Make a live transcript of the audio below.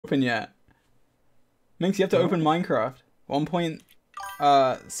Open yet. Minx, you have to open Minecraft.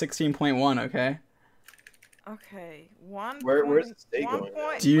 1.16.1, okay? Okay. Where's the state going?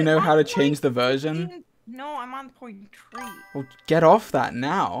 Do you know how to change the version? No, I'm on 0.3. Well, get off that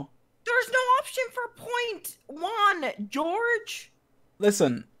now. There's no option for 0.1, George.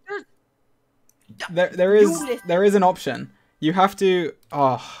 Listen. There is an option. You have to.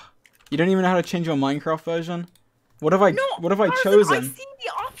 Oh, you don't even know how to change your Minecraft version. What have I chosen? I see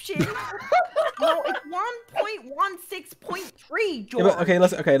the option. No, it's 1.16.3, George. Yeah,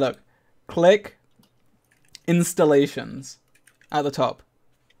 but, okay, look. Click installations at the top.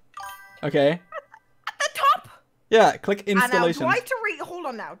 Okay. At the top. Yeah, click installations. Do I have to hold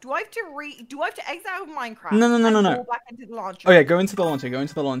on now. Do I have to exit out of Minecraft? No. Go back into the launcher. Oh yeah, go into the launcher.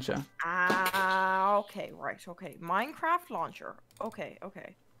 Okay, right. Okay, Minecraft launcher. Okay.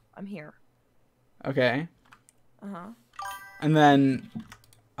 I'm here. Okay. Uh-huh. And then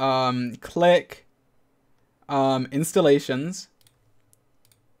click installations.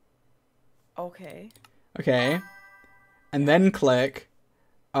 Okay. Okay. And then click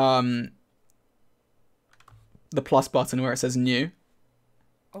the plus button where it says new.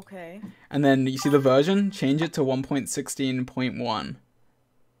 Okay. And then you see the version, change it to 1.16.1.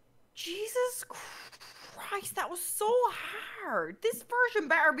 Jesus Christ, that was so hard. This version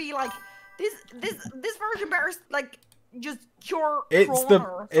better be like this version better like just cure It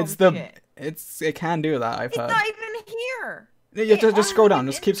can do that, I've heard. It's not even here. You have to just scroll down,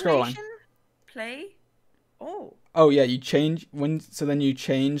 just keep scrolling. Play. Oh yeah, then you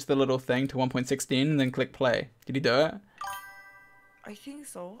change the little thing to 1.16 and then click play. Did you do it? I think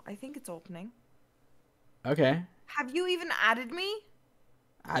so. I think it's opening. Okay. Have you even added me?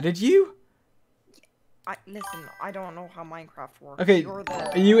 Added you? Listen, I don't know how Minecraft works. Okay,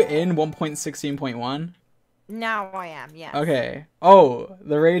 are you in 1.16.1? Now I am, yes. Okay. Oh,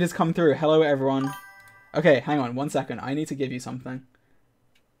 the raid has come through. Hello, everyone. Okay, hang on 1 second. I need to give you something.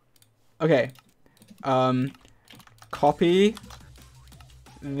 Okay. Copy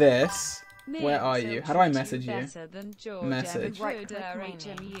this. Where are you? How do I message you? Message.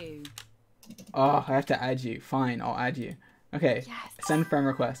 Oh, I have to add you. Fine, I'll add you. Okay. Yes. Send friend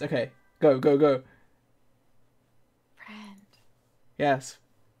request. Okay. Go. Friend. Yes.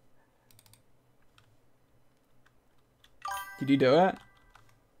 Did you do it?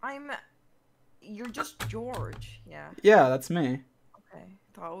 You're just George, yeah. Yeah, that's me. Okay.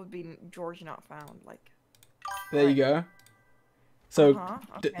 Thought it would be GeorgeNotFound, like. There you go. So,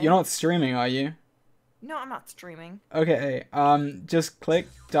 okay. you're not streaming, are you? No, I'm not streaming. Okay, just click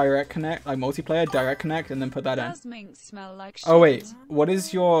direct connect, like multiplayer, direct connect, and then put that in. Does Minx smell like shit? Oh wait, what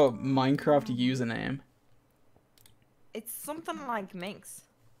is your Minecraft username? It's something like Minx.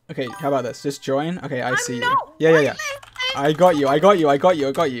 Okay, how about this? Just join. Okay, I see you. Not Yeah. I got you.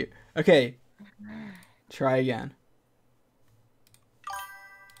 Okay. Try again.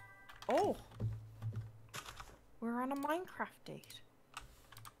 Oh. We're on a Minecraft date.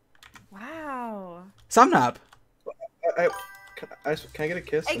 Wow. Samnap. Can I get a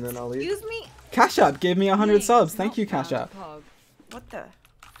kiss and then I'll leave? Excuse me? Cash App gave me 100 subs. Thank you, Cash App. What the?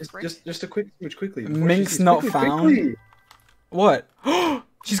 Just a quick switch quickly. Minx not found. Quickly. What?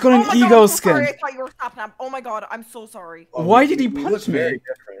 She's got an eagle skin. Sorry, I thought you were stopping. Oh my god, I'm so sorry. Why did he punch me? Very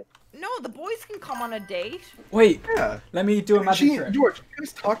different. No, the boys can come on a date. Wait, Yeah. let me do a magic trick. George, you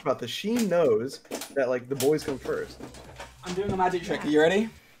guys talked about this. She knows that like the boys come first. I'm doing a magic trick. Are you ready?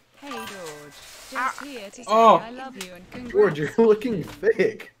 Hey George, just here to say Oh. I love you and congrats. George, you're looking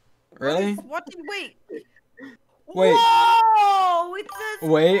fake. Ready? Wait. Wait. Whoa! It's a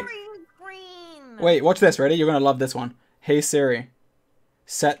Wait. green. Wait, watch this. Ready? You're gonna love this one. Hey Siri,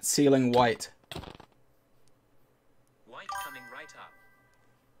 set ceiling white. White coming right up.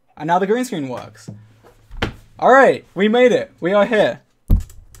 And now the green screen works. Alright, we made it. We are here.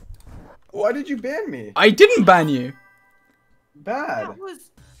 Why did you ban me? I didn't ban you. Bad. That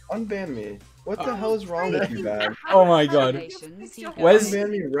was. Unban me. What the hell is wrong with you, Bad? Oh my god. Where's... Unban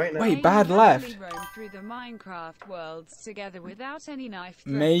me right now. Wait, Bad left. Roam through the Minecraft worlds together without any knife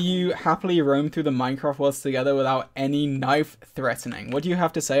May you happily roam through the Minecraft worlds together without any knife threatening. What do you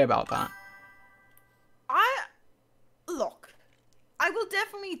have to say about that? Look, I will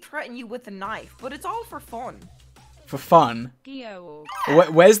definitely threaten you with a knife, but it's all for fun. For fun? Georg.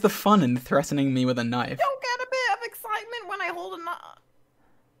 Where's the fun in threatening me with a knife? Don't get a bit of excitement when I hold a knife.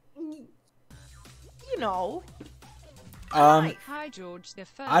 You know. Hi George the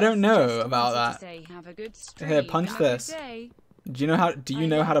First. I don't know Just about wanted to that. say have a good stream Here, punch and a good this. day. Do you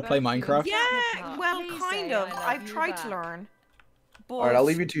know how to play Minecraft? Yeah, well, Please kind say of. I love I've you tried back. to learn. But Alright, I'll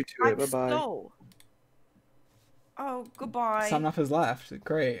leave you two to it. I'm Bye bye. slow. Oh, goodbye. Samnaf has left.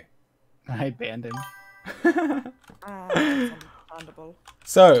 Great. I banned him. Oh, that's understandable.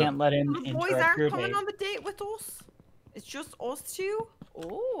 So, Can't let him The boys interrupt your aren't coming date. on the date with us. It's just us two.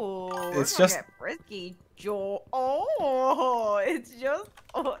 Oh, It's we're gonna just- get frisky, Joe. Oh, it's just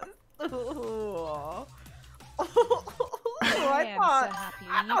us. Oh. I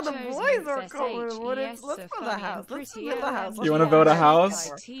thought the boys were coming. What is? Let's build a house. Let's build a house. You wanna build a house?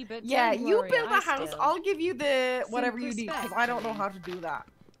 Yeah, you build a house. I'll give you the whatever you need because I don't know how to do that.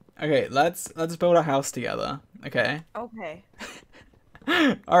 okay, let's build a house together. Okay. Okay.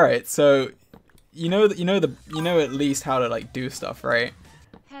 All right. So, you know at least how to like do stuff, right?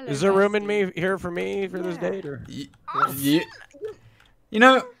 Is there room in me here for me for this Yeah. date or? You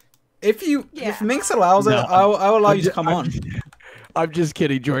know, if Yeah. Minx allows it, No. I will allow you to come on. I'm just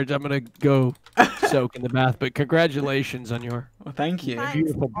kidding, George. I'm gonna go soak in the bath. But congratulations on your Well, thank you. Thanks.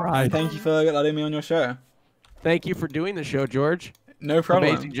 beautiful bride. Thank you for letting me on your show. Thank you for doing the show, George. No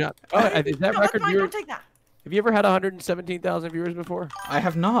problem. Amazing job. Oh, is that No, that's record fine. viewer? Don't take that. Have you ever had 117,000 viewers before? I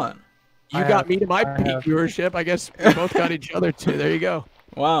have not. You I got have. me to my I peak have. viewership. I guess we both got each other too. There you go.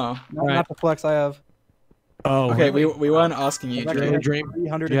 Wow. No, Right. not the flex I have. Oh, Okay, really? we weren't asking you, I've Drew. actually Dream.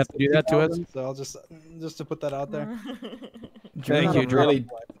 had Do you have to do that to us? 360,000, So I'll just to put that out there. Dream Thank you, Drew. really.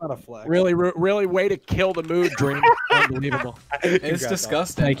 It's not a flex. Really way to kill the mood, Dream. Unbelievable. It's Congrats,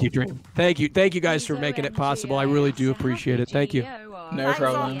 disgusting. Thank you, Dream. Thank you guys for making it possible. I really do appreciate it. Thank you. No Thanks,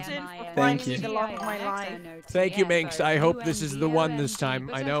 problem. Austin, for Thank finding you. the love of my life. Thank you, Minx. I hope this is the one this time.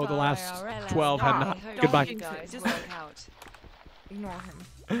 I know the last 12 have not. Goodbye. Ignore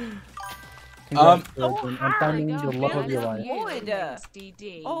him. Congratulations on finding the love of your life.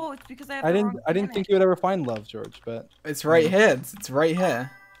 Oh, it's because I have I the didn't wrong think you would ever find love, George, but It's right here. It's right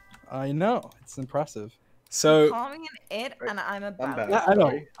here. I know it's impressive. So, calling an it and I'm a I'm bad. back. I know.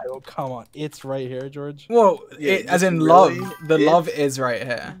 Sorry. Oh, come on, it's right here, George. well, Yeah, as it's in love. really- The it's- love is right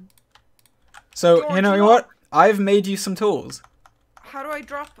here. So, you know what? I've made you some tools. How do I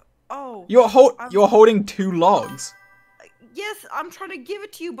drop? Oh. You're holding 2 logs. Yes, I'm trying to give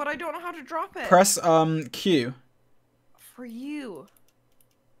it to you, but I don't know how to drop it. Press Q. For you.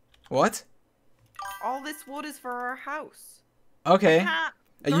 What? All this wood is for our house. Okay. Can't.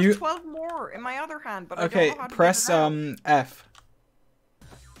 Are There's you 12 more in my other hand, but I okay? don't know how to Press get it out. F.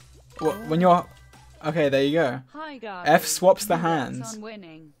 When you're okay, there you go. Hi guys. F swaps the Congrats hands. on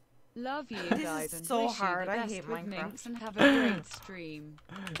winning. Love you This guys is and so wish you hard. the I best hate with Minecraft. Minx and have a great stream.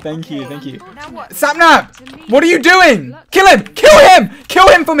 Thank you, Okay. thank you. Now what? Sapnap! What are you doing? Kill him! Kill him! Kill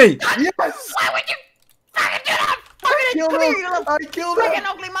him for me! Yes! Why would you fucking do that? Killed Come here, him! you little I killed friggin' him!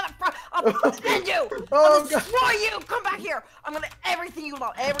 ugly motherfucker! I'll send you! Oh, I'll God. destroy you! Come back here! I'm gonna everything you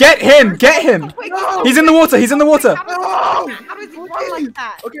love. Everything. Get him! Get him! Wait, No! He's in the water! He's in the water! How No! does he run like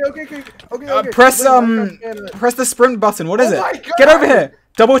that? Okay. Press Wait, Minecraft Canada. press the sprint button. What is Oh it? my God! Get over here!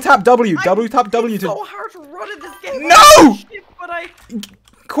 Double tap W. Double tap W It's to so hard to run in this game. No! Shit, but I.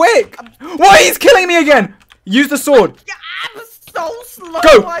 quick! Why he's killing me again? Use the sword. Yeah, I'm so slow.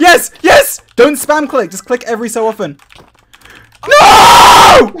 Go! I- Yes! Yes! Don't spam click. Just click every so often.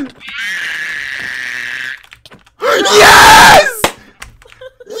 No! Yes!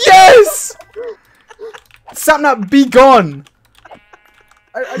 Yes! Sapnap, be gone.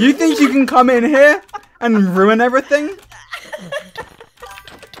 You think you can come in here and ruin everything?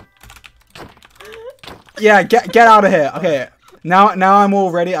 Yeah, get out of here. Okay. Now I'm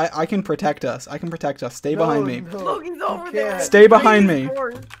all ready. I can protect us. I can protect us. Stay behind me. Look, he's over there. can't. Stay behind me. He's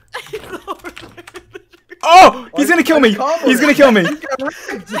over there. Oh! He's gonna kill me! He's gonna kill me!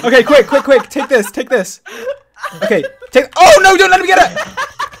 Okay, quick! Take this! Okay, Oh no! Don't let him get it!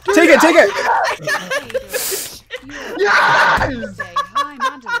 Take it! Yes! Hi,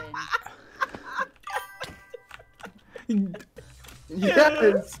 Madeline.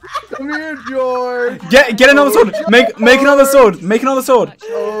 Yes! Come here, George! Get another sword! Make another sword! Make another sword!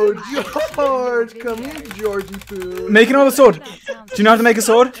 Oh, George! Come here, Georgie Poo! Make another sword! Do you know how to make a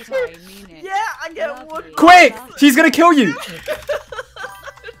sword? Yeah, I get one. Quick! He's gonna kill you!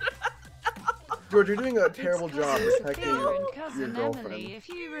 George, you're doing a terrible job protecting Your your cousin girlfriend. Emily, if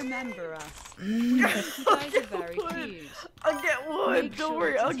you remember us. You guys are very cute. I'll get one. Make Don't sure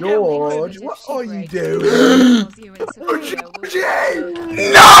worry, to I'll get George, one. If what she are you breaks doing? it, you and Sophia will-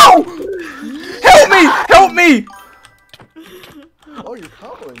 Georgie! No! Help me! Help me! Oh, you're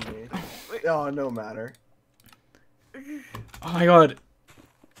coupling me. Oh, no matter. Oh my god.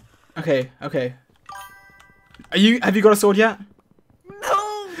 Okay. Have you got a sword yet?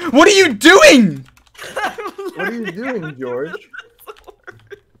 No! What are you doing? What are you doing, George?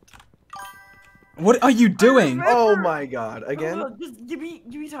 What are you doing? Oh my god, again? Hold on, just give me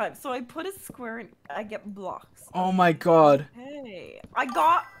time. So I put a square in, I get blocks. Oh my god. Hey,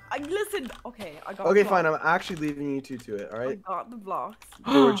 listen. Okay, I got. Okay, blocks. fine. I'm actually leaving you two to it. All I right, got the blocks.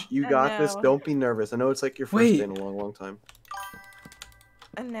 George, you And got this. now- Don't be nervous. I know it's like your first Wait. day in a long, long time.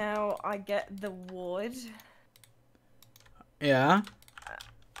 And now I get the wood. Yeah.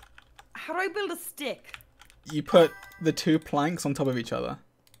 How do I build a stick? You put the 2 planks on top of each other.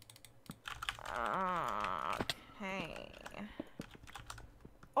 Okay.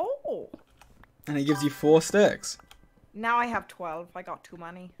 Oh, And it gives you 4 sticks. now I have 12. I got too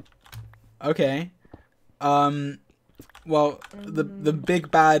many. Okay. Well, the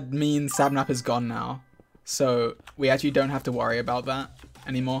big bad mean Sapnap is gone now. So we actually don't have to worry about that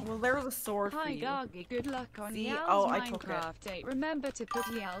anymore. Well, there's a sword for Hi, you. Gargi. Good luck on See? Yal's Oh, I took it. Minecraft date. Remember to put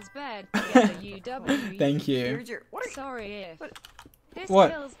Yal's bed together, UW. Thank you. Here's your. What? Sorry if What? this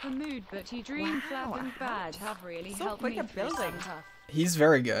What? kills the mood, but you dream Wow, flat and bad have really so helped quick me at through some building. tough He's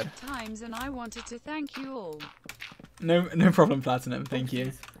very good. times, and I wanted to thank you all. No problem, Platinum. Thank you.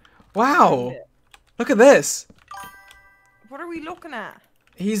 Oopsies. Wow. Look at this. What are we looking at?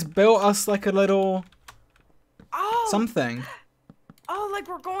 He's built us like a little Oh. something. Oh, like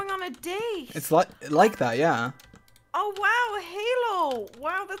we're going on a date. It's like that, yeah. Oh wow, Halo!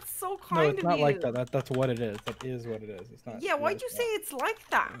 Wow, that's so No, kind it's of not you. like that. That's what it is. That is what it is. It's not. Yeah, why'd like you that. say it's like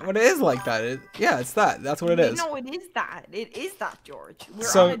that? What it is like that. Yeah, it's that. That's what it is. No, it is that. It is that, George. We're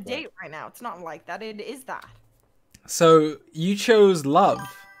So- on a date right now. It's not like that. It is that. So you chose love.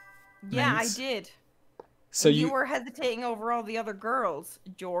 Yeah, Minx. I did. So And you were hesitating over all the other girls,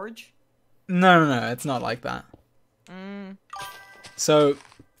 George. No, it's not like that. Mm. So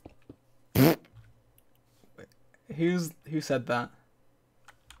who said that?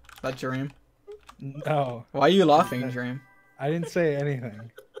 That Dream? No, Why are you laughing, Dream? I didn't say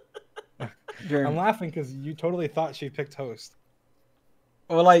anything. I'm Dream. laughing because you totally thought she picked host.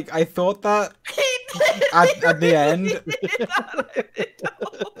 Well, like I thought that at the end.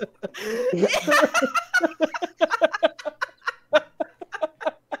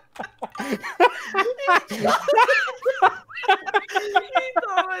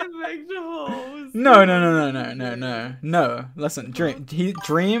 No. Listen,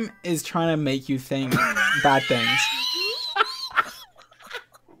 Dream is trying to make you think bad things.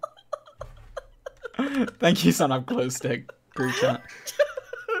 Thank you, son of glow stick group chat.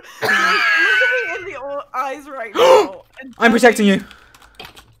 Look at me in the eyes right now. and I'm tell protecting me- you.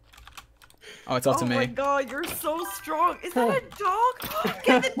 Oh, it's up to Oh me. my god, you're so strong. Is that a dog?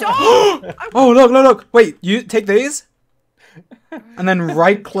 Get the dog! Oh, look. Wait, you take these? And then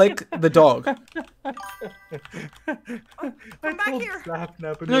right click the dog. Come back here.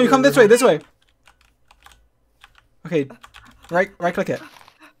 No, you come this way. Okay. Right click it.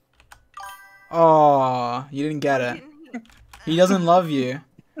 Oh, you didn't get it. He doesn't love you.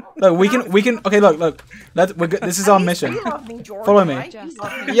 Look, we can okay, look. This is our mission. You love me, George, Follow me. right? You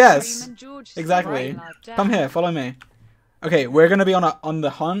love me. Yes, Dream and George exactly. Right. Come here, follow me. Okay, we're gonna be on the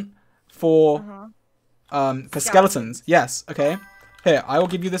hunt for for skeletons. Yes, okay. Here, I will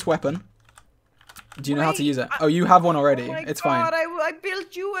give you this weapon. Do you know how to Wait, use it? Oh, you have one already. Oh my It's god, fine. I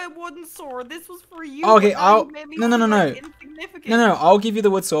built you a wooden sword. This was for you. Oh, okay, but now you I'll made me no. feel, like, insignificant. No, I'll give you the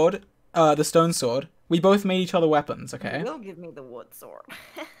wood sword, the stone sword. We both made each other weapons, okay? You will give me the wood sword.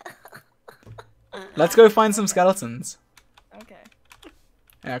 Let's go find some skeletons. Okay.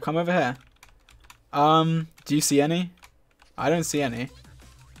 Yeah, come over here. Do you see any? I don't see any.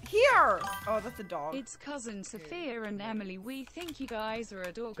 Here! Oh, that's a dog. It's cousin Sophia and Emily. We think you guys are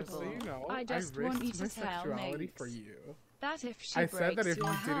adorable. Just so you know, I just want you to risked my tell sexuality Minx for you. that if she I breaks said that if your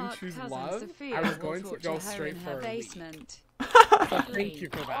you didn't heart, choose cousin love, Sophia I was will going to torture go her straight in for her a leak. basement. So thank you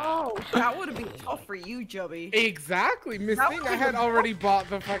for that. Oh, that would have been tough for you, Jubby. Exactly, Miss That Thing. was I had a- already bought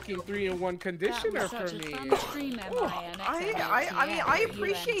the fucking 3-in-1 That conditioner was for such a me. fun stream, I mean, I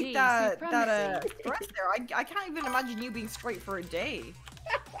appreciate that stress there. I can't even imagine you being straight for a day.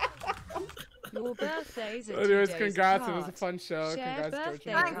 Your birthday's a Anyways, 2 days congrats. It was a apart. fun show. Share Congrats,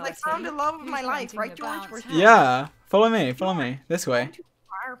 birthday George. Thanks, I found the love of my life, right, George? We're Yeah, follow me. This way. too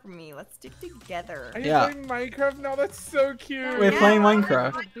far from me. Let's stick together. Are you Yeah. playing Minecraft now? That's so cute. We're Yeah. playing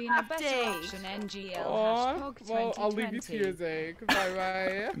Minecraft. Would be a better Update. option, NGL Aw, hashtag well, I'll leave you to 2020. your day. Bye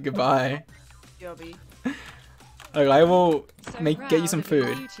bye. Goodbye. Jubby. Look, I will So get you some proud of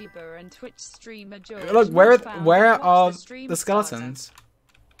food. YouTuber and Twitch streamer Look, where GeorgeNotFound. are Watch stream the starter. skeletons?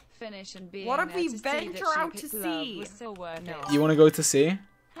 Finish and being What if there we to see venture that she out picked to love sea? was so worth No. it. You want to go to sea?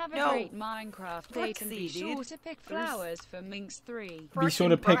 Have a No. great Minecraft date and be Let's see, sure dude. to pick flowers for Minx 3. Be sure Freaking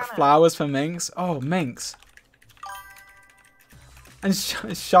to pick banana. flowers for Minx. Oh, Minx. And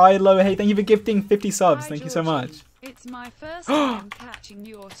Shiloh, hey, thank you for gifting 50 subs. Hi, Thank you so Georgie. much. It's my first time catching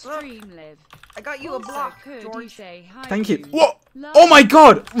your stream, Liv. I got you a Also, block, could you George. say hi? Thank you. Boo? Whoa! Love Oh my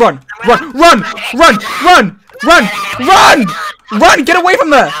God! Run! Run! Run! Run! Run! Run! Run! Run! Get away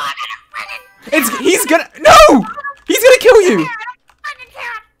from there! He's gonna no! He's gonna kill you!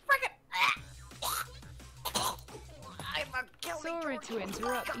 Sorry to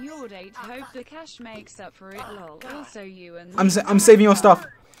interrupt your date. Hope the cash makes up for it. Lol. Also, you and I'm saving your stuff.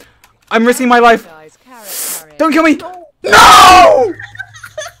 I'm risking my life. guys, carrot. Don't kill me! No!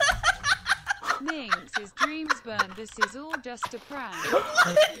 Minx, his dreams burned. This is all just a prank.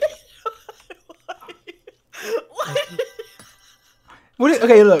 What is,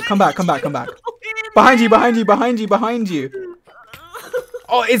 okay, look, come back. Behind you.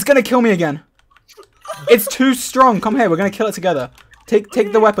 Oh, it's gonna kill me again. It's too strong. Come here, we're gonna kill it together. Take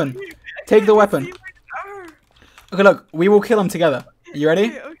the weapon. Take the weapon. Okay, look, we will kill him together. Are you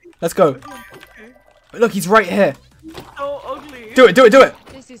ready? Let's go. Look, he's right here. So ugly. Do it.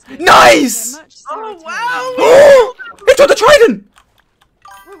 This is Nice! so much Oh serotonin. Oh! He took the trident!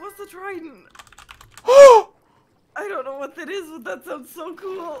 Wait, what's the trident? Oh! I don't know what that is, but that sounds so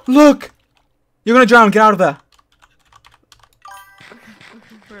cool. Look! You're gonna drown. Get out of there.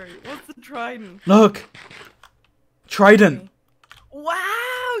 Sorry, what's the trident? Look. Trident. Wow,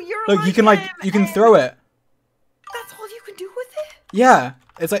 you're Look, you can him, you can and throw it. That's all you can do with it? Yeah.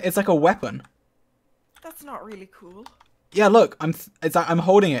 It's like a weapon. That's not really cool. Yeah, look. I'm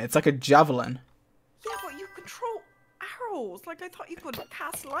holding it. It's like a javelin. Yeah, but you control arrows. Like I thought you could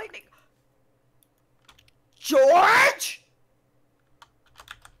cast lightning. George!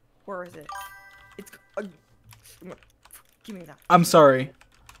 Where is it? It's give me that. I'm sorry.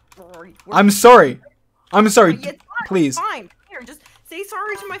 Sorry. I'm sorry. I'm sorry. Yeah, it's fine, Please. it's fine. Here, just say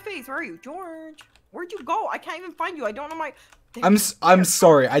sorry to my face. Where are you, George? Where'd you go? I can't even find you. I don't know my. There you go. I'm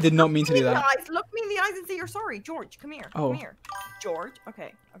sorry. I did not mean to Look do me in the that. eyes. Look me in the eyes and say you're sorry, George. Come here. Oh. Come here, George.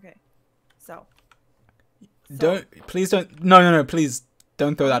 Okay. So. Please don't. No. Please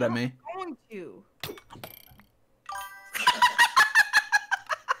don't throw that at me. I'm going to.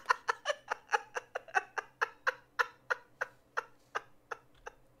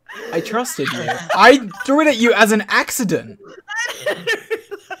 I trusted you. I threw it at you as an accident. I didn't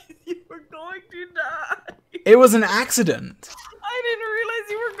realize you were going to die. It was an accident. I didn't realize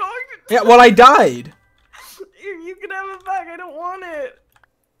you were going to. Yeah, well, I died. You can have it back. I don't want it.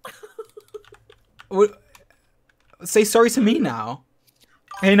 Say sorry to me now.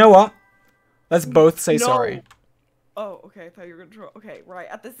 Hey, you know what? Let's both say No. sorry. Oh, okay. I thought you were gonna try. Okay, right.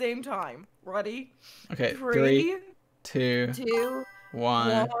 At the same time. Ready? Okay, 3, 2, 2,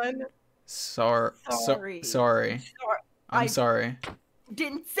 1. 1. Sorry. Sorry. Sorry. I'm sorry.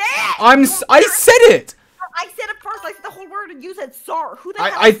 Didn't say it. I said it. I said it first. I said the whole word, and you said sorry. Who the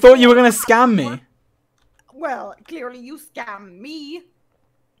hell? I thought you were gonna scam me. Well, clearly you scammed me.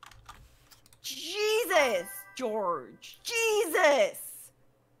 Jesus, George. Jesus.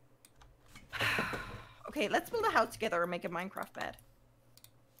 Okay, let's build a house together and make a Minecraft bed.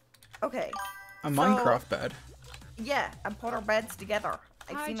 Okay. A Minecraft bed. Yeah, and put our beds together.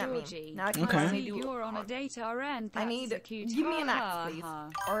 I've Hi, seen that Georgie. meme. Now I can Okay. only do You're on a date RN. I need. That's a cute Give me an axe, ha, please, ha.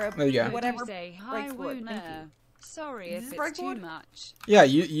 or a There you go. Could whatever you say hi, breaks wood. Thank Wooner? you. Sorry Is if this break it's too wood? much. Yeah,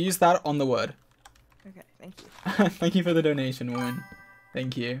 you use that on the wood. Okay, thank you. Thank you for the donation, woman.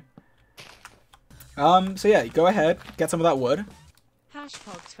 Thank you. So yeah, go ahead, get some of that wood.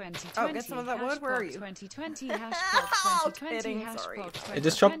 Hashtag 2020. Oh, get some of that wood? Where are you? 2020. Oh, Hashtag 2020. kidding, sorry. Hey,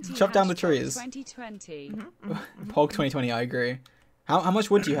 just chop down the trees. 2020. Pog 2020, I agree. How much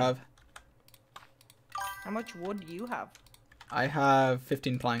wood do you have? How much wood do you have? I have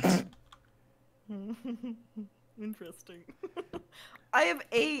 15 planks. Interesting. I have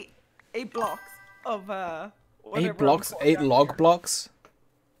eight blocks of whatever 8 blocks? I'm 8 calling log here. blocks?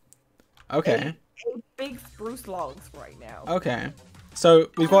 Okay. Eight big spruce logs right now. Okay. So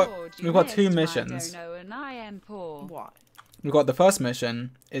we've got George, you we've got missed 2 my missions. dono and I am poor. What? We've got the first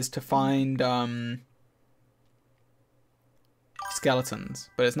mission is to find skeletons,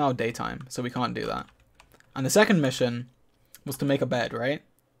 but it's now daytime, so we can't do that. And the second mission was to make a bed, right?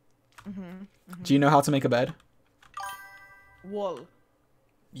 Do you know how to make a bed? Wool.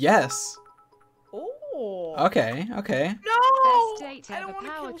 Yes. Oh. Okay. No. Best date I don't ever, want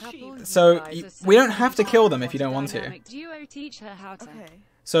power to kill couple. sheep. So You guys are we don't so have to kill them if you don't want to. dynamic duo, teach her how to. Okay.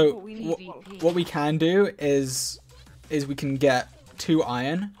 So But we need what we can do is we can get 2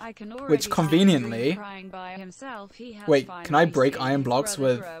 iron. I can Which already conveniently- see him crying by himself. He has Wait, can I finally break seen iron his blocks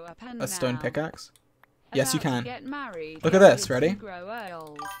brother with grow up and a stone now pickaxe? Yes, you about to can. get married, Look at his this, kids ready? will grow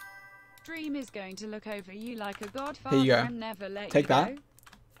old. Dream is going to look over you like a godfather Here you go. and never let Take you that. go.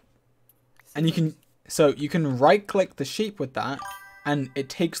 And you can So you can right-click the sheep with that, and it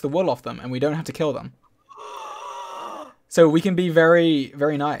takes the wool off them, and we don't have to kill them. So we can be very,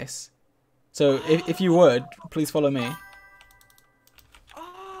 very nice. So if you would, please follow me.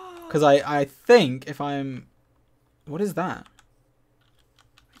 Because I think if I'm... What is that?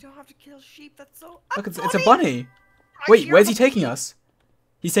 We don't have to kill sheep. That's so... Look, it's a bunny. Wait, where's he taking us?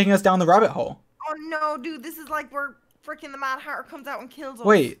 He's taking us down the rabbit hole. Oh no, dude, this is like where freaking the Mad Hatter comes out and kills us.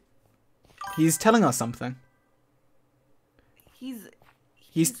 Wait. He's telling us something. He's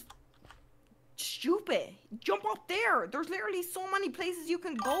stupid. Jump up there. There's literally so many places you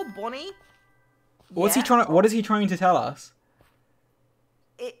can go, bunny. What's he trying? What is he trying to tell us?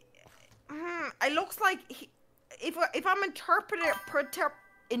 It looks like if I'm interpreting.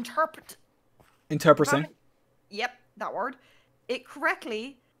 Yep, that word. It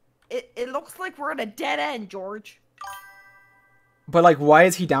correctly. It looks like we're at a dead end, George. But like, why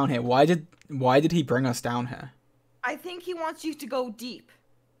is he down here? Why did he bring us down here? I think he wants you to go deep.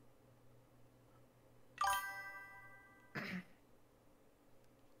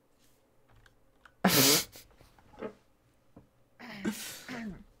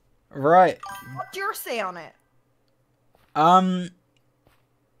 Right. What's your say on it? I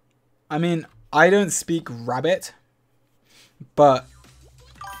mean, I don't speak rabbit, but...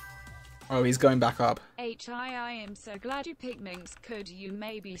 Oh, he's going back up. I am so glad you picked Minx. Could you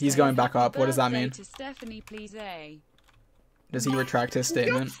maybe He's going back up. What does that mean? To Stephanie, please, Does he retract his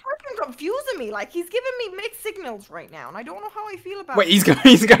statement? He's freaking confusing me. Like, he's giving me mixed signals right now, and I don't know how I feel about it. Wait, he's going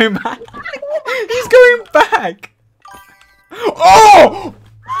back. He's going back. Oh!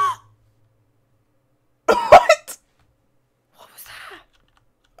 What? What was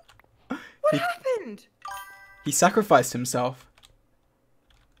that? What happened? He sacrificed himself.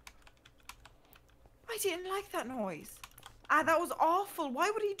 I didn't like that noise. That was awful. Why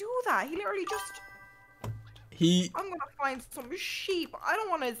would he do that? He literally just... I'm gonna find some sheep. I don't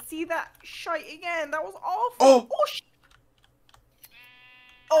want to see that shite again. That was awful. Oh!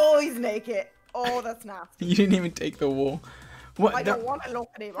 Oh, he's naked. Oh, that's nasty. You didn't even take the wool. What? I don't want to look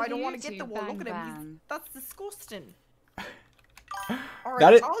at him. I don't want to get the wool. Look at him. That's disgusting. All right,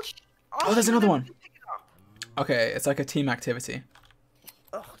 That is... I'll there's another one. Pick it up. Okay, it's like a team activity.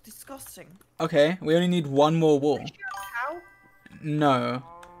 Ugh, disgusting. Okay, we only need one more wool. Did you have a cow? No.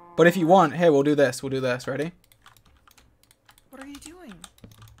 But if you want, here, we'll do this. We'll do this. Ready? What are you doing?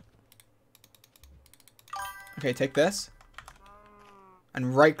 Okay, take this.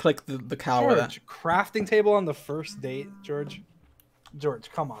 And right-click the cow with it. George, crafting table on the first date, George?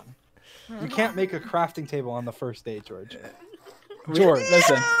 George, come on. You can't make a crafting table on the first date, George. George,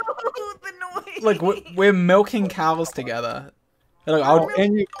 listen. The noise. Look, we're milking cows together. Look,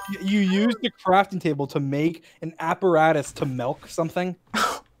 and you use the crafting table to make an apparatus to milk something?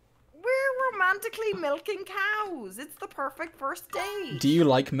 We're romantically milking cows. It's the perfect first date. Do you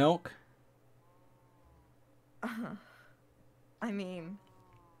like milk? I mean,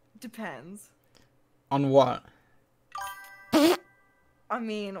 depends. On what? I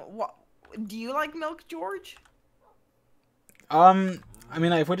mean, what? Do you like milk, George? I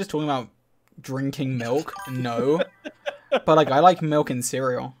mean, if we're just talking about drinking milk, no. But like, I like milk in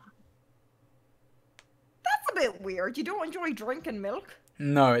cereal. That's a bit weird. You don't enjoy drinking milk?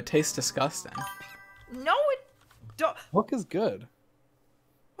 No, it tastes disgusting. No, it don't. Milk is good.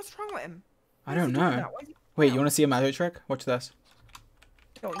 What's wrong with him? I don't know. Wait, you want to see a magic trick? Watch this.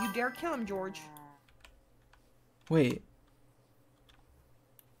 Don't you dare kill him, George. Wait.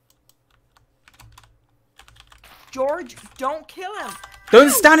 George, don't kill him. Don't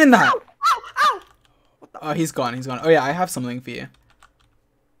stand in that! Ow! Ow! Ow! What the? Oh, he's gone. He's gone. Oh yeah, I have something for you.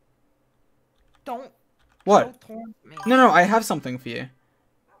 Don't. What? Don't taunt me. No, I have something for you.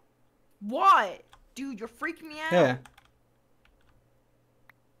 What? Dude, you're freaking me out. Yeah.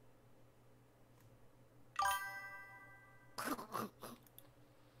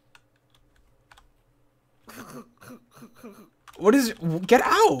 What is... Get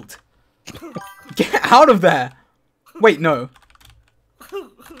out! Get out of there! Wait, no.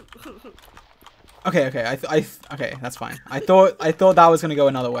 Okay, okay, that's fine. I thought that was gonna go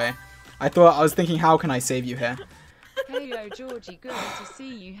another way. I was thinking, how can I save you here? Hello, Georgie. Good to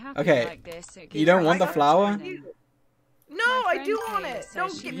see you happy Okay. like this. You don't want the flower? No, I do want it.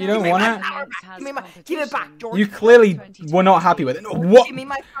 Don't give You don't want it? Give it back, George. You clearly were not happy with it. What? Give me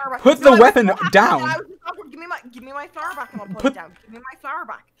my flower back. Put No, the I weapon was so happy down. that I was give me my flower back and I'll put it down. Give me my flower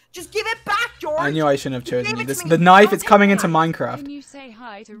back. Just give it back, George. I knew I shouldn't have chosen you. Give it to me. The knife is Don't coming take into it. Minecraft. Can you say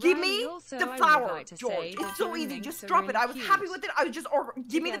hi to Give Riley? me Also, the I would flower, like to George. say It's that so your easy. links Just are drop it. really I was happy cute. with it. I was just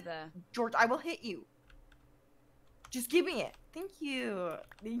give me the Together. George. I will hit you. Just give me it. Thank you.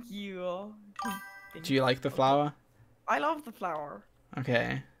 Thank you. Do you like the flower? I love the flower.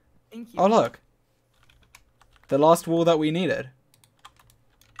 Okay. Thank you. Oh, look. The last wool that we needed.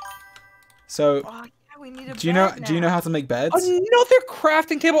 So, Oh, yeah, we need a do you know bed now. how to make beds? Another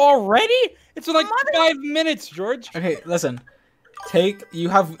crafting table already? It's been like 5 minutes, George. Okay, listen. You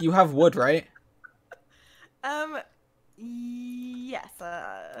have wood, right? Yes.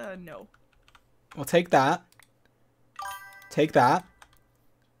 No. Well, take that. Take that.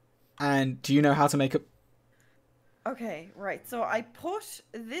 And do you know how to make a... Okay, right. So I put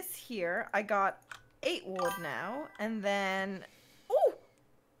this here. I got 8 wood now, and then oh,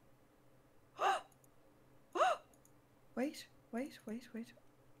 wait.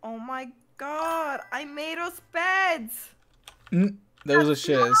 Oh my god! I made us beds. Those are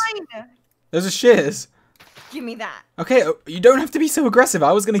shiz. Mine. Those are shiz. Give me that. Okay, you don't have to be so aggressive.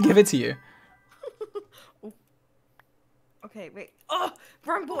 I was gonna give it to you. Okay, wait. Oh,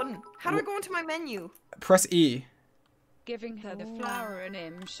 wrong button. How do I go into my menu? Press E. Giving her the flower and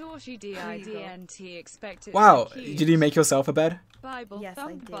him, sure she didn't expect it. Wow, so cute. did you make yourself a bed? Bible Yes, I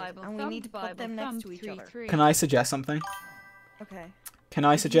thumb, did. Bible And we thumb, need to put Bible them next thumb, to each 3, other. 3. Can I suggest something? Okay. Can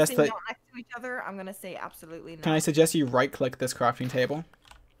I If you suggest say that... not next to each other, I'm gonna say absolutely not. Can I suggest you right-click this crafting table?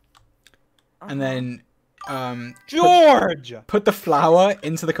 And then... George! Put the flower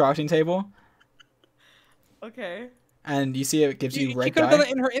into the crafting table. Okay. And you see it gives you She red could have done dye.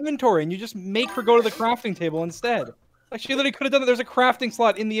 it in her inventory, and you just make her go to the crafting table instead. Like, she literally could have done it. There's a crafting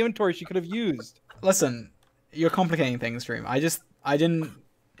slot in the inventory she could have used. Listen, you're complicating things, Dream. I didn't...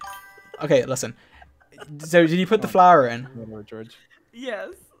 Okay, listen. So, did you put the flower in? Whatever, George. Yes.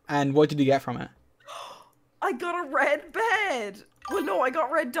 And what did you get from it? I got a red bed. Well, no, I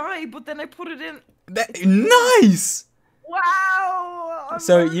got red dye, but then I put it in. Nice! Wow! I'm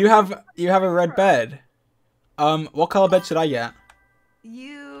So, very you have a red bed. What color bed should I get?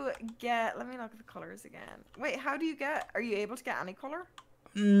 You get. Let me look at the colors again. Wait, how do you get? Are you able to get any color?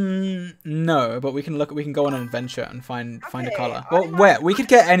 No, but we can go on an adventure and find a Okay, color. I Well, like- where? We could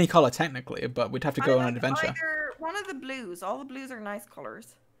get any color technically, but we'd have to go on an adventure. Either one of the blues. All the blues are nice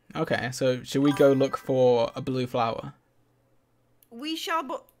colors. Okay, so should we go look for a blue flower? We shall,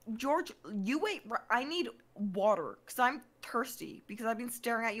 but George, you wait. I need water because I'm thirsty because I've been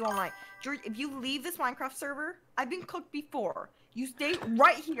staring at you all night. George, if you leave this Minecraft server, I've been cooked before. You stay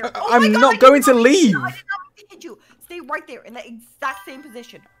right here. Oh my I'm God, not I did going to mean leave. I did not mean to hit you. Stay right there in the exact same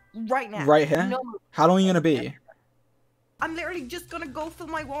position right now. Right here? No, How long are you gonna be? I'm literally just gonna go fill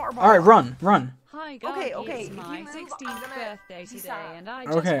my water bottle. All right, run. Hi, guys. Okay, It's if my you move, I'm 16th gonna birthday be today, sad. and I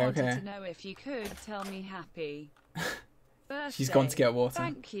just Okay, wanted okay. to know if you could tell me happy birthday. She's gone to get water.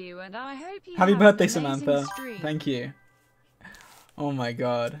 Thank you, and I hope you Happy have birthday, an amazing Samantha. stream. Thank you. Oh my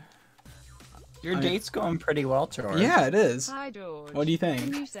god. Your date's going pretty well, George. Yeah, it is. Hi, George. What do you Can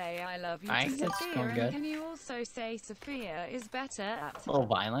think? you say I love you I to think it's Sophia, going and good. can you also say Sophia is better at A little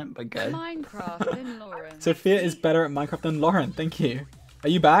violent, but good. Minecraft than Lauren? Sophia is better at Minecraft than Lauren. Thank you. Are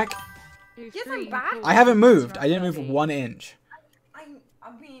you back? Yes, I'm back. I haven't moved. I didn't move 1 inch. I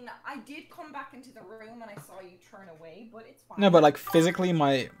mean, I did come back into the room and I saw you turn away, but it's fine. No, but like physically,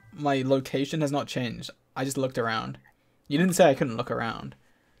 my location has not changed. I just looked around. You didn't say I couldn't look around.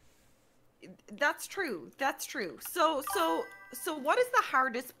 That's true. That's true. So what is the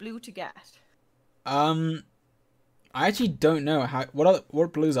hardest blue to get? I actually don't know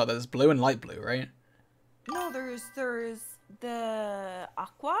what blues are there. There's blue and light blue, right? No, there's the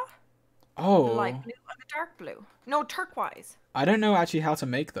aqua, the Oh, light blue, and the dark blue. No, turquoise. I don't know actually how to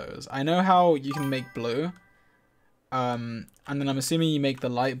make those. I know how you can make blue. And then I'm assuming you make the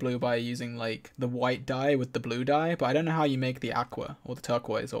light blue by using like the white dye with the blue dye, but I don't know how you make the aqua or the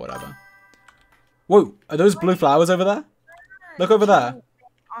turquoise or whatever. Whoa, are those blue flowers over there? Look over there.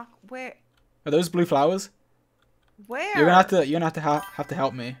 Where? Are those blue flowers? Where? You're gonna have to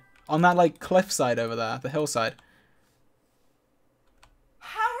help me on that like cliff side over there, the hillside.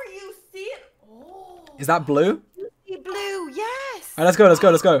 How are you seeing? Oh. Is that blue? You see blue? Yes. Alright,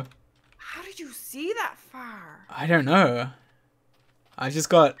 let's go. How did you see that far? I don't know. I just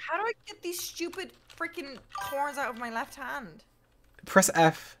got How do I get these stupid freaking thorns out of my left hand? press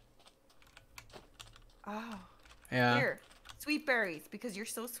F. Oh. Yeah. Here, sweet berries, because you're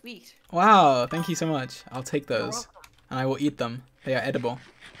so sweet. Wow, thank you so much. I'll take You're those welcome. and I will eat them. They are edible.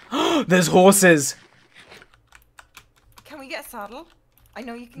 There's horses. Can we get saddle? I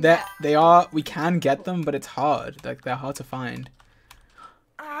know you can They are. We can get them, but it's hard. Like they're hard to find.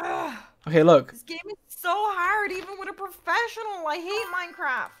 Ah, Okay, look. this game is so hard, even with a professional. I hate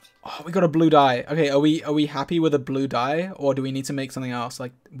Minecraft. Oh, we got a blue dye. Okay, are we happy with a blue dye, or do we need to make something else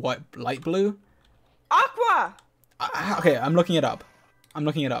like what light blue? Aqua. Okay, I'm looking it up.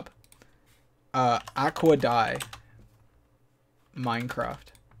 Aqua die.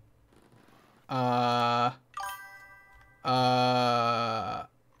 Minecraft.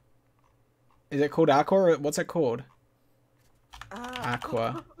 Is it called Aqua or what's it called?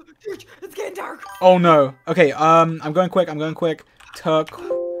 Aqua. It's getting dark. Oh no. Okay, I'm going quick. How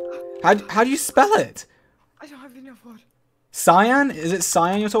do you spell it? I don't have enough wood. Cyan? Is it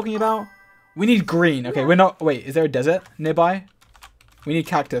cyan you're talking about? We need green. Okay, we're not. Wait, is there a desert nearby? We need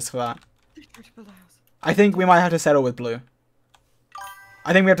cactus for that. I think we might have to settle with blue.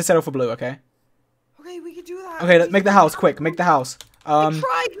 I think we have to settle for blue. Okay. Okay, we can do that. Okay, let's make the house quick. Make the house. I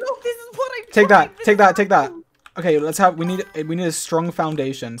tried. Look, this is what I Take tried. that. Take that. Okay, let's have. We need a strong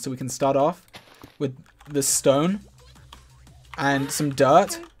foundation so we can start off with the stone and some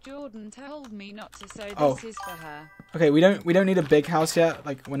dirt. Jordan told me not to, so Oh. this is for her. Okay, we don't need a big house yet.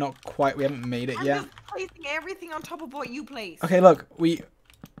 Like we haven't made it yet. I'm just placing everything on top of what you placed. Okay, look, we're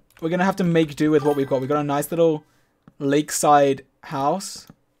gonna have to make do with what we've got. We got a nice little lakeside house.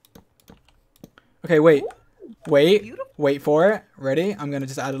 Okay, wait for it. Ready? I'm gonna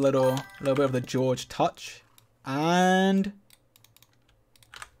just add a little bit of the George touch, and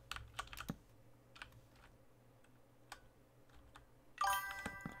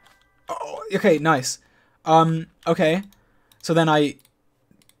oh, okay, nice. Okay, so then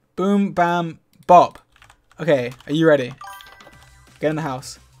boom, bam, bop. Okay, are you ready? Get in the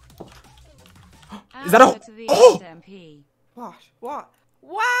house. Is that a... Oh! What?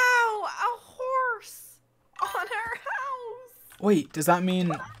 Wow! A horse on our house! Wait, does that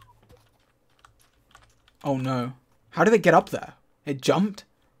mean... Oh no. How did it get up there? It jumped?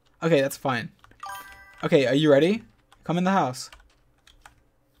 Okay, that's fine. Okay, are you ready? Come in the house.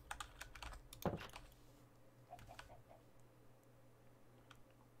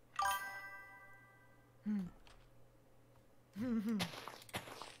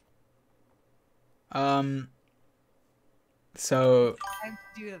 So... Time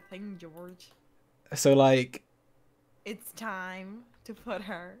to do the thing, George. So, like... It's time to put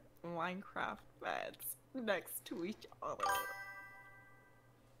our Minecraft beds next to each other.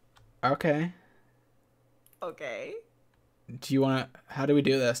 Okay. Okay. Do you want to... How do we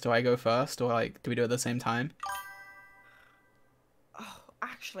do this? Do I go first? Or, like, do we do it at the same time? Oh,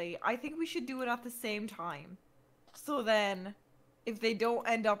 actually, I think we should do it at the same time. So then, if they don't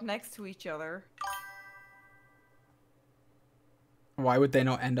end up next to each other... Why would they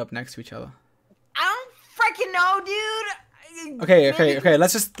not end up next to each other? I don't freaking know, dude! Okay.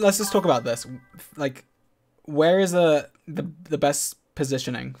 Let's just talk about this. Like, where is the best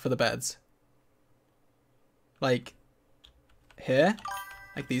positioning for the beds? Like, here?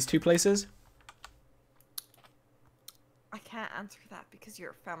 Like these two places? I can't answer that because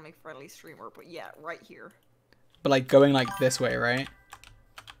you're a family-friendly streamer, but yeah, right here. But like going like this way, right?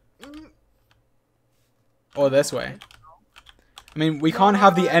 Or this way? I mean, we can't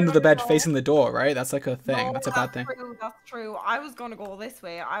have the end of the bed facing the door, right? That's like a thing. No, that's a bad thing. That's true. I was gonna go this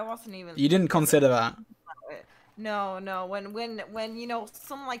way. I wasn't even. You didn't consider that. No. When you know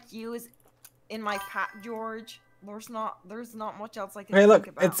someone like you is in my path, George, there's not much else I can Hey, look,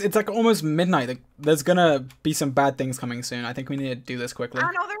 think about. it's like almost midnight. Like, there's gonna be some bad things coming soon. I think we need to do this quickly.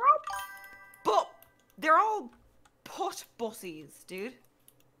 I know they're all put bussies, dude.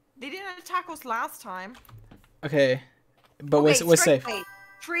 They didn't attack us last time. Okay, but Okay, we're safe. Wait.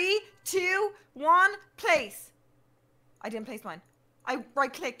 3, 2, 1, place. I didn't place mine. I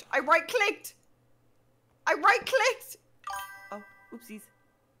right clicked. Oh, oopsies.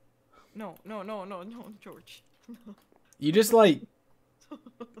 No, George. You just like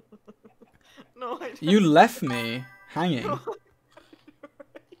No, I didn't. you left me hanging.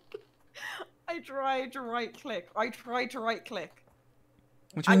 I tried to right click.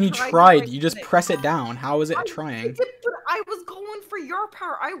 What do you mean you tried? You just press it down. How is it I trying? did, but I was going for your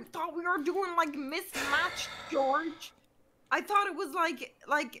part. I thought we were doing like mismatch, George. I thought it was like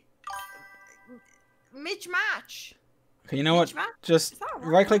mismatch. Okay, you know what? Mismatch? Just Is that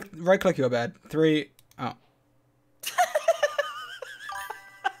right? right click your bed. 3. Oh.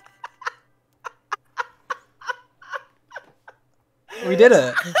 We did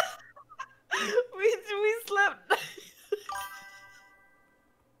it. we slept.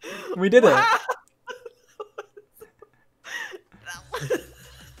 We did it.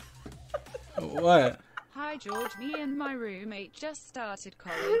 What? Hi George, me and my roommate just started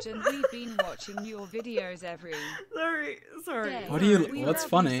college and we've been watching your videos every Sorry. day. What do you- We what's love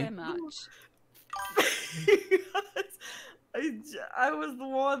funny? You so much. I was the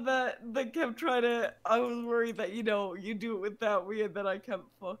one that kept trying to. I was worried that you do it without me, and then I kept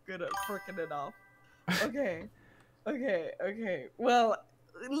fricking it off. Okay. Well,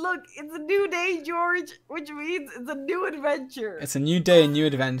 Look, it's a new day, George, which means it's a new adventure. It's a new day, a new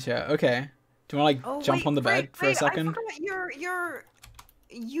adventure. Okay. Do you want to like jump on the bed for a second? I forgot your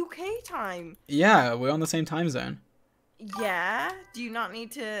UK time. Yeah, we're on the same time zone. Yeah. Do you not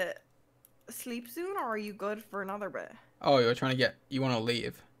need to sleep soon, or are you good for another bit? Oh, you want to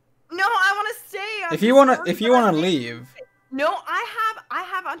leave? No, I want to stay. If you want to leave. No, I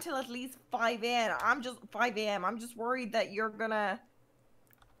have until at least 5 a.m. I'm just 5 a.m. I'm just worried that you're gonna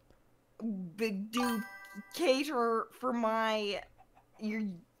do cater for your.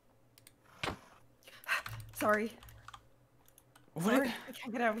 Sorry. Sorry, I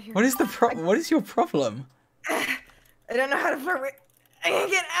can't get out of here. What is what is your problem? I don't know how to flirt with. I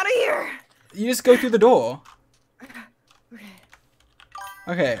can't get out of here. You just go through the door.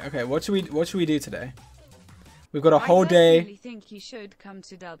 Okay. Okay. What should we do today? We've got a whole day. I think you should come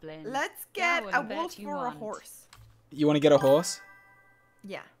to Dublin. Let's get a wolf or a horse. You want to get a horse?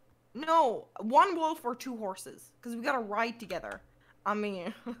 Yeah. No, 1 wolf or 2 horses, because we gotta ride together. I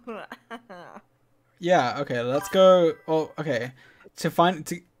mean. Yeah. Okay. Let's go. Oh. Okay. To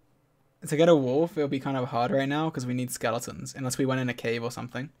get a wolf, it'll be kind of hard right now because we need skeletons, unless we went in a cave or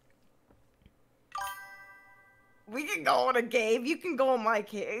something. We can go in a cave. You can go in my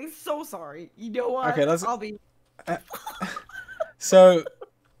cave. So sorry. You know what? Okay. I'll be. So.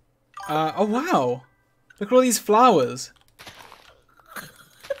 Oh wow! Look at all these flowers.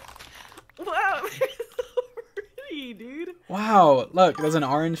 Wow, they're so pretty, dude. Wow! Look, there's an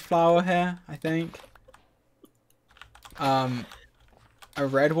orange flower here. I think. A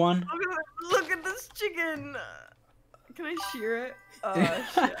red one. Look at this chicken. Can I shear it?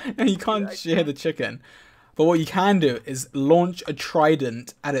 Shit. No, you can't shear the chicken. But what you can do is launch a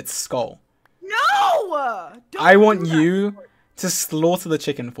trident at its skull. No! I want you to slaughter the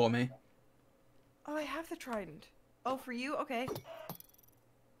chicken for me. Oh, I have the trident. Oh, for you? Okay.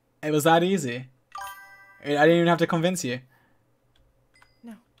 It was that easy. I didn't even have to convince you.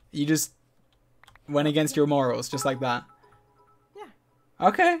 No. You just went against your morals, just like that. Yeah.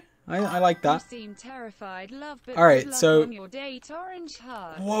 Okay. I like that. You seem terrified, love, but alright, so... on your date, orange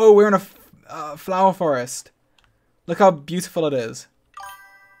heart. Whoa, we're in a flower forest. Look how beautiful it is.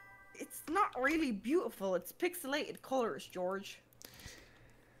 It's not really beautiful. It's pixelated colors, George.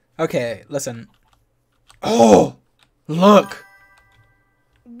 Okay, listen. Oh! Look!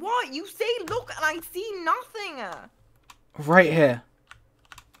 What? You say look and I see nothing. Right here.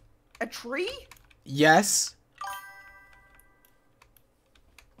 A tree? Yes.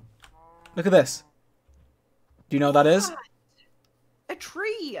 Look at this. Do you know what that is? A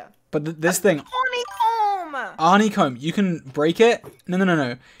tree. But this thing. Honeycomb. A honeycomb. You can break it.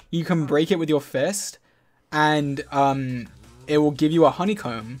 No. You can break it with your fist, and it will give you a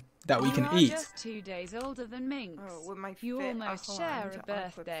honeycomb that we can eat. You're just 2 days older than Minx. Oh, with my you fit. almost share a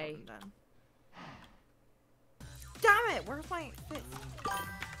birthday. Damn it! Where's my fist?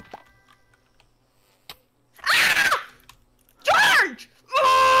 Ah! George!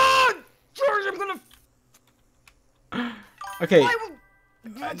 Oh! George, I'm gonna. Okay.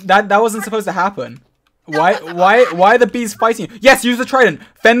 That wasn't supposed to happen. Why are the bees fighting you? Yes, use the trident.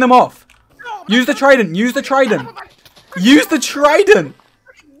 Fend them off. Use the trident. Use the trident. Use the trident.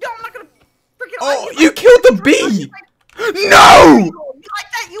 No, I'm not gonna freaking. Oh, you killed the bee. No. You like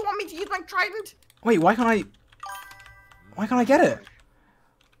that? You want me to use my trident? Wait, why can't I get it?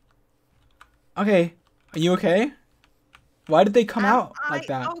 Okay. Are you okay? Why did they come out like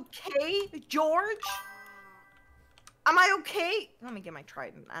that? Okay, George? Am I okay? Let me get my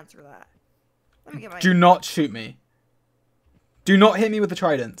trident and answer that. Let me get my... Do not shoot me. Do not hit me with the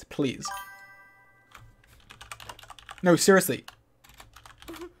trident, please. No, seriously.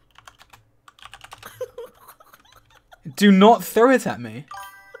 Do not throw it at me.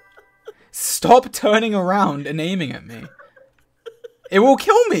 Stop turning around and aiming at me. It will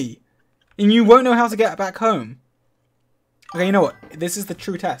kill me. And you won't know how to get back home. Okay, you know what? This is the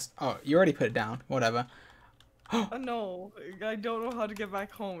true test. Oh, you already put it down. Whatever. No, I don't know how to get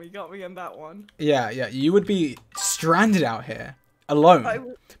back home. You got me on that one. Yeah. You would be stranded out here. Alone.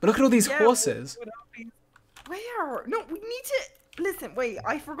 But look at all these horses. Where? No, we need to... Listen, wait.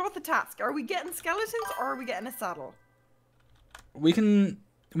 I forgot the task. Are we getting skeletons or are we getting a saddle? We can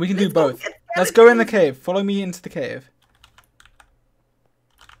do both. Let's go in the cave. Follow me into the cave.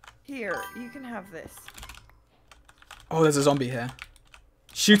 Here, you can have this. Oh, there's a zombie here.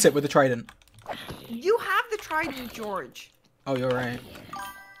 Shoot it with the trident. You have the trident, George. Oh, you're right.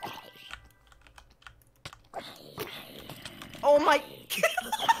 Oh my...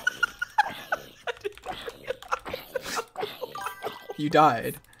 You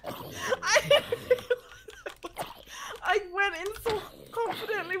died. I went in so confident.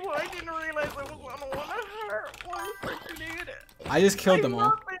 I didn't realize I was on one of her. Why the frick you did it? I just killed them all.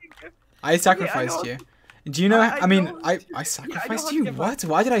 Nothing. I sacrificed you. Do you know? I mean, I I sacrificed know you. how to What?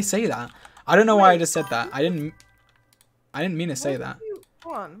 Why did I say that? I don't know why I just said that. I didn't mean to say that.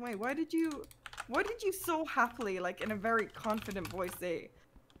 Hold on, wait. Why did you so happily, like in a very confident voice, say,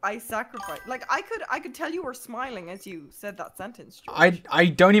 "I sacrificed"? Like I could tell you were smiling as you said that sentence. George. I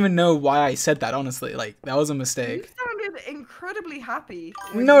don't even know why I said that. Honestly, like that was a You mistake. sounded incredibly happy.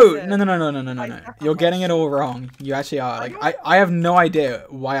 when No, you said, no. You're getting it all wrong. You actually are. Like I have no idea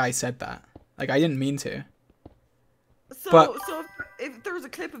why I said that. Like I didn't mean to. So if there was a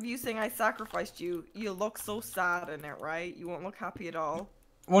clip of you saying "I sacrificed you," you'll look so sad in it, right? You won't look happy at all.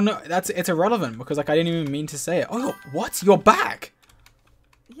 Well, no, it's irrelevant because like I didn't even mean to say it. Oh, what? You're back?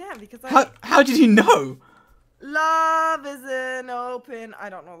 Yeah, because How did you know? Love is an open. I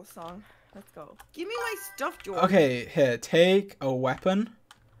don't know the song. Let's go. Give me my stuff, George. Okay, here, take a weapon.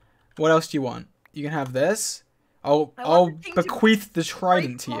 What else do you want? You can have this. I'll the thing to bequeath the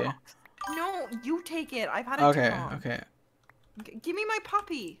trident to you. No, you take it. I've had it Okay, too long. okay. Give me my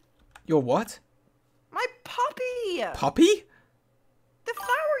puppy. Your what? My puppy. Puppy? The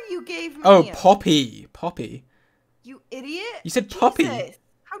flower you gave me. Oh, Poppy. Poppy. You idiot. You said puppy. Jesus.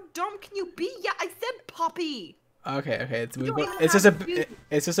 How dumb can you be? Yeah, I said puppy. Okay. don't even It's just have to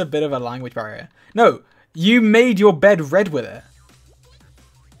it's just a bit of a language barrier. No, you made your bed red with it.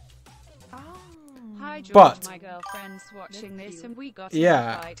 Oh. Hi, George, But- my girlfriend's watching this and we got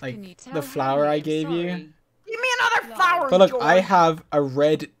Yeah, in a fight. like, Can you tell the her flower I I'm gave you. sorry? Give me another flower, But look, George. I have a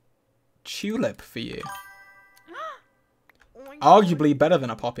red tulip for you. Oh my God. Arguably better than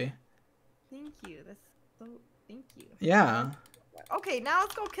a poppy. Thank you. That's so. Thank you. Yeah. Okay, now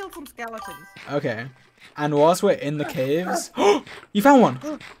let's go kill some skeletons. Okay. And whilst we're in the caves, you found one.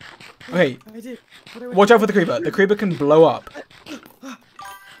 Okay. I did. Watch out for the creeper. The creeper can blow up.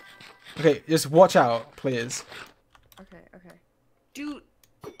 Okay, just watch out, please. Okay. Dude.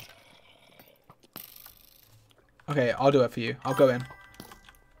 Okay, I'll do it for you. I'll go in.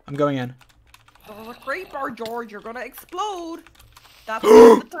 I'm going in. Oh, creeper, George, you're gonna explode. That's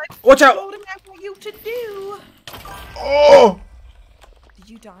the type of Watch out! exploding I want you to do. Oh! Did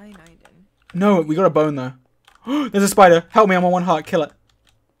you die, Naiden? No, we got a bone though. There's a spider. Help me, I'm on one heart. Kill it.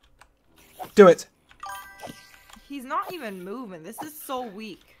 Do it. He's not even moving. This is so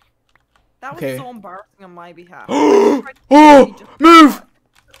weak. That was Okay. so embarrassing on my behalf. Oh! Move!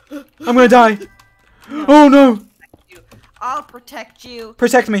 I'm gonna die. Oh no! I'll protect you.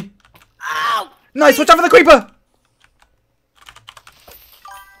 Protect me. Ow! Nice, watch out for the creeper!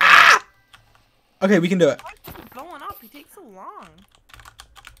 Ah! Okay, we can do it. Why is he blowing up? He takes so long.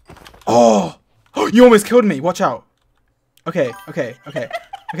 Oh! You almost killed me. Watch out. Okay.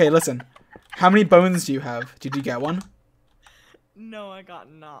 Listen. How many bones do you have? Did you get one? No, I got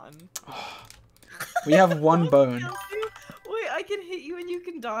none. We have one bone. Wait, I can hit you and you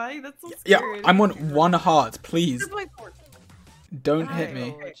can die? That's so Yeah, scary. I'm on one heart. Please, Here's my sword. don't hit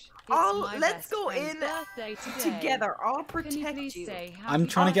me. Okay. It's I'll- my let's best go friend's in birthday today. Together, I'll Can you protect please you. say I'm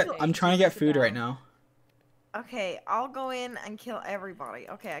happy trying to birthday get to food right Isabel? now. Okay, I'll go in and kill everybody.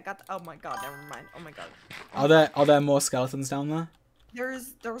 Okay, I got the, oh my god, never mind. Oh my god. Are there more skeletons down there?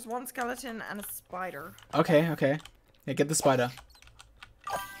 There was one skeleton and a spider. Okay. Yeah, get the spider.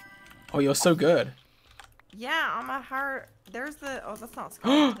 Oh, you're so good. Yeah, I'm a heart. There's the, oh, that's not a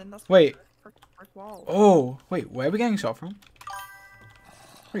skeleton. That's Wait. brick wall. Oh, wait, where are we getting shot from?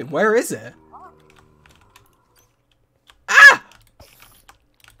 Wait, where is it? Ah!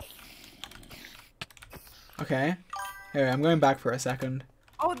 Okay. Here, I'm going back for a second.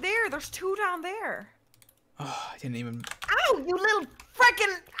 Oh, there's two down there. Oh, I didn't even... Ow, you little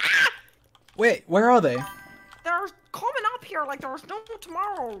freaking, Wait, where are they? they're coming up here like there was no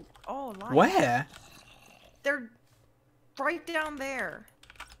tomorrow. Oh, life. Where? They're right down there.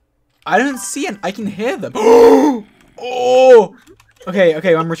 I don't see it. I can hear them. Oh!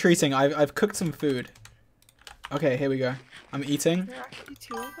 Okay, I'm retreating. I've cooked some food. Okay, here we go. I'm eating. There are actually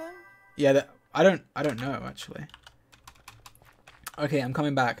two of them? Yeah, I don't know actually. Okay, I'm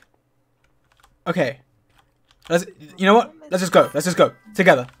coming back. Okay. You know what? Let's just go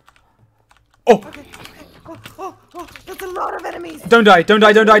together. Oh! Okay. Oh, that's a lot of enemies. Don't die! No!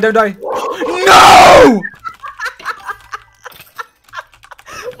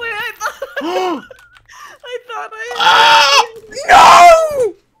 Wait, I thought I Ah!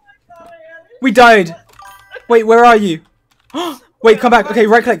 No! We died. Wait, where are you? Wait, come back. Okay,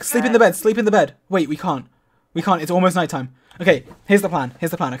 right click. Sleep in the bed. Sleep in the bed. Wait, we can't. It's almost nighttime. Okay, here's the plan.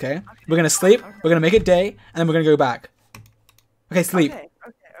 Okay? We're gonna sleep. We're gonna make it day, and then we're gonna go back. Okay, sleep. Okay.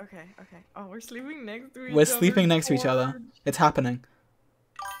 Oh, we're sleeping next to each other. We're sleeping next to each other. It's happening.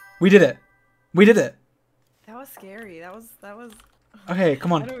 We did it. We did it. That was scary. That was. Okay,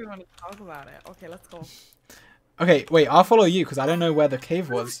 come I on. don't even want to talk about it. Okay, let's go. Okay, wait. I'll follow you because I don't know where the cave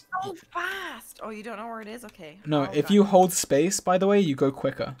was. So fast. Oh, you don't know where it is? Okay. No, Oh, if God. you hold space, by the way, you go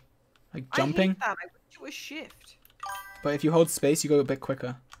quicker. Like jumping. I hate that. I wish it was shift. But if you hold space, you go a bit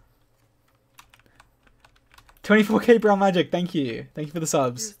quicker. 24k brown magic. Thank you. Thank you for the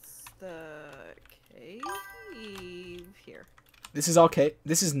subs. Here's the cave here. This is our cave.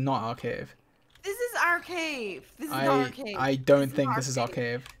 This is not our cave. This is our cave. This is not our cave. I don't This is think our this is our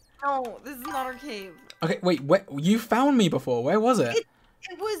cave. cave. No, this is not our cave. Okay, wait. Where you found me before? Where was it?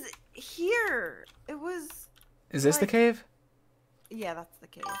 It was here. It was. Is this the like- cave? Yeah, that's the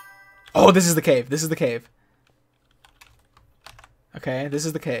cave. Oh, this is the cave. This is the cave. Okay, this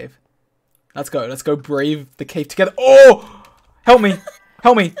is the cave. Let's go. Let's go brave the cave together. Oh! Help me.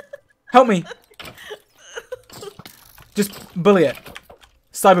 Help me. Help me. Just bully it.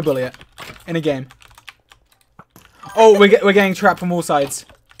 Cyberbully it. In a game. Oh, we're getting trapped from all sides.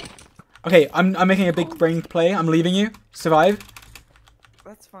 Okay, I'm making a big brain play. I'm leaving you. Survive.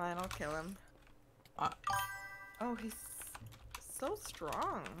 That's fine. I'll kill him. Oh, he's so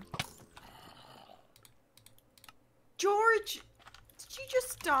strong. George, did you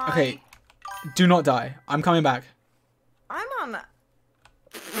just die? Okay. Do not die. I'm coming back. I'm on.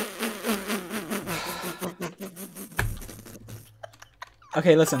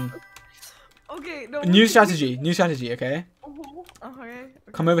 Okay, listen. Okay, no. New strategy. New strategy, okay? Okay.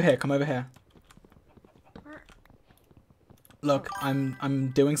 Come over here. Come over here. Where- Look,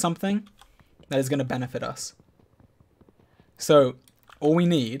 I'm doing something that is going to benefit us. So, all we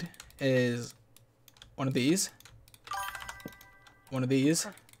need is one of these. One of these.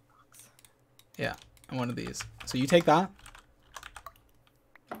 Yeah, and one of these. So you take that.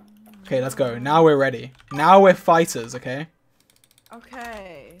 Okay, let's go. Now we're ready. Now we're fighters, okay?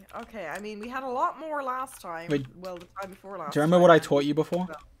 Okay. Okay. I mean, we had a lot more last time. Wait. Well, the time before last. Do you remember what I taught you before?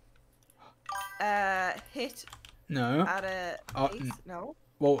 Hit No. at a Oh, pace? No.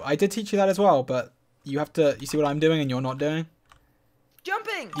 Well, I did teach you that as well, but you have to... You see what I'm doing and you're not doing?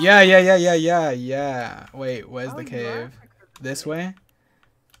 Jumping. Yeah. Wait, where's Oh, the you are cave? quicker This than me. way?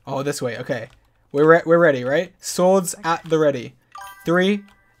 Oh, this way. Okay. We're ready, right? Swords at the ready. 3,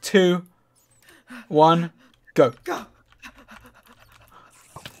 2, 1, go. Go.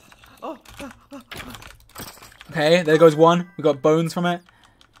 Oh. Okay, there goes one. We got bones from it.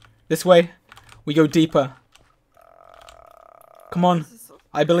 This way. We go deeper. Come on. This is so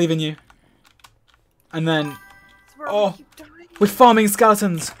I believe in you. And then... where Oh. we keep dying. We're farming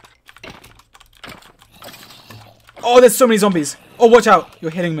skeletons. Oh, there's so many zombies. Oh, watch out.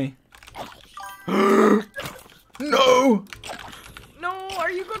 You're hitting me. No. No,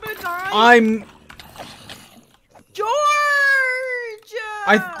 are you gonna die? I'm... George!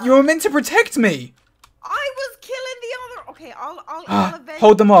 You were meant to protect me. I was killing the other. Okay, I'll avenge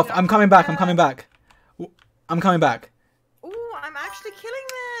Hold them you. off. I'm coming back. I'm coming back. I'm coming back. Ooh, I'm actually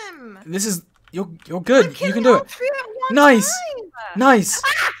killing them. This is... You're good. I'm You killing can do all it. three at one Nice. time. Nice.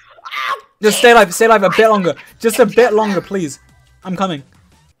 Ow! Just stay alive. Stay alive a bit longer. Just a bit longer, please. I'm coming.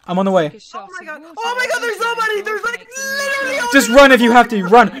 I'm on the way. Oh my god! Oh my god! There's somebody! There's like literally. all Just these run if you have to.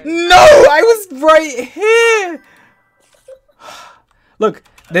 Run. No, I was right here. Look,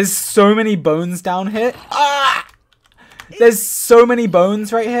 there's so many bones down here. Ah! There's so many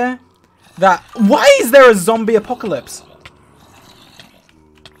bones right here. That... Why is there a zombie apocalypse?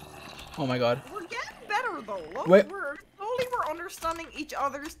 Oh my god. We're getting better though. Look, Wait. we're understanding each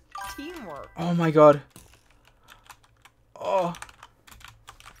other's teamwork. Oh my god. Oh.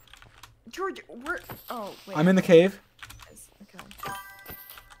 George, we're. Oh wait. I'm in the cave. Okay.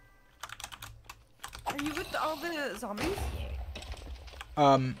 Are you with all the zombies?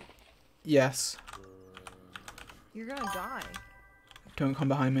 Yes. You're gonna die. Don't come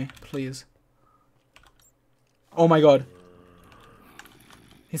behind me, please. Oh my god.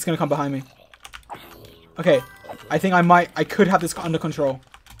 He's gonna come behind me. Okay. I think I could have this under control.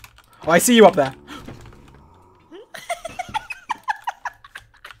 Oh, I see you up there.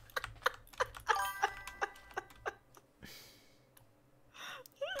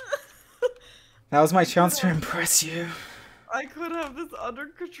 That was my chance to impress you. I could have this under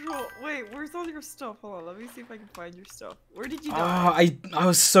control. Wait, where's all your stuff? Hold on, let me see if I can find your stuff. Where did you die? Oh, I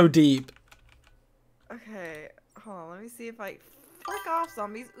was so deep. Okay, hold on, let me see if I... Frick off,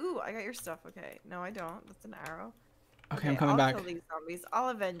 zombies. Ooh, I got your stuff. Okay, no I don't. That's an arrow. Okay, I'm coming back. I'll kill these zombies. I'll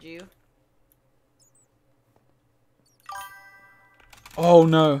avenge you. Oh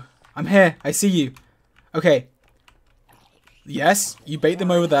no. I'm here. I see you. Okay. Yes, you bait them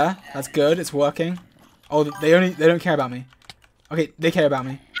over there. That's good. It's working. Oh, they don't care about me. Okay, they care about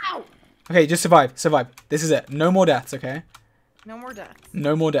me. Ow! Okay, just survive. Survive. This is it. No more deaths, okay? No more deaths.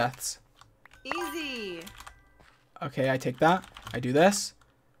 No more deaths. Easy. Okay, I take that. I do this.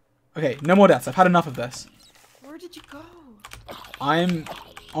 Okay, no more deaths. I've had enough of this. Where did you go? I'm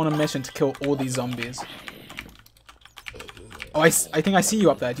on a mission to kill all these zombies. Oh, I think I see you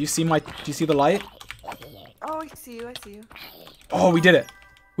up there. Do you see the light? Oh, I see you. I see you. Oh, we did it.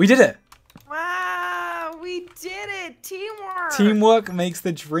 We did it. Wow, we did it. Teamwork. Teamwork makes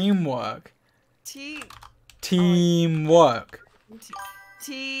the dream work. Teamwork.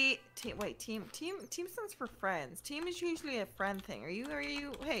 Wait, team stands for friends. Team is usually a friend thing. Are you,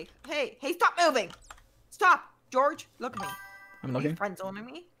 hey, stop moving. Stop. George, look at me. I'm looking. Are you friend zoning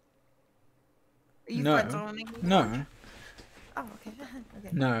me? Are you No. friend zoning me? No. Oh, okay. Okay.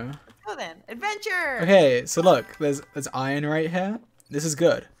 No. Let's go then. Adventure! Okay, so look, there's iron right here. This is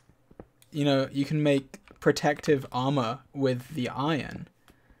good. You know, you can make protective armor with the iron.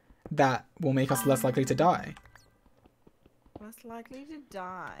 That will make us less likely to die. Less likely to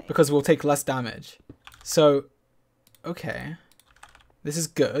die. Because we'll take less damage. So, okay. This is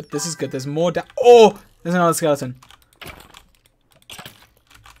good. This is good. There's more Oh! There's another skeleton.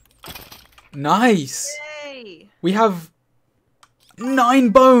 Nice! Yay! We have 9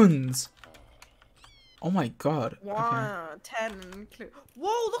 bones! Oh my god. Okay. 1, 10. Whoa,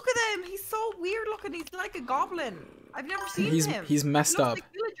 look at him! He's so weird looking. He's like a goblin. I've never seen him. He's messed he up. looks like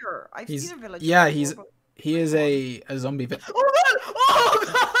a villager. I've seen a villager. Yeah, before, he is a zombie villager. Oh god! Oh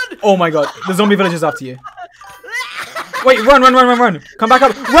god! Oh my god, the zombie villager's after you. Wait, run! Come back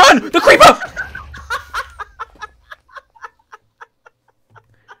up! Run! The creeper!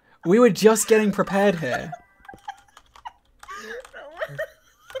 We were just getting prepared here.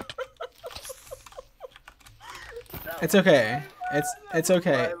 It's okay. It's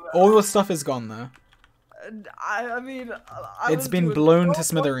okay. All the stuff is gone though. I mean, It's been blown to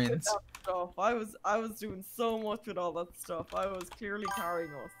smithereens. I was doing so much with all that stuff. I was clearly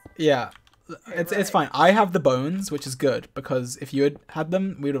carrying us. Yeah, it's fine. I have the bones, which is good because if you had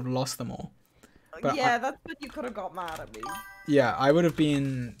them, we would have lost them all. But yeah, that's when you could have got mad at me. Yeah, I wouldn't have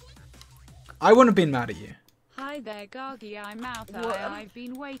been mad at you. Hi there, Gargi. I'm Mouth What? Eye. I've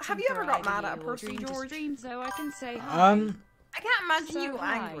been waiting. Have you ever got mad at a your person, dream to George? stream so I can say hi. I can't imagine So you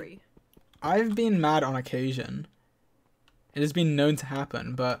hi. angry. I've been mad on occasion. It has been known to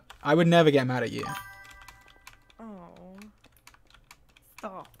happen, but I would never get mad at you. Oh.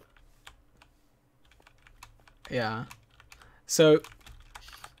 Stop. Yeah. So,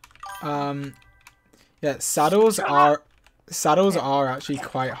 yeah, saddles are actually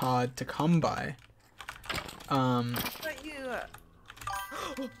quite hard to come by. But you.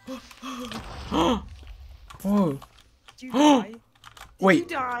 Whoa. Did you die? Did Wait. you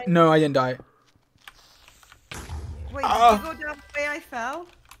die? No, I didn't die. Wait, did you go down the way I fell?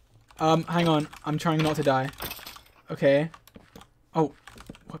 Hang on. I'm trying not to die. Okay. Oh,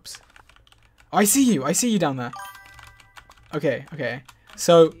 whoops. I see you. I see you down there. Okay, okay.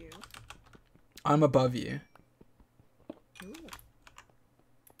 So, I'm above you. Ooh.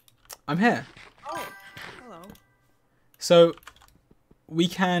 I'm here. Oh, hello. So, we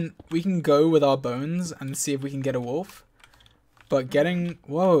can go with our bones and see if we can get a wolf. But getting...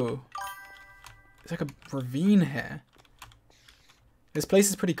 Whoa. It's like a ravine here. This place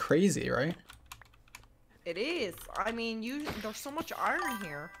is pretty crazy, right? It is. I mean, there's so much iron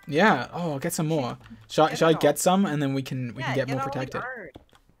here. Yeah. Oh, I'll get some more. Shall I get some and then we can get more all the protected? iron.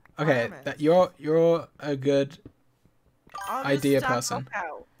 Okay, Farm it. you're a good I'll just idea stack person. up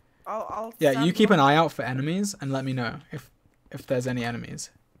out. I'll Yeah, stand you keep up. an eye out for enemies and let me know if there's any enemies.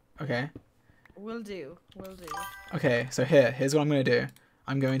 Okay. Will do. Will do. Okay, so here's what I'm gonna do.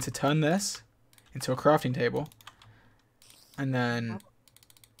 I'm going to turn this into a crafting table. And then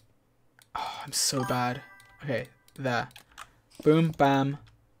oh, I'm so bad. Okay, there. Boom, bam,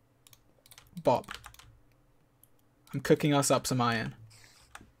 bop. I'm cooking us up some iron.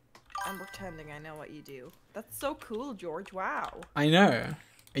 I'm pretending I know what you do. That's so cool, George. Wow. I know.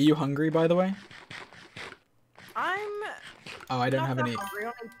 Are you hungry, by the way? I'm Oh, I don't not have that any. hungry.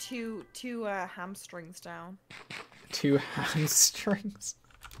 Only two hamstrings down. 2 hamstrings.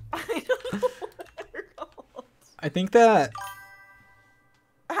 I don't know what they're called. I think that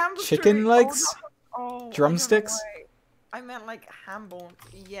Hamstring. chicken legs, Oh, I don't know drumsticks. why. I meant like ham bones.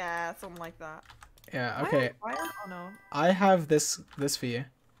 Yeah, something like that. Yeah. Okay. I don't know. I have this for you.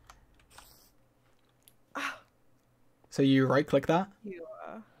 So you right click that. You,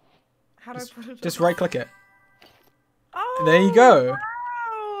 how do I put it? Just on? right click it. Oh, There you go.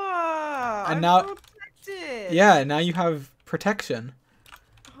 Wow. And I'm now- protected. Yeah. Now you have protection.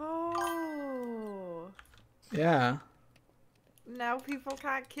 Oh. Yeah. Now people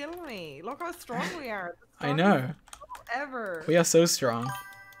can't kill me. Look how strong we are. I know. Ever. We are so strong.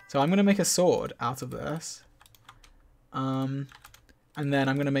 So I'm gonna make a sword out of this. And then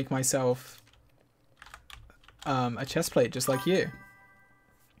I'm gonna make myself a chest plate just like you.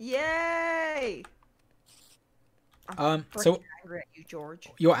 Yay! So angry at you, George.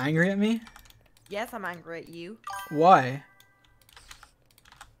 You're angry at me? Yes, I'm angry at you. Why?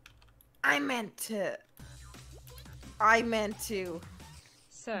 I meant to.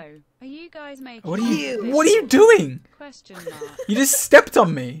 So, are you guys making What are you doing? Question mark. You just stepped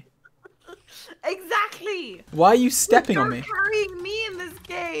on me. Exactly. Why are you stepping on me? You're carrying me in this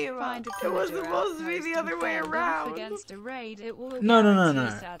game. Find a It was pillager supposed to be the other way outpost and around. off against a raid, it will No.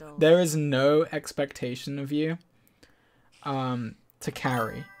 guarantee saddle. There is no expectation of you to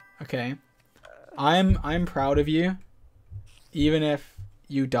carry, okay? I'm proud of you. Even if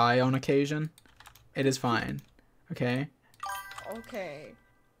you die on occasion, it is fine. Okay? Okay.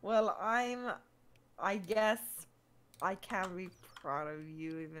 Well, I guess I can be proud of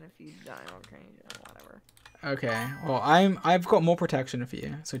you even if you die on occasion or whatever. Okay. Well, I've got more protection for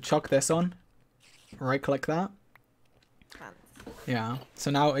you. So chuck this on. Right click that. Hands. Yeah. So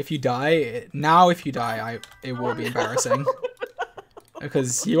now if you die, it will be embarrassing.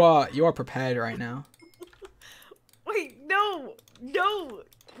 Because you are prepared right now. Wait, no,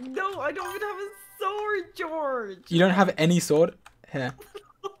 I don't even have a sword, George. You don't have any sword? Here.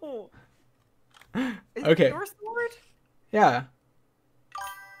 No. Is Okay. it your sword? Yeah.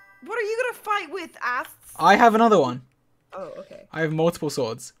 What are you gonna fight with, ass? I have another one. Oh, okay. I have multiple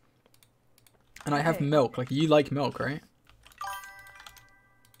swords. And I have Okay. milk. Like, you like milk, right?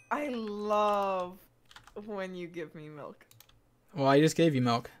 I love when you give me milk. Well, I just gave you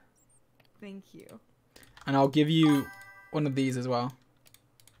milk. Thank you. And I'll give you one of these as well.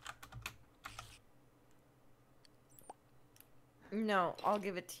 No, I'll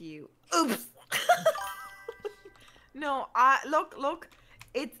give it to you. Oops. No, look.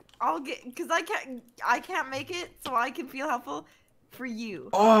 Because I can't make it, so I can feel helpful for you.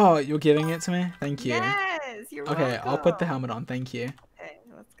 Oh, you're giving it to me? Thank you. Yes, you're Okay, welcome. I'll put the helmet on. Thank you. Okay,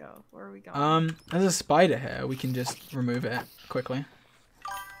 let's go. Where are we going? There's a spider here. We can just remove it quickly.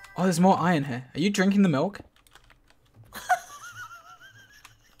 Oh, there's more iron here. Are you drinking the milk?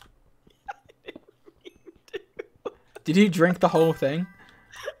 Did you drink the whole thing?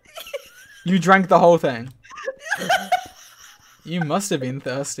 You drank the whole thing. You must have been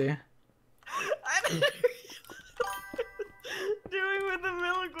thirsty. I don't doing with the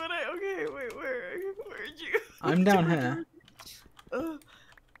milk when okay, wait, where'd you? I'm down here. I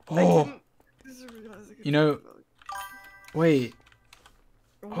Oh, didn't realize I could you know, drink milk. wait.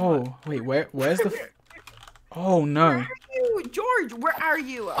 What? Oh, wait, where's the... Oh, no. Where are you? George, where are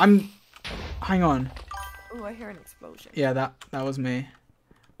you? Hang on. Oh, I hear an explosion. Yeah, that was me.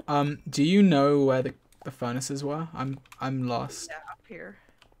 Do you know where the furnaces were? I'm lost. Yeah, up here.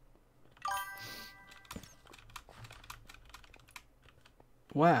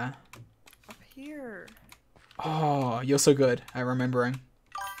 Where? Up here. Oh, you're so good at remembering.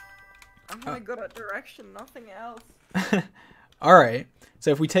 I'm really good at direction, nothing else. All right. So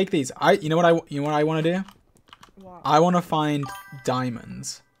if we take these, you know what I want to do? What? I want to find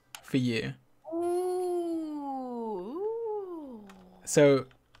diamonds for you. Ooh. So,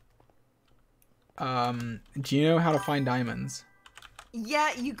 do you know how to find diamonds?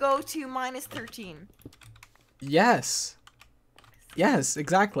 Yeah, you go to -13. Yes. Yes,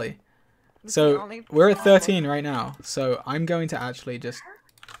 exactly. That's the So only we're at problem. 13 right now. So I'm going to actually just,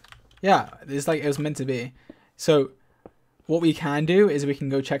 yeah, it's like it was meant to be. So what we can do is we can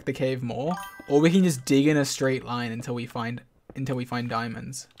go check the cave more, or we can just dig in a straight line until we find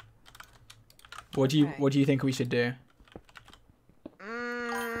diamonds. What do you think we should do?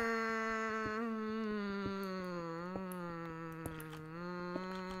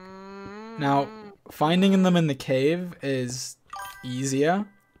 Now, finding them in the cave is easier,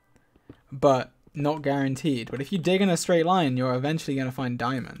 but not guaranteed. But if you dig in a straight line, you're eventually going to find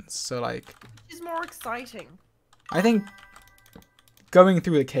diamonds. So, like... Which is more exciting? I think going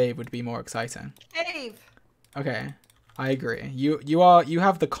through the cave would be more exciting. Cave! Okay, I agree. You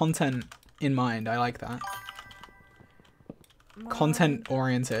have the content in mind. I like that. Content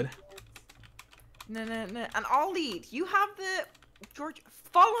oriented. No. And I'll lead. You have the... George,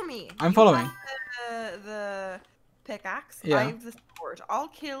 follow me. I'm following. You have the pickaxe. Yeah. I have the sword. I'll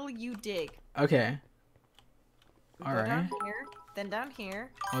kill, you dig. Okay. Go Alright. down here, then down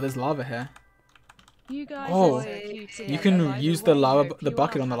here. Oh, there's lava here. You guys Oh, are so cute you together. can By the use the way, lava- hope the you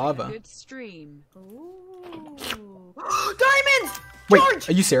bucket are on the having a lava. Good stream. Ooh. Diamonds! Wait, George!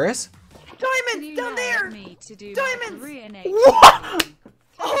 are you serious? Diamonds down there. Me to do Diamonds. What?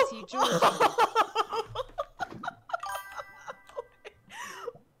 Courtesy George.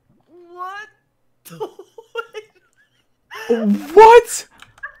 What? What?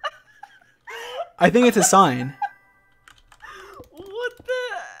 I think it's a sign. What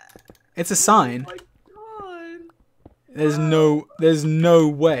the? It's a sign. Oh my god. There's no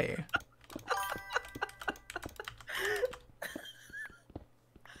way.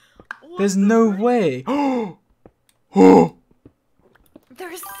 There's no way. Oh.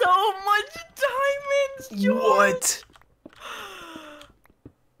 There's so much diamonds, George. What?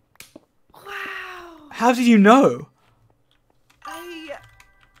 Wow. How did you know?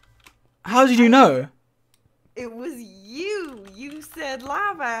 How did you know? It was you. You said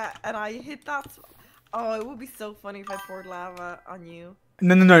lava, and I hit that. Oh, it would be so funny if I poured lava on you.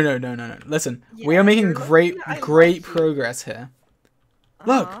 No. Listen, we Yeah, are making you're great lucky I great liked you. progress here.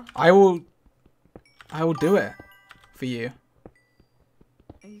 Uh-huh. Look, I will do it for you.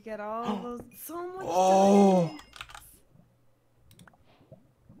 You get all those so much. Oh. diamonds.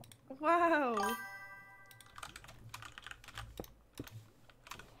 Wow.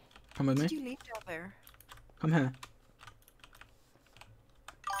 Come with me. Did you leave down there? Come here.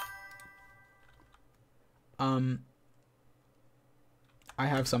 I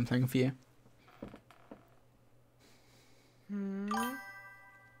have something for you.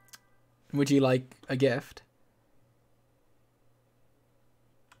 Would you like a gift?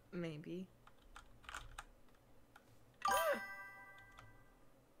 Maybe.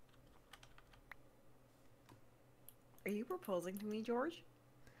 Are you proposing to me, George?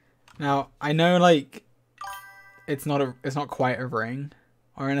 Now, I know like it's not quite a ring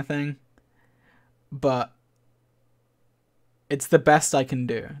or anything, but it's the best I can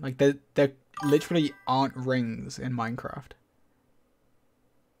do. Like there literally aren't rings in Minecraft.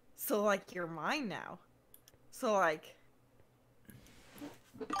 So like you're mine now. So like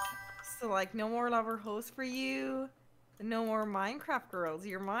no more lover hosts for you. No more Minecraft girls.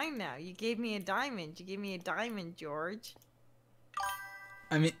 You're mine now. You gave me a diamond. You gave me a diamond, George.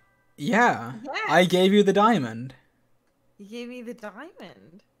 I mean, yeah. Yes. I gave you the diamond. You gave me the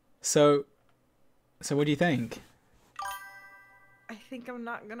diamond. So what do you think? I think I'm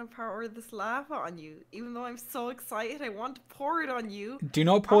not gonna pour this lava on you. Even though I'm so excited, I want to pour it on you. Do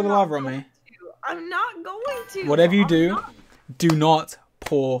not pour I'm the not lava on going me. to. I'm not going to. Whatever you I'm do, not. do not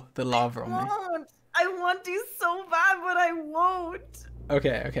pour the lava on me. I want to so bad, but I won't.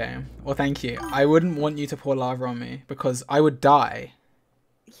 Okay. Well, thank you. I wouldn't want you to pour lava on me because I would die.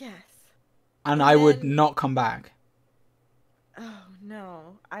 Yes. And I would not come back. Oh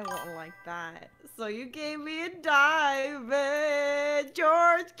no, I won't like that. So you gave me a diamond.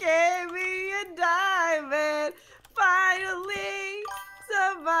 George gave me a diamond. Finally,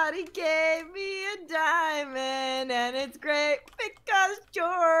 somebody gave me a diamond. And it's great because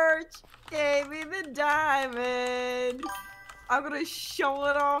George gave me the diamond. I'm gonna show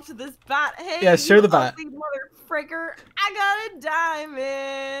it off to this bat. Hey, Yeah, show you the bat. ugly mother fricker. I got a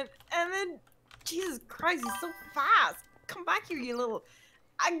diamond. And then, Jesus Christ, he's so fast. Come back here, you little.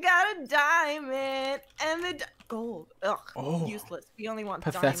 I got a diamond. And the gold. Ugh, Oh, useless. We only want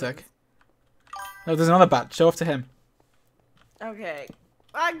pathetic. diamonds. Oh, there's another bat. Show off to him. Okay.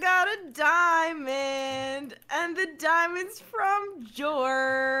 I got a diamond, and the diamond's from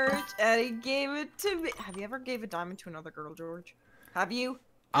George, and he gave it to me. Have you ever gave a diamond to another girl, George? Have you?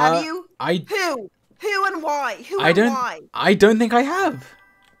 Have you? Who? Who and why? Who and why? I don't think I have.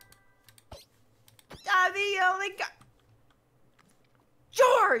 I'm the only guy.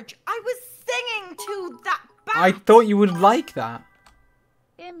 George, I was singing to that bat. I thought you would like that.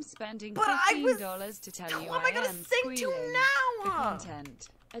 I'm spending But I was- $15 to tell Who you am I gonna am sing to squealing. now? For content.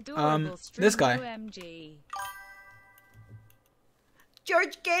 Adorable this guy. OMG.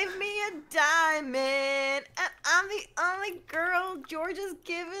 George gave me a diamond, and I'm the only girl George has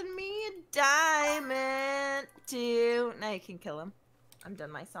given me a diamond to. Now you can kill him. I'm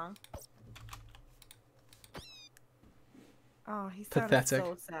done my song. Oh, he sounded Pathetic.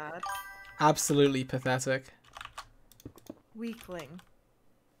 so sad. Absolutely pathetic. Weakling.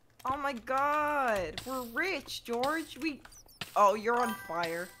 Oh my god, we're rich, George. Oh, you're on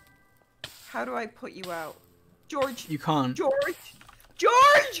fire. How do I put you out? George. You can't. George.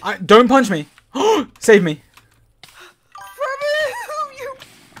 George! Don't punch me. Save me. From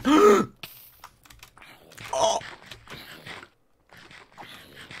who? You. Oh.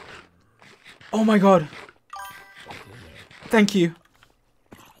 Oh my god. Thank you.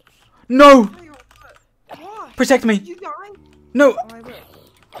 No! What? Protect me. Did you die? No. Oh,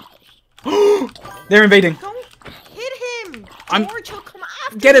 I will. They're invading. Don't hit him! I'm- George, he'll come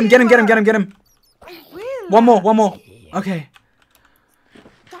Get him, get him, get him, get him, get him. I will. One more, one more. Okay.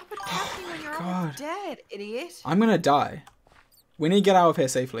 Stop attacking when you're almost dead, idiot. I'm gonna die. We need to get out of here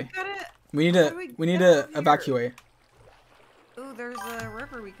safely. We need to evacuate. Ooh, there's a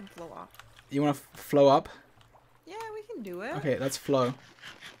river we can flow off. You wanna flow up? Yeah, we can do it. Okay, let's flow.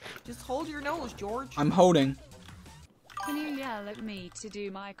 Just hold your nose, George. I'm holding. Can you yell at me to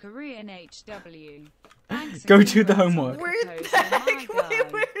do my Korean HW? Thanks. Go do the homework. Where the heck? Wait,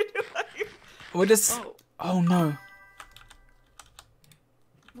 where do I... We're just... Oh no.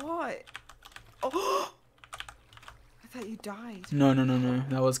 What? Oh! I thought you died. No, no, no, no.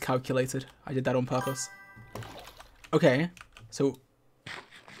 That was calculated. I did that on purpose. Okay. So...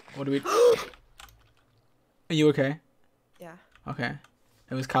 What do we... Are you okay? Yeah. Okay.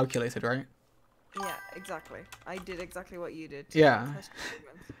 It was calculated, right? Yeah, exactly. I did exactly what you did. Yeah.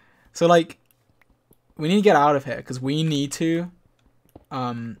 So, like... We need to get out of here, because we need to...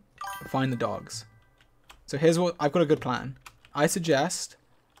 find the dogs. So here's what... I've got a good plan. I suggest...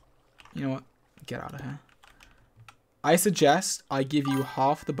 You know what? Get out of here. I suggest I give you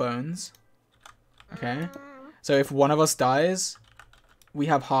half the bones. Okay? So if one of us dies, we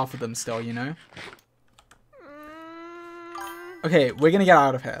have half of them still, you know? Okay, we're gonna get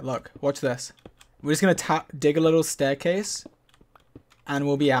out of here. Look, watch this. We're just gonna dig a little staircase, and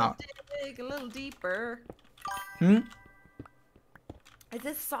we'll be out. Dig a little deeper. Hmm? It's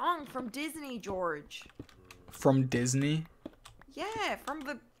a song from Disney, George. From Disney? Yeah, from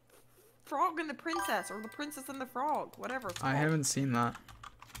the Frog and the Princess, or the Princess and the Frog, whatever it's called. I haven't seen that.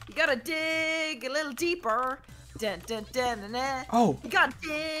 You gotta dig a little deeper. Dun, dun, dun, dun, dun. Oh. You gotta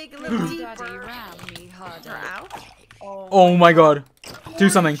dig a little Daddy deeper. ram me harder. You're out. Oh my god. Do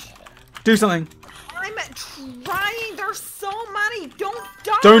something. Do something. I'm trying. There's so many. Don't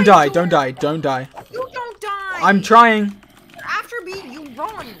die. Don't die. Don't die. Don't die. You don't die. I'm trying. After me, you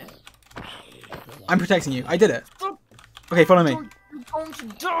run. I'm protecting you. I did it. Okay, follow me. You're going to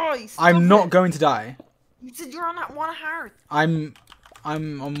die. Stop I'm not it. going to die. You said you're on that one heart. I'm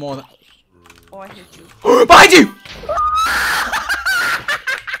on more than... Oh, I hit you. Behind you!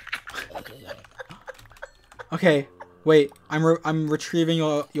 Okay, wait. I'm retrieving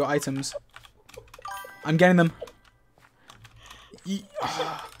your items. I'm getting them.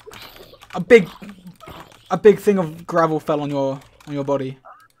 A big thing of gravel fell on your body.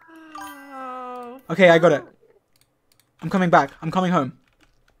 Oh. Okay, I got it. I'm coming back. I'm coming home.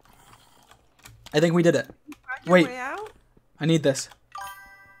 I think we did it. Wait. Way out? I need this.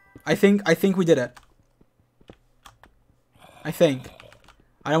 I think we did it. I think.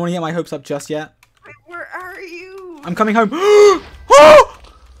 I don't want to get my hopes up just yet. Wait, where are you? I'm coming home.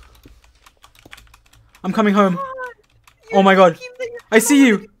 I'm coming home. Oh my god. I see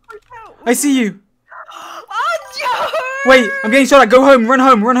you. I see you. Oh, Wait, I'm getting shot at. Go home. Run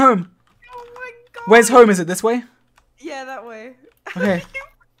home. Run home. Oh my god. Where's home? Is it this way? Yeah, that way. Okay. You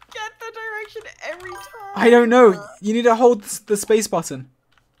get the direction every time. I don't know. You need to hold the space button.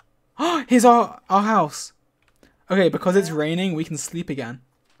 Here's our house. Okay, because it's raining, we can sleep again.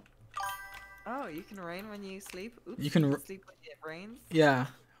 Oh, you can rain when you sleep? Oops, You can sleep when it rains? Yeah.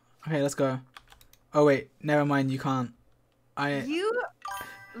 Okay, let's go. Oh wait, never mind, you can't. You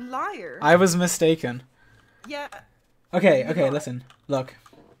liar. I was mistaken. Yeah. Okay, listen. Look.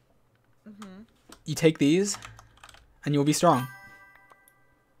 You take these, and you'll be strong.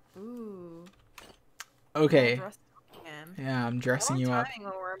 Ooh. Okay. Dressed up again. Yeah, I'm dressing you up. When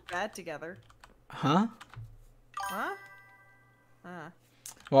we're in bed together. Huh? Huh?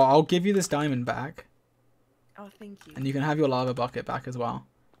 Well, I'll give you this diamond back, Oh, thank you. and you can have your lava bucket back as well.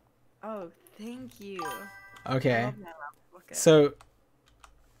 Oh, thank you. I Okay. love my lava bucket. So,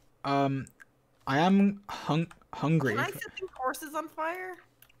 I am hungry. Can I set these horses on fire?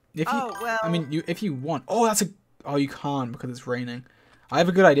 If you, Oh, well. I mean, if you want. Oh, oh, you can't because it's raining. I have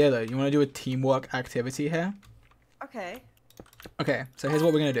a good idea though. You want to do a teamwork activity here? Okay. Okay, so here's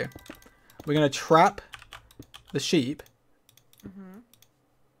what we're gonna do. We're gonna trap the sheep.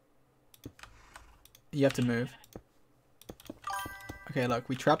 You have to move. Okay, look,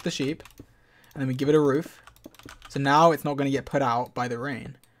 we trap the sheep, and then we give it a roof. So now it's not gonna get put out by the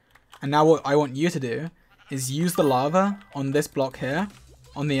rain. And now what I want you to do is use the lava on this block here,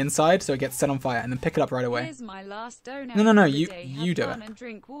 on the inside, so it gets set on fire, and then pick it up right away. Here's my last donut No, for the you day. do Have it. fun and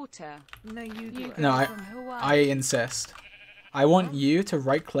drink water. No, you do it. No, From Hawaii. I insist. I want you to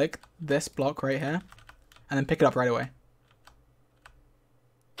right click this block right here and then pick it up right away.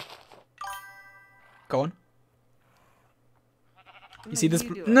 Go on. You see this?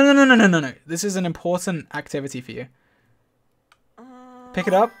 No. This is an important activity for you. Pick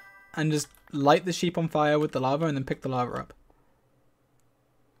it up and just light the sheep on fire with the lava and then pick the lava up.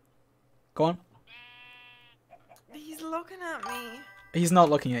 Go on. He's looking at me. He's not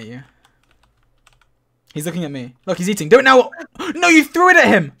looking at you. He's looking at me. Look, he's eating. Do it now! No, you threw it at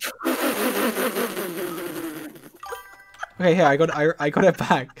him! Okay, here, I got it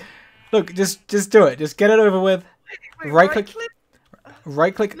back. Look, just do it. Just get it over with. Wait,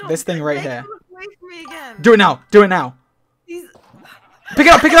 Right click No, this thing right make here. him look away from me again. Do it now. Do it now. He's... Pick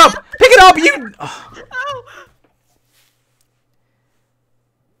it up. Pick it up. Pick it up. You. Oh. Ow!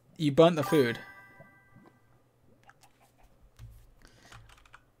 You burnt the food.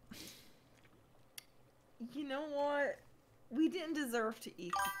 You know what? We didn't deserve to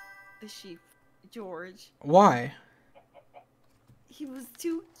eat the sheep, George. Why? He was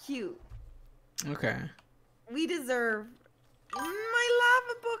too cute. Okay. We deserve my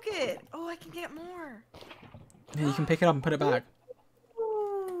lava bucket. Oh, I can get more. Yeah, you can pick it up and put it back.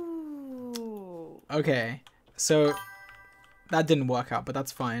 Ooh. Okay. So that didn't work out, but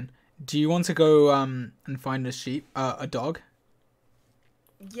that's fine. Do you want to go and find a sheep, a dog?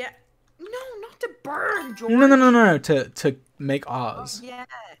 Yeah. No, not to burn, George. No. To make ours. Yeah.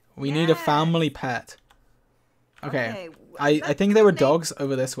 We need a family pet. Okay. I let's think there were name- dogs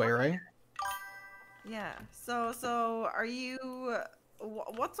over this way, right? Yeah. So are you?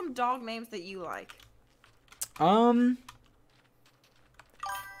 What's some dog names that you like?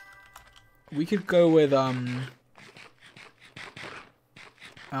 We could go with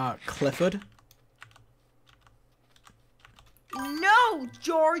Clifford. No,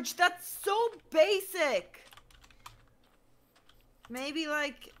 George, that's so basic. Maybe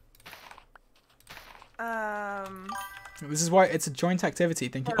like This is why it's a joint activity.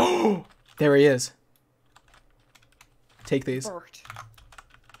 Thank you. Oh, there he is. Take these. Bert.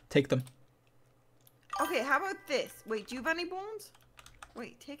 Take them. Okay, how about this? Wait, do you have any bones?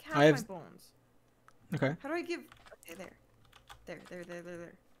 Wait, take half I have- my bones. Okay. How do I give? Okay, there.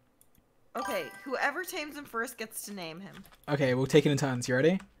 Okay, whoever tames him first gets to name him. Okay, we'll take it in turns. You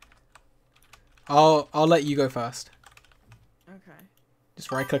ready? I'll let you go first. Okay.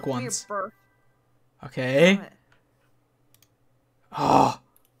 Just right click Come here, once. Bert. Okay. What? Oh.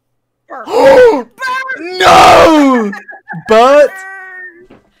 Bert. No! But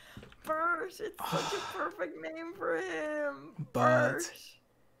Bert, it's such a perfect name for him. But- Bert.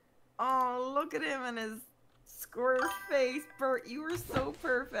 Oh, look at him and his square face. Bert, you were so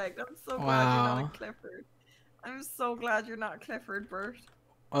perfect. I'm so glad you're Wow. not Clifford. I'm so glad you're not Clifford, Bert.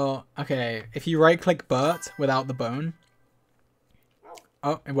 well, okay. If you right click Bert without the bone.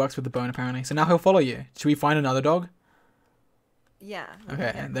 Oh, it works with the bone apparently. So now he'll follow you. Should we find another dog? Yeah. we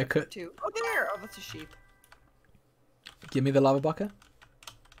Okay, can get there Clifford could- too. Oh, there. Oh, that's a sheep. Give me the lava bucket.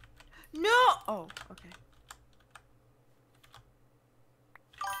 No. Oh, okay.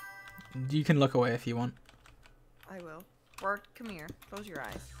 You can look away if you want. I will. Bert, come here. Close your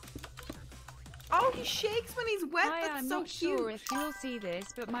eyes. Oh, he shakes when he's wet. Hi, That's I'm so not cute. sure if you'll see this,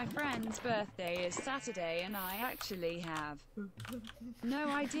 but my friend's birthday is Saturday and I actually have no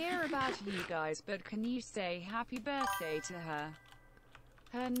idea about you guys, but can you say happy birthday to her?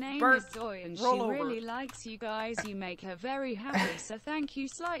 Her name Bert, is Zoe and she roll over. really likes you guys. You make her very happy, so thank you,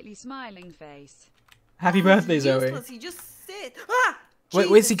 slightly smiling face. Happy birthday, Zoe. Useless. He just sits. Ah! Wait,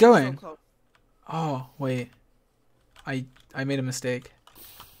 where's he Jesus, you're so going? close. Oh, wait. I made a mistake.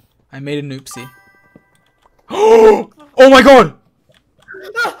 I made a noopsie. Oh my god!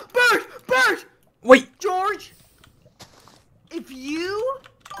 Ah, Bert! Bert! Wait! George! If you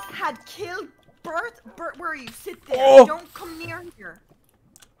had killed Bert, where are you? Sit there. Oh! Don't come near here.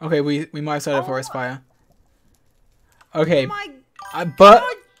 Okay, we might have started a Oh forest my- fire. Okay, Oh my but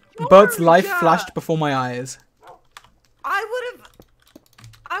God, Bert's life George! flashed before my eyes. I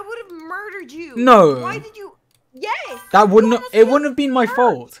would have murdered you. No. Why did you? Yes. That you wouldn't. almost It killed wouldn't have been my Bert.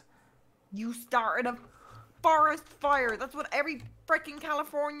 fault. You started a forest fire. That's what every freaking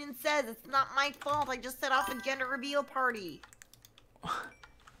Californian says. It's not my fault. I just set off a gender reveal party.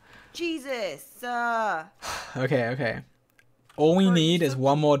 Jesus. Okay. All we Bert, need you're is so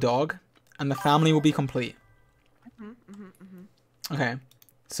one more dog, and the family will be complete. Mm-hmm. Okay,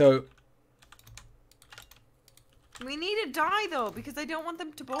 so We need to die though because I don't want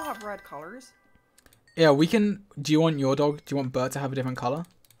them to both have red colors. yeah, we can. Do you want your dog? Do you want Bert to have a different color?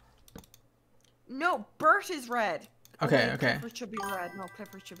 No, Bert is red. Okay, wait, okay. Clifford should be red. No,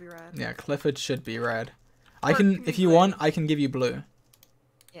 Clifford should be red. Yeah, Clifford should be red. I Bert can, can if be you blue. want, I can give you blue.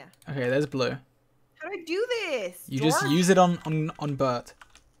 Yeah. Okay, there's blue. How do I do this? You just George? use it on Bert,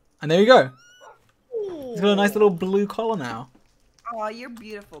 and there you go. He's got a nice little blue collar now. Oh, you're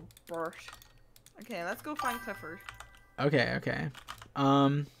beautiful, Bert. Okay, let's go find Clifford. Okay.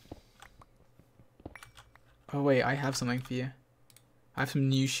 Oh wait, I have something for you. I have some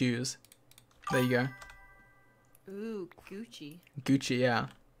new shoes. There you go. Ooh, Gucci. Gucci, yeah.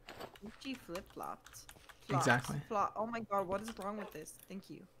 Gucci flip-flops. Exactly. Oh my god, what is wrong with this? Thank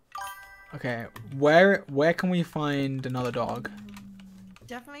you. Okay, where can we find another dog?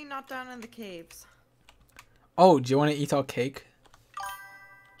 Definitely not down in the caves. Oh, do you want to eat our cake?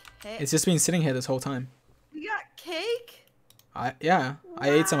 Hey, It's just been sitting here this whole time. we got cake? Yeah, I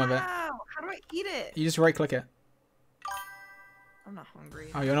ate some of it. Wow, how do I eat it? You just right click it. I'm not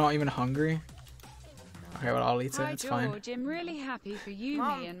hungry. Oh, you're not even hungry? Okay, well, I'll eat it. Hi It's George, fine. I'm really happy for you.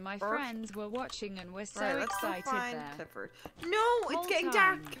 Mom, Me and my Bert. friends were watching and we're so Right, let's go excited find there. Clifford. No, it's Whole getting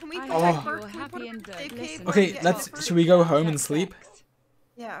time, dark. Can we I protect hope Bert? you're Can we happy put him and in a don't safe listen cave? to Okay, Get let's. Clifford? Should we go home and sleep?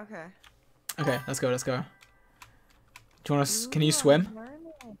 Yeah, okay. Okay, let's go. Let's go. Do you want to? Can you Ooh, swim? I'm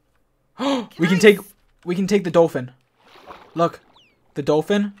learning. We can I take. We can take the dolphin. Look, the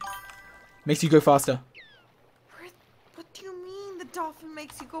dolphin makes you go faster. What do you mean the dolphin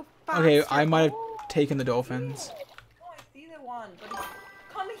makes you go faster? Okay, I might have Oh, taken the dolphins. oh, I see the one. But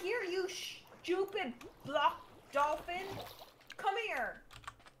come here, you stupid block dolphin. Come here.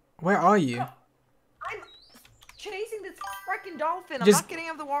 Where are you? I'm chasing this freaking dolphin. I'm Just- not getting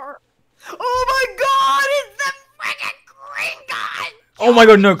out of the water. Oh my god, it's the freaking green guy! Oh my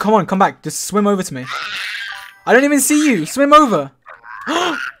god, no, come on, come back. Just swim over to me. I don't even see you. Swim over.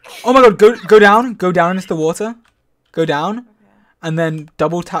 Oh my god, go down into the water. Go down. Okay. And then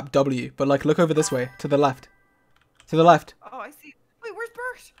double tap W. But like look over this way. To the left. To the left. Oh, I see. Wait, where's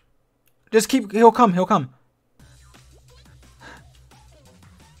Bert? Just keep, he'll come. Do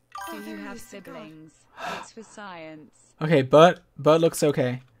there you he have is, thank God. siblings? It's for science. Okay, Bert looks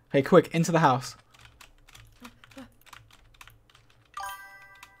okay. Okay, quick, into the house.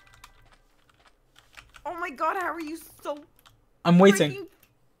 Oh my god, how are you so I'm waiting. freaking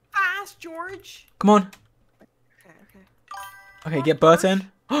fast, George? Come on. Okay, okay. Okay, get Bert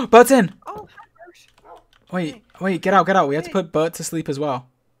in. Bert's in. Oh, hi, Bert. Wait, get out. We have to put Bert to sleep as well.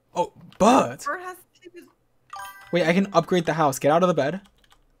 Oh, Bert. Bert has to sleep his... Wait, I can upgrade the house. Get out of the bed.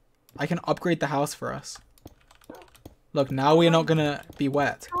 I can upgrade the house for us. Look, now we're not gonna be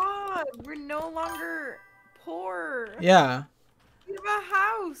wet. God, we're no longer poor. Yeah. We have a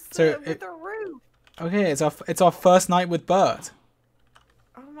house So with a roof. Okay, it's our first night with Bert.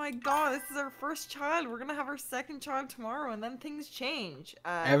 Oh my god, this is our first child. We're gonna have our second child tomorrow, and then things change.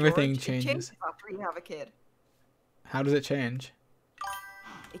 Everything George. It changes. changes after you have a kid. How does it change?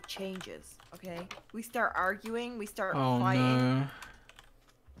 It changes, okay? We start arguing, we start Oh fighting. no.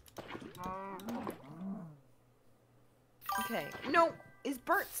 Okay, no, is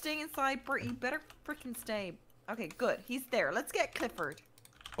Bert staying inside? Bert, you better freaking stay. Okay, good, he's there. Let's get Clifford.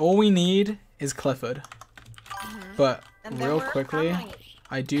 All we need is Clifford. But And then real we're quickly, family.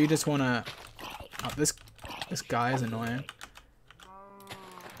 I do just wanna. Oh, this guy is annoying.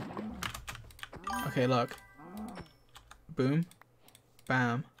 Okay, look. Boom.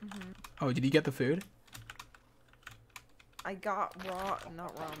 Bam. Oh, did you get the food? I got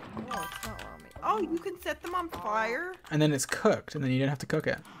not ramen. No, it's not ramen. Oh, you can set them on fire? And then it's cooked, and then you don't have to cook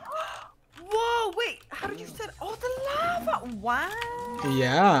it. Whoa, wait, how did you set, oh, the lava, wow.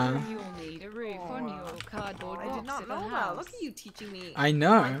 Yeah. You'll need a roof on your cardboard I box did not of a know that. house. Look at you teaching me. I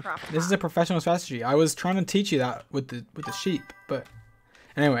know. Minecraft This is a professional strategy. I was trying to teach you that with the sheep, but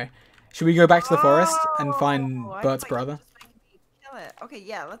anyway, should we go back to the forest and find Oh, I Bert's thought you were brother? just making me kill it. Okay,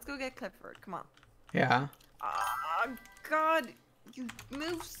 yeah, let's go get Clifford. Come on. Yeah. Oh, God, you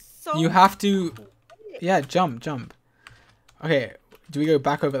move so You have to. quick. Yeah, jump. Okay, do we go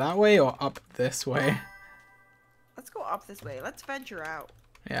back over that way or up this way? Let's go up this way. Let's venture out.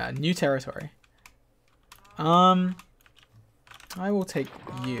 Yeah, new territory. I will take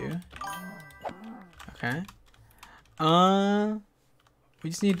you. Okay. We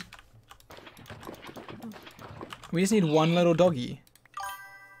just need one little doggy.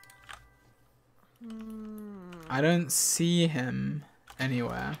 I don't see him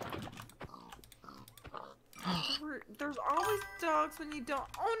anywhere. There's always dogs when you don't.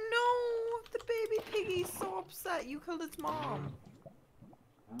 Oh no! The baby piggy's so upset. You killed its mom.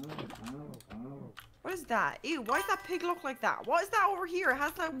 What is that? Ew, why does that pig look like that? What is that over here? It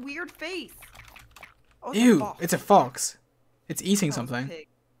has that weird face. Oh, Ew, fox. it's a fox. It's eating Oh, it's a something. pig.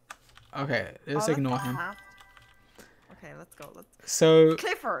 Okay, let's Oh, ignore that's him. fast. Okay, let's go. So,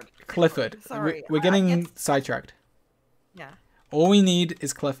 Clifford. Clifford. Sorry. We're I getting get- sidetracked. Yeah. All we need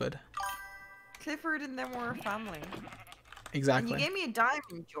is Clifford. Clifford and then we're a family. And Exactly. you gave me a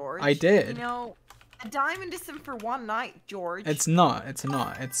diamond, George. I did. You know, a diamond isn't for one night, George. It's not.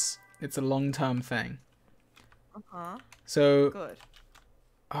 It's a long-term thing. Uh-huh. So, Good.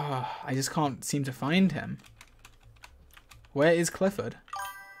 I just can't seem to find him. Where is Clifford?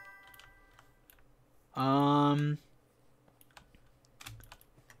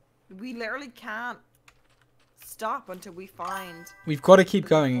 We literally can't stop until we find. We've got to keep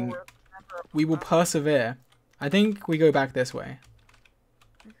going. fourth member of We will the family. persevere. I think we go back this way.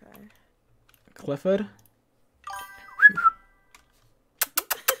 Okay. Clifford?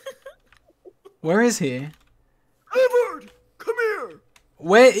 Where is he? Clifford, come here.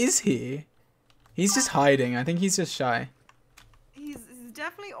 Where is he? He's just hiding. I think he's just shy. He's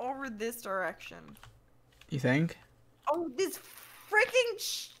definitely over this direction. You think? Oh, this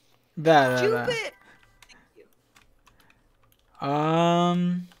freaking There. stupid. Thank you. I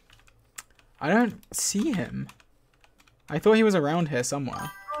don't see him. I thought he was around here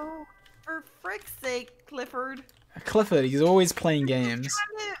somewhere. Oh, for frick's sake, Clifford. Clifford, he's always playing games.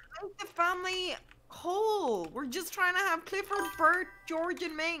 Trying to make the family whole. We're just trying to have Clifford, Bert, George,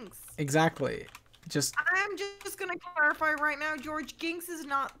 and Minx. Exactly. Just I'm just gonna clarify right now, George. Ginks is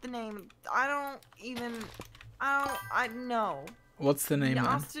not the name. I know. what's the name then?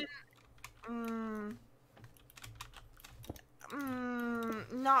 Austin.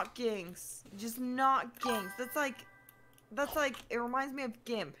 Not Ginks. Just not Ginks. That's like, it reminds me of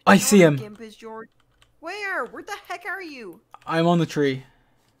Gimp. I You know see what him. Gimp is, George. Where the heck are you? I'm on the tree.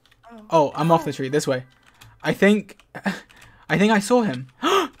 Oh, I'm off the tree. This way. I think I saw him.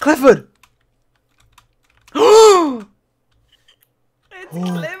 Clifford! It's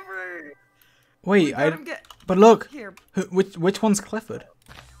Clifford. Wait, Let him get but look. here. Which one's Clifford?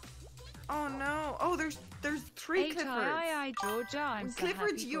 Oh no. Oh, there's three Cliffords. Hi, Georgia. I'm so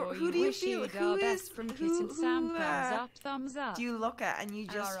Clifford's happy your. for Who you. do you Wish feel? the Who best is from Kiss and Sam? Thumbs up, thumbs up. Do you look at and you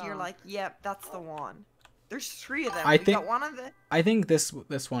just you're like, yep, that's the one. There's three of them. I We think- got one of the. I think this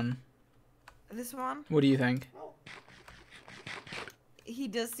one. This one. What do you think? He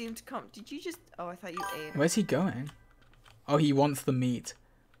does seem to come. Did you just? Oh, I thought you ate. Where's he going? Oh, he wants the meat.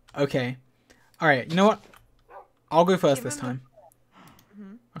 Okay. All right. You know what? I'll go first Give this him the- time.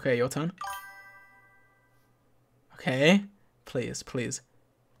 Mhm. Okay, your turn. Okay. Please.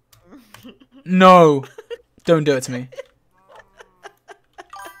 No. Don't do it to me.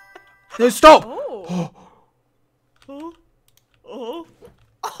 No, stop. Oh. Oh.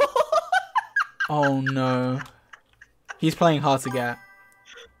 Oh no. He's playing hard to get.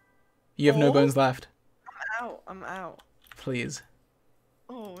 You have no Oh. bones left. I'm out. Please.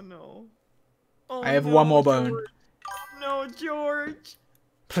 Oh no. Oh, I have no, one more bone. George. Oh, no, George.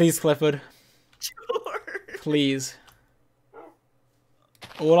 Please, Clifford. George. Please.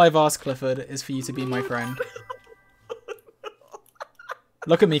 All I've asked, Clifford, is for you to be my friend.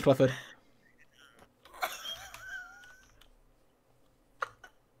 Look at me, Clifford.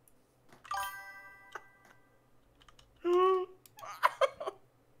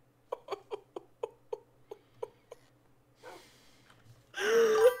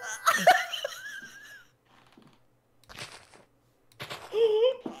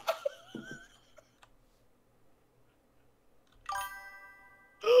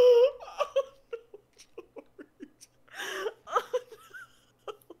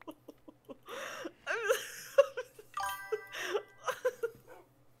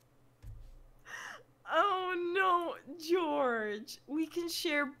 Oh no, George. We can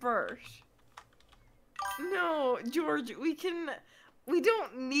share Bert. No, George, we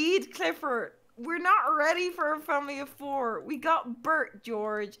don't need Clifford. We're not ready for a family of four. We got Bert,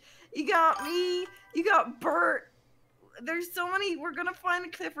 George. You got me. You got Bert. There's so many. We're gonna find a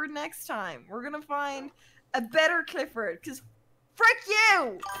Clifford next time. We're gonna find a better Clifford. Cause frick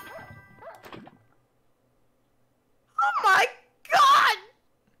you! Oh my God,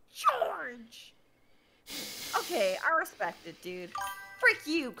 George. Okay, I respect it, dude. Frick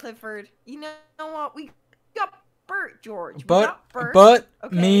you, Clifford. You know what? We got Bert, George. We got Bert. But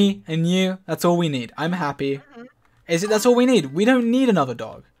okay? me and you, that's all we need. I'm happy. Mhm. Is it? That's all we need. We don't need another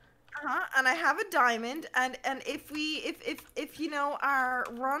dog. And I have a diamond, and if you know our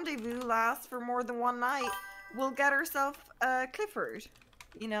rendezvous lasts for more than one night, we'll get ourselves Clifford.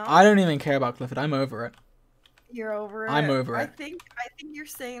 You know. I don't even care about Clifford. I'm over it. You're over it. I'm over I it. think you're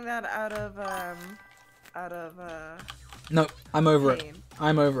saying that out of No, I'm over it. pain.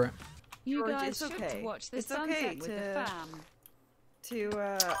 I'm over it. You George, guys it's should okay. watch the It's sunset okay with to- the fam.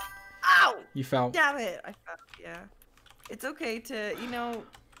 Ow! You fell. Damn it! I fell. Yeah. It's okay to, you know,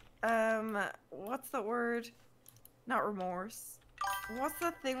 what's the word? Not remorse. What's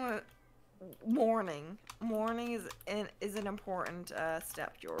the thing with mourning? Mourning is an important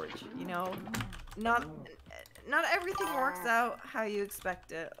step, George. You know, not everything works out how you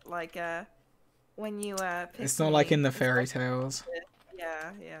expect it. Like when you pick It's not like me, in the it's fairy like- tales.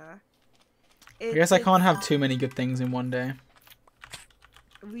 Yeah. I guess I can't have too many good things in one day.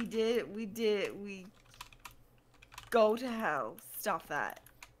 We Go to hell. Stop that.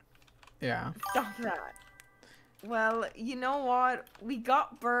 Yeah. Stop that. Well, you know what? We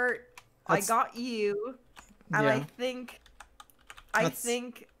got Bert. I got you. And Yeah. I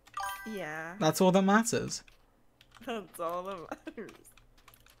think, yeah. That's all that matters. That's all that matters.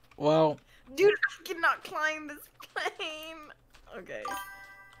 Well. Dude, I cannot climb this plane. Okay.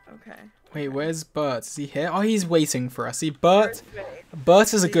 Okay. Wait, where's Bert? Is he here? Oh, he's waiting for us. See, Bert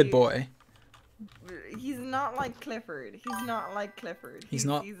is a good boy. He's not like Clifford. He's not like Clifford. He's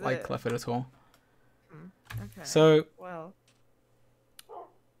not like Clifford at all. Okay. So. Well.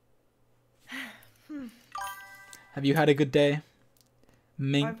 Have you had a good day,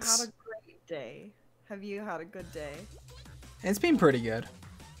 Minx? I've had a great day. Have you had a good day? It's been pretty good.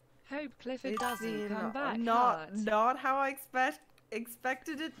 Hope Clifford doesn't come back. Not how I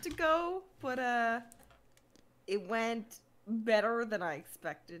expected it to go, but it went better than I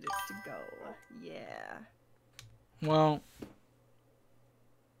expected it to go. Yeah. Well,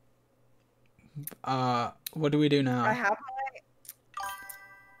 what do we do now? I have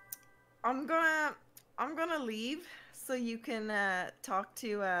my. I'm gonna leave so you can talk to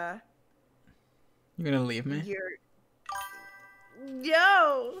You're gonna leave me?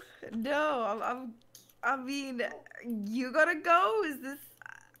 No. I mean, you gotta go. Is this?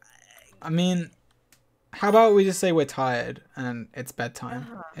 I mean, how about we just say we're tired and it's bedtime?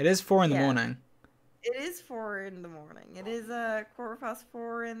 It is 4 in the morning. It is 4 in the morning. It is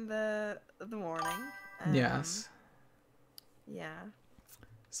 4:15 in the morning. Yes. Yeah.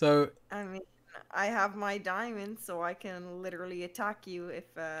 So. I mean, I have my diamond, so I can literally attack you if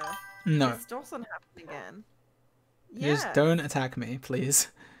no. this doesn't happen again. Just don't attack me, please.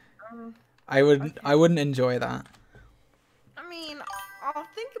 I wouldn't enjoy that. I mean, I'll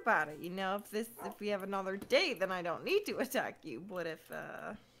think about it. You know, if we have another date, then I don't need to attack you. But if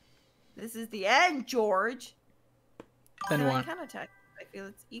this is the end, George, then what? I can attack you. I feel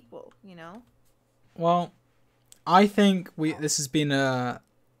it's equal. You know. Well, I think this has been a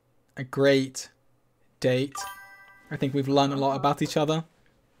great date. I think we've learned a lot about each other.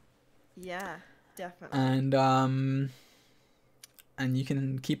 Yeah, definitely. And you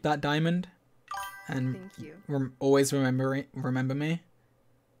can keep that diamond. And thank you. Always remember me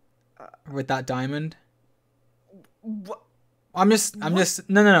with that diamond. What? I'm just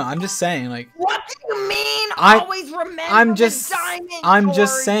no. I'm just saying, like. What do you mean? Always remember the diamond. I'm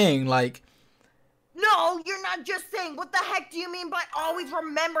just saying, like. No, you're not just saying. What the heck do you mean by always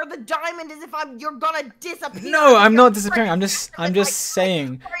remember the diamond? As if you're gonna disappear? No, I'm not disappearing. I'm just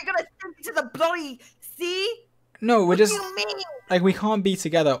saying. Are you gonna send me to the bloody sea? No, what do you mean? Like, we can't be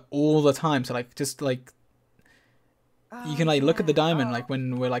together all the time. So like, just like. You can like look at the diamond like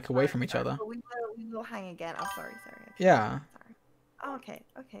when we're like away from each other. We will hang again. Oh, sorry. Yeah. Sorry. Oh, okay.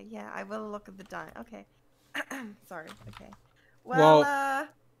 Yeah, I will look at the diamond. Okay. Sorry. Okay. Well.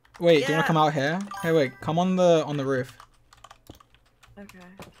 Wait. Yeah. Do you wanna come out here? Hey, wait. Come on the roof. Okay.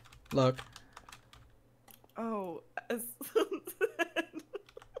 Look. Oh.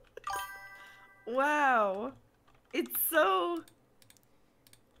 Wow. It's so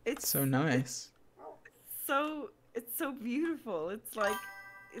nice. It's so beautiful. It's like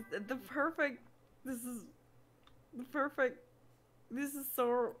the perfect. This is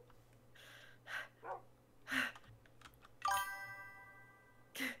so.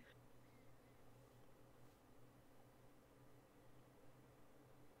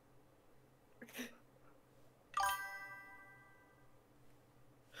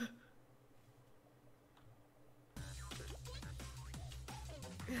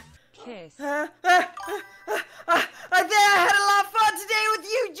 Kiss. I think I had a lot of fun today with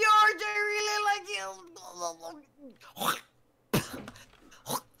you, George. I really like you.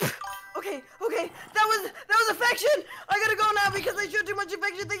 Okay. That was affection. I gotta go now because I showed too much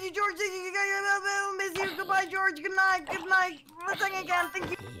affection. Thank you, George. Thank you. I'll miss you. Goodbye, George. Good night. Let's hang again. Thank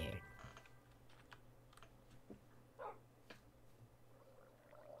you.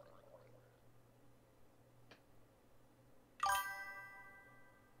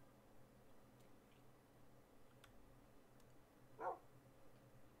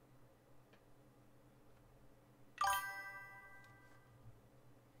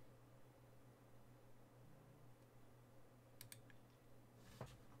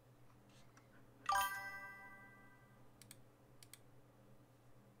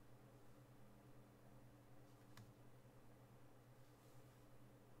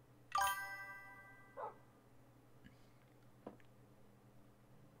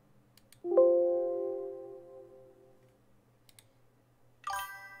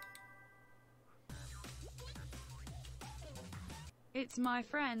 It's my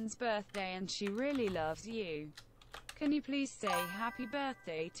friend's birthday and she really loves you. Can you please say happy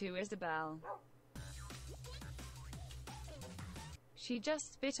birthday to Isabel? She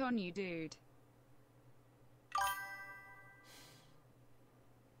just spit on you, dude.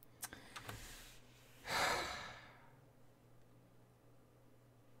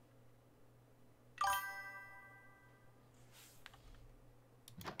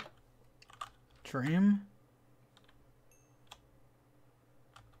 Dream?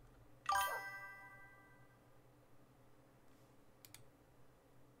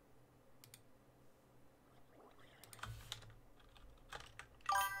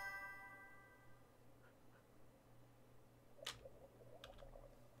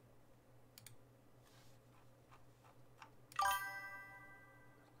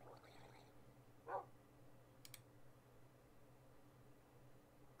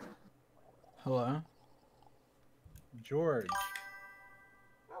 Hello? George.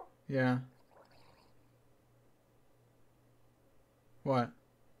 Yeah. What?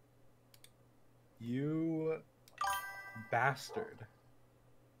 You bastard.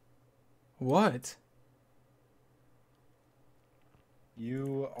 What?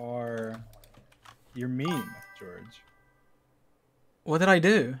 You're mean, George. What did I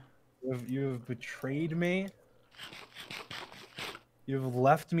do? You've betrayed me. You've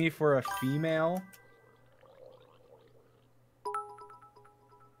left me for a female.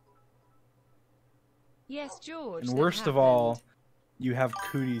 Yes, George. And that worst of happened. all, you have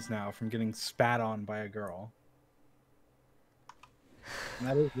cooties now from getting spat on by a girl. And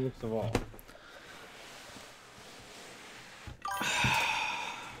that is worst of all.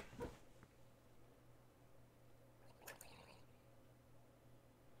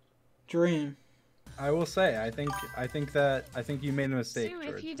 Dream. I will say, I think you made a mistake, Sue,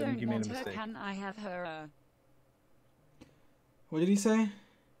 George. if you I think don't you made a want her, mistake. can I have her? What did he say?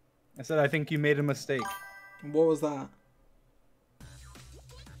 I said I think you made a mistake. What was that?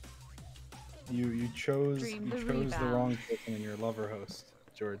 You chose Dream the the rebound. wrong person in your lover host,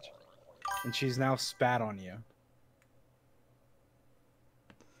 George. And she's now spat on you.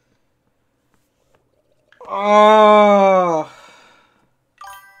 Oh.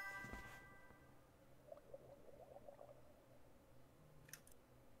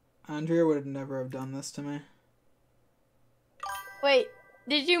 Andrea would never have done this to me. Wait,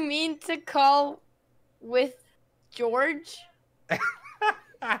 did you mean to call with George?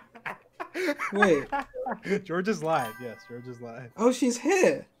 Wait. George is live. Yes, George is live. Oh, she's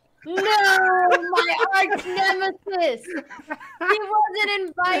here. No, my arch nemesis. He wasn't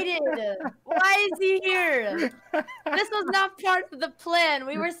invited. Why is he here? This was not part of the plan.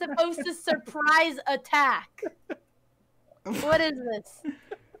 We were supposed to surprise attack. What is this?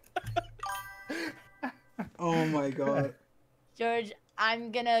 Oh my god. George,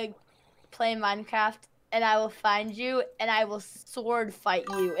 I'm gonna play Minecraft and I will find you and I will sword fight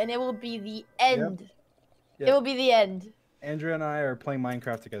you and it will be the end. Yep. It will be the end. Andrea and I are playing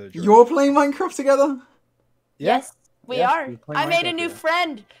Minecraft together, George. You're playing Minecraft together? Yes, we Yes, are. we're playing I made a Minecraft new together.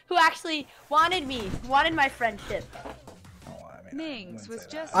 friend who actually wanted my friendship. Oh, I Minx was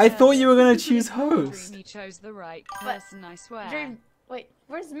just. I thought you were gonna nervous. choose Dream, host. You chose the right person, I swear. Dream, wait,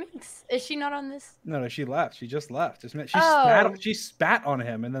 where's Minx? Is she not on this? No, she left. She just left. Oh. She spat on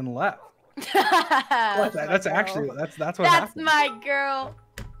him and then left. That's That's my actually girl. that's what That's happened. my girl.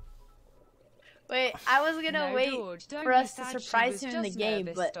 Wait, I was gonna No, wait George, don't for be us to sad, she surprise was him in the just game,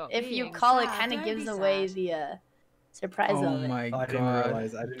 nervous. but Stop if you being call it, sad, kind of don't gives be away sad. the surprise Oh of it. my I didn't god.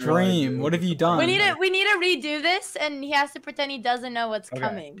 realize. I didn't Dream, what have you done? We need to redo this, and he has to pretend he doesn't know what's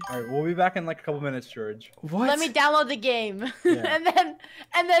coming. All right, we'll be back in like a couple minutes, George. What? Let me download the game, Yeah.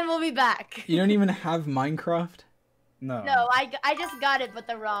 and then we'll be back. You don't even have Minecraft? No. No, I just got it, but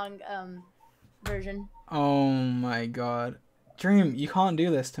the wrong version. Oh my god. Dream, you can't do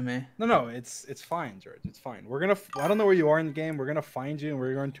this to me. No, it's fine, George. It's fine. We're gonna. I don't know where you are in the game. We're gonna find you and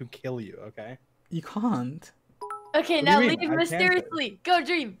we're going to kill you. Okay. You can't. Okay, What do now you mean? leave I can mysteriously. Go,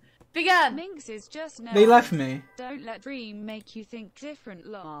 Dream. Begun. Minx is just nervous. They left me. Don't let Dream make you think different,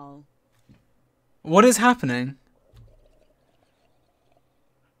 lol. What is happening?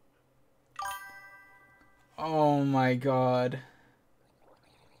 Oh my god.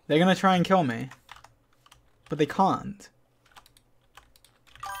 They're gonna try and kill me. But they can't.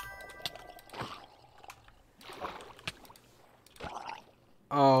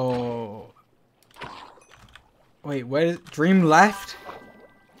 Oh. Wait, where is Dream left?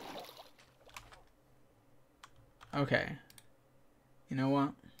 Okay. You know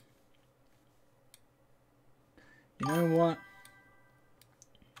what? You know what?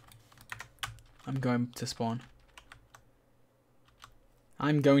 I'm going to spawn.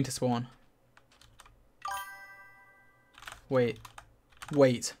 I'm going to spawn. Wait.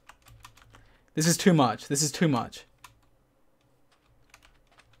 Wait. This is too much. This is too much.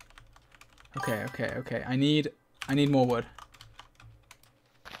 Okay, okay, okay. I need more wood.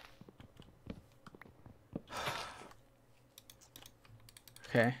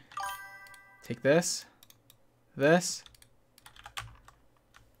 Okay. Take this. This.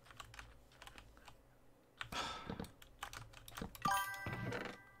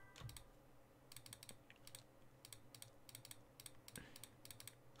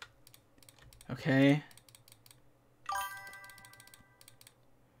 Okay.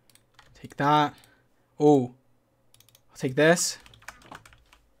 Take that. Oh. I'll take this.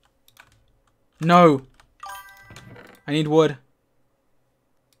 No. I need wood.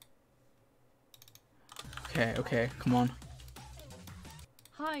 Okay, okay, come on.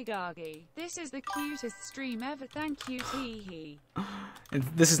 Hi Gargi, this is the cutest stream ever, thank you teehee.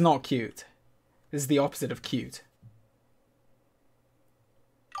 This is not cute. This is the opposite of cute.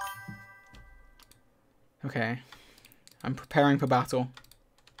 Okay. I'm preparing for battle.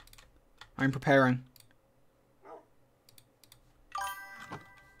 I'm preparing.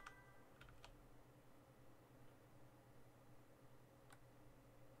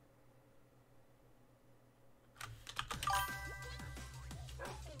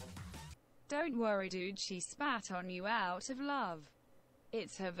 Don't worry dude, she spat on you out of love.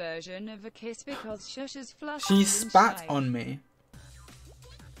 It's her version of a kiss because shush is flustered. She spat on me.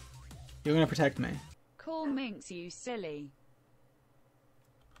 You're gonna protect me. Call Minx you silly.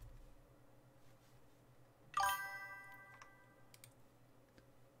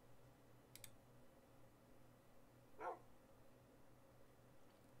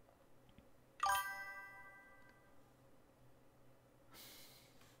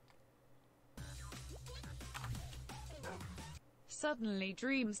 Suddenly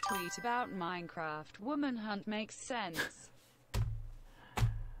Dreams tweet about Minecraft woman hunt makes sense.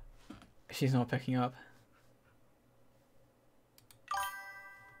 She's not picking up.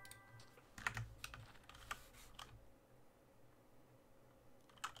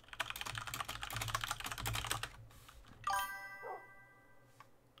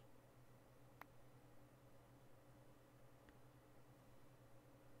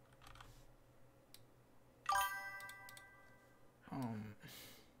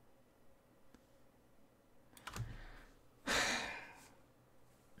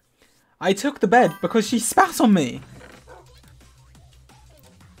 I took the bed because she spat on me.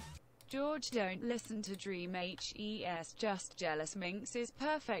 George, don't listen to Dream HES, just jealous. Minx is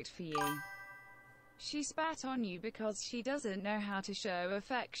perfect for you. She spat on you because she doesn't know how to show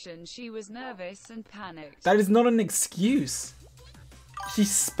affection. She was nervous and panicked. That is not an excuse. She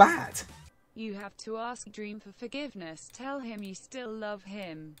spat. You have to ask Dream for forgiveness. Tell him you still love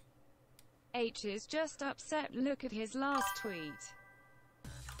him. H is just upset. Look at his last tweet.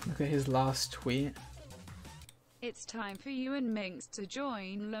 Look at his last tweet. It's time for you and Minx to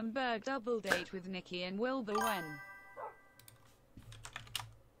join Lumberg double date with Nikki and Wilbur when?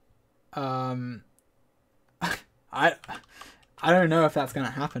 I don't know if that's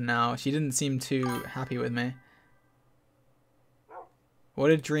gonna happen now. She didn't seem too happy with me. What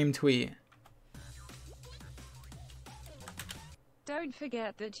did Dream tweet? Don't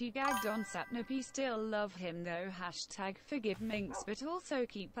forget that you gagged on Sapnap. You still love him though. Hashtag forgive Minx, but also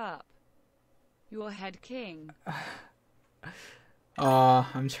keep up your head king. Oh,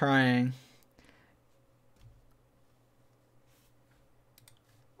 I'm trying.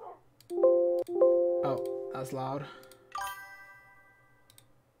 Oh, that's loud.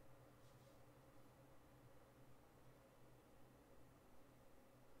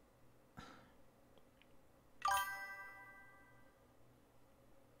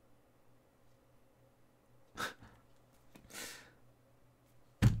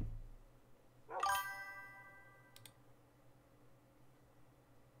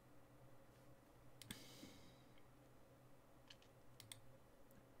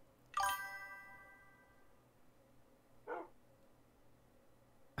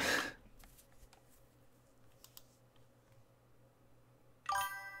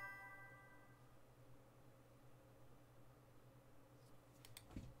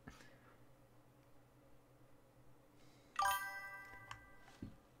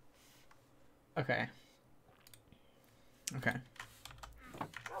 Okay. Okay.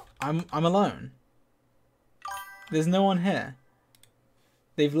 I'm alone. There's no one here.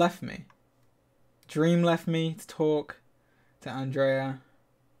 They've left me. Dream left me to talk to Andrea.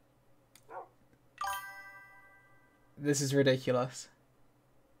 This is ridiculous.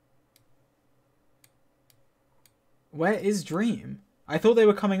 Where is Dream? I thought they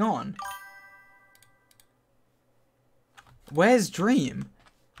were coming on. Where's Dream?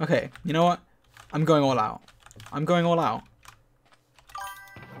 Okay, you know what? I'm going all out. I'm going all out.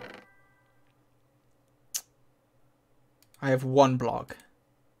 I have 1 block.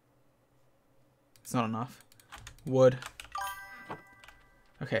 It's not enough. Wood.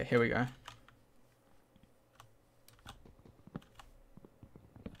 Okay, here we go.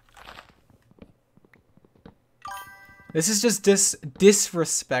 This is just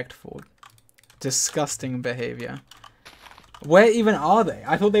disrespectful. Disgusting behavior. Where even are they?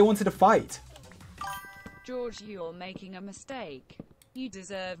 I thought they wanted to fight. George, you're making a mistake. You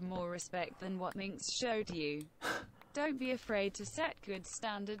deserve more respect than what Minx showed you. Don't be afraid to set good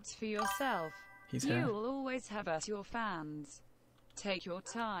standards for yourself. You'll always have us, your fans. Take your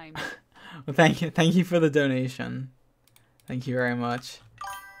time. Well, thank you for the donation. Thank you very much.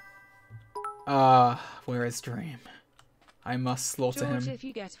 Where is Dream? I must slaughter George, him. if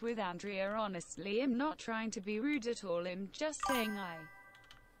you get with Andrea, honestly, I'm not trying to be rude at all. I'm just saying I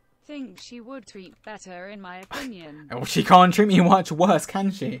think she would treat better, in my opinion. Oh, she can't treat me much worse, can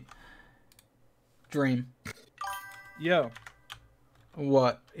she? Dream. Yo.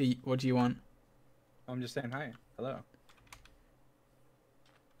 What? What do you want? I'm just saying hi. Hello.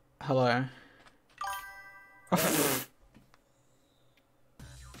 Hello.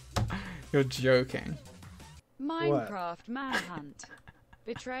 You're joking. Minecraft Manhunt.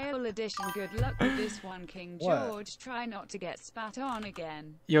 Betrayal Edition. Good luck with this one, King George. Try not to get spat on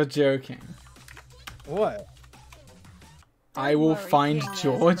again. You're joking. What? I will find King,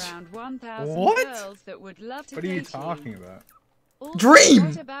 George. What? Girls that would love to What are you date talking about? Also, Dream!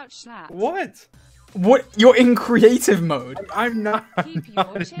 what about Schlatt? What? What? You're in creative mode. I'm not. Keep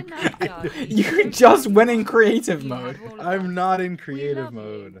your chin up, darling. You just went in creative mode. I'm not in creative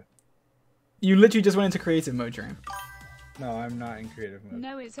mode. You literally just went into creative mode, Dream. No, I'm not in creative mode.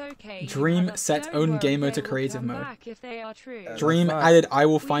 No, it's okay. Dream set Don't own worry, game mode they to will creative come mode. back if they are true. Dream That's added I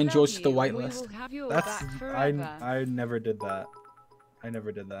will We find love George to the you, whitelist. we will have your That's back forever. I never did that. I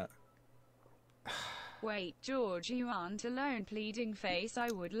never did that. Wait, George, you aren't alone. Pleading face.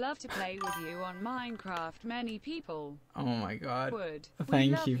 I would love to play with you on Minecraft. Many people Oh my god. would.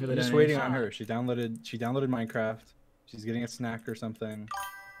 Thank you for the I'm just donation. waiting on her. She downloaded Minecraft. She's getting a snack or something.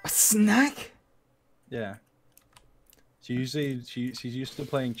 A snack? Yeah. She's used to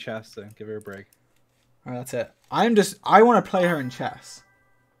playing chess, so give her a break. Alright, that's it. I want to play her in chess.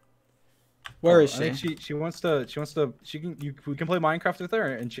 Where is I she? think we can play Minecraft with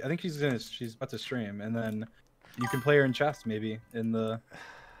her, and I think she's about to stream, and then you can play her in chess maybe I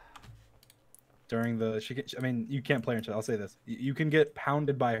mean, you can't play her in chess. I'll say this: you can get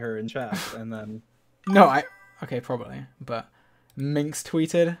pounded by her in chess, and then. No, okay, probably, but Minx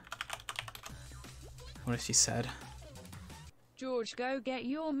tweeted. What has she said? George, go get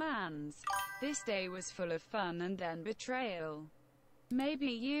your mans. This day was full of fun and then betrayal. Maybe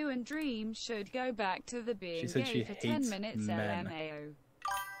you and Dream should go back to the being said gay she for 10 hates minutes men. LMAO.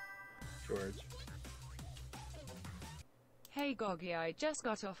 George. Hey Goggy, I just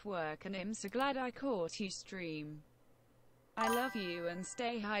got off work and I'm so glad I caught you stream. I love you and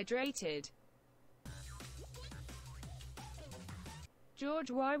stay hydrated.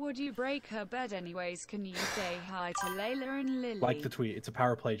 George, why would you break her bed anyways? Can you say hi to Layla and Lily? Like the tweet. It's a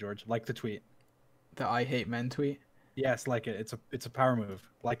power play, George. Like the tweet. The I hate men tweet? Yes, like it. It's a power move.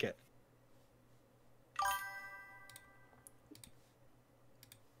 Like it.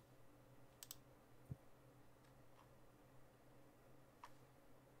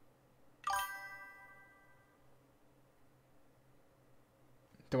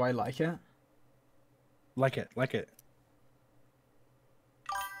 Do I like it? Like it. Like it.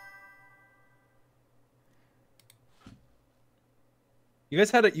 You guys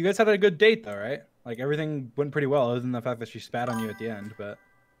had a good date though, right? Like everything went pretty well, other than the fact that she spat on you at the end. But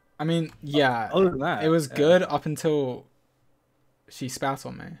I mean, yeah. Other than that, it was yeah. good up until she spat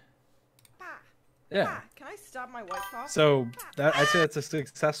on me. Yeah. Can I stab my white cloth? So I'd say that's a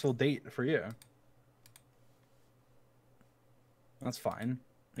successful date for you. That's fine.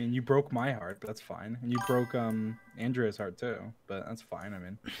 I mean, you broke my heart, but that's fine. And you broke Andrea's heart too, but that's fine. I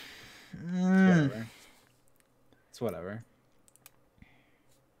mean, it's whatever. It's whatever.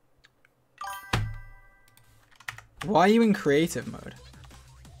 Why are you in creative mode?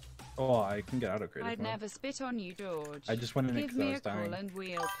 Oh, I can get out of creative I'd mode. never spit on you, George. I just went in it Give 'cause I me was a call dying. and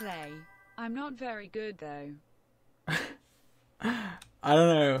we'll play. I'm not very good though. I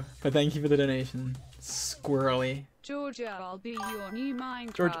don't know, but thank you for the donation. Squirrely. Georgia, I'll be your new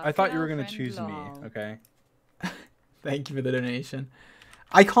Minecraft George, I thought you were gonna girlfriend, choose me. lol. Okay. Thank you for the donation.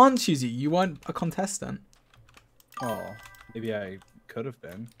 I can't choose you. You weren't a contestant. Oh, maybe I could have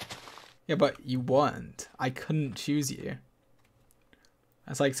been. Yeah, but you weren't. I couldn't choose you.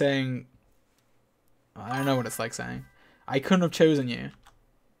 It's like saying... I don't know what it's like saying. I couldn't have chosen you.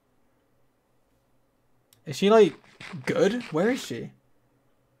 Is she, like, good? Where is she?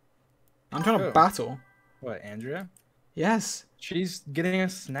 I'm trying to battle. What, Andrea? Yes. She's getting a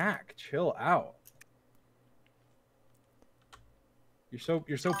snack. Chill out. You're so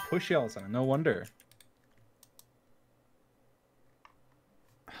pushy all of a sudden. No wonder.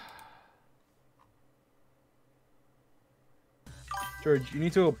 George, you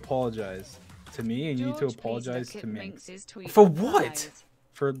need to apologize to me, and you need to apologize to Minx. For what?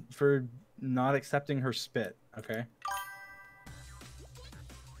 For not accepting her spit. Okay.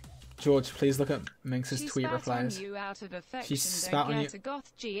 George, please look at Minx's tweet replies. You out of affection, she spat on you. A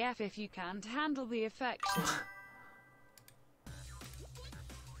goth GF if you can't handle the affection.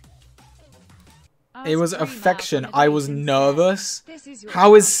 It was affection. I was nervous.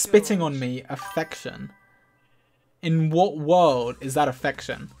 How is spitting on me affection? In what world is that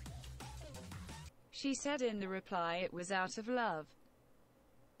affection? She said in the reply it was out of love.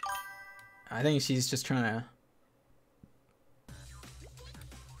 I think she's just trying to...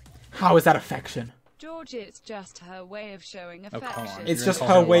 How is that affection? George, it's just her way of showing affection. Oh, come on. It's just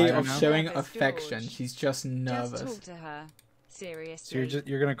her way of showing affection. She's just nervous. Just talk to her. Seriously. So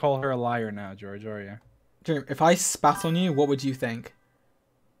you're gonna call her a liar now, George, are you? Dream, if I spat on you, what would you think?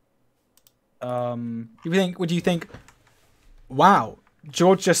 Would you think, wow,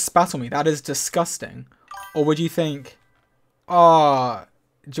 George just spat on me, that is disgusting? Or would you think, oh,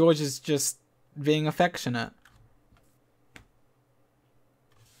 George is just being affectionate?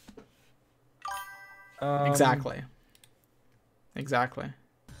 Exactly.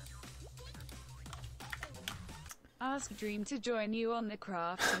 Ask Dream to join you on the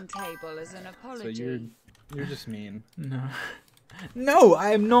crafting table as an apology. So you're just mean. No. No, I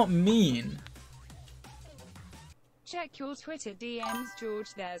am not mean. Check your Twitter DMs,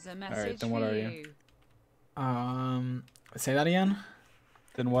 George. There's a message. Alright, then what are you? Say that again?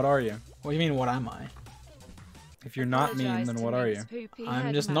 Then what are you? What do you mean, what am I? If you're not mean, then what are you?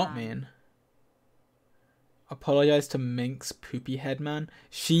 I'm just not mean. Apologize to Minx Poopy Headman.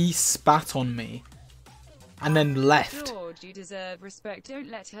 She spat on me. And then left. George, you deserve respect. Don't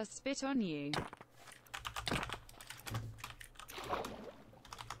let her spit on you.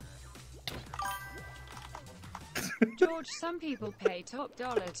 George, some people pay top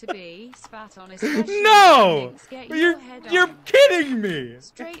dollar to be spat on, especially No! You're kidding me!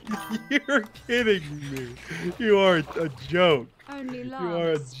 Straight man. You're kidding me. You are a joke. Only you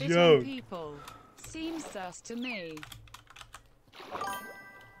are a spit joke. On people. Seems sus to me.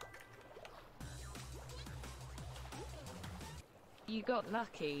 You got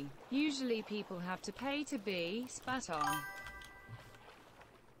lucky. Usually people have to pay to be spat on.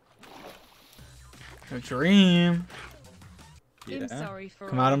 A Dream. Yeah. I'm sorry for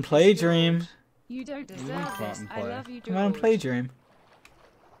Come out and play, George. Dream. You don't deserve this. I love you, George. Come out and play, Dream.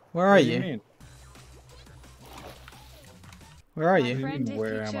 Where are you? Where are you? My friend,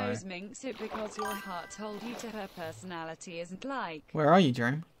 Where if am you I? chose Minx it because your heart told you to her personality isn't like Where are you,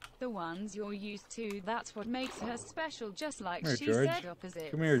 Dream? the ones you're used to. That's what makes her special, just like Come she here, George. said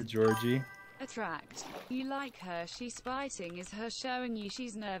opposite. Come here, Georgie. Attract. You like her, she's spiting is her showing you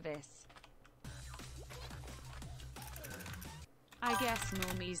she's nervous. I guess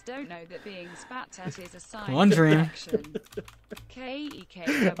normies don't know that being spat at is a sign Come on, of Dream. affection.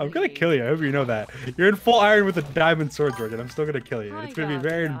 K-E-K-W. I'm gonna kill you. I hope you know that. You're in full iron with a diamond sword, George, and I'm still gonna kill you. Hi, It's gonna be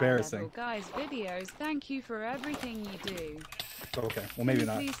very Garden embarrassing. Level Guys videos, thank you for everything you do. Okay, well maybe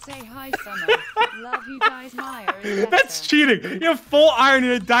not. Please say hi, Summer. Love you guys, Maya. is That's better. cheating. You have full iron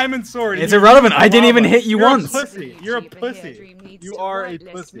and a diamond sword. and It's you irrelevant. use I didn't even lava. hit you You're once. A pussy. You're a YouTuber here, pussy. Dream needs You to are a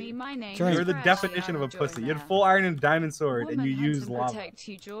whitelist pussy. me. My name Dream. is You're the Crash, definition I of a will join pussy. You had her. full iron and a diamond sword, and you Woman had use to lava. protect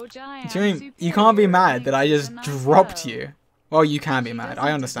you, George. I am Dream, you can't be superior. mad that I Minx is just a nice dropped girl. you. Well, you can be She mad. doesn't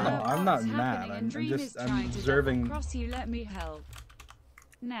I understand. deserve No, I'm not what's mad. happening, I'm and Dream just- is I'm trying to observing- double-cross you. Let me help.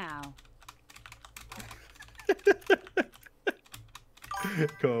 Now.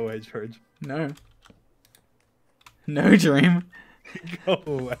 Go away, George. No. No, Dream. Go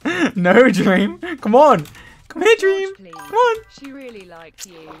away. No, Dream. Come on. Come here, Dream. George, please. Come on. She really liked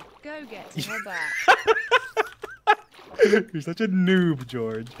you. Go get to her back. You're such a noob,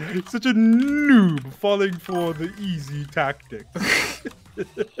 George. Such a noob falling for the easy tactic.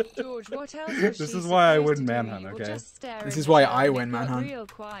 George, what else was This she is why I supposed win to do? Manhunt, Or okay? just stare This in is the why sun I and win it got Manhunt. Real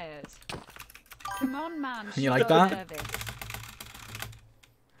quiet. Come on, man. You she like got that? nervous.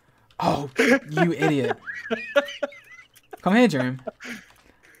 Oh, you idiot. Come here, Dream.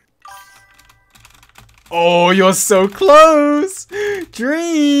 Oh, you're so close.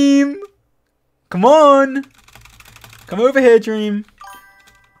 Dream. Come on. Come over here, Dream.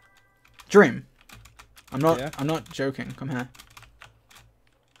 Dream. I'm not. Yeah? I'm not joking. Come here.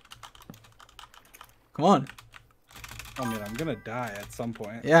 Come on. I mean, I'm gonna die at some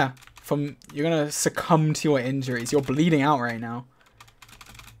point. Yeah. You're gonna succumb to your injuries. You're bleeding out right now.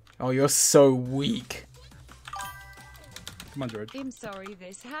 Oh, you're so weak. Come on, George. I'm sorry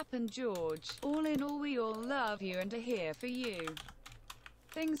this happened, George. All in all, we all love you and are here for you.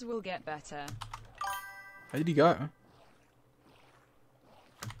 Things will get better. Where did he go?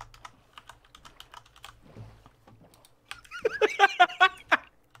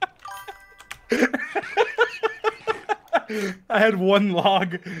 I had one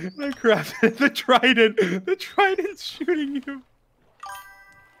log. And I crafted the trident. The trident's shooting you.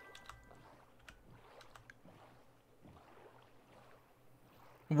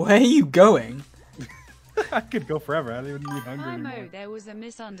 Where are you going? I could go forever. I don't even need hungry Imo, anymore. there was a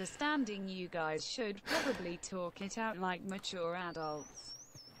misunderstanding. You guys should probably talk it out like mature adults.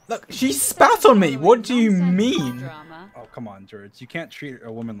 Look, she spat on me. What do you mean? Drama. Oh, come on, George. You can't treat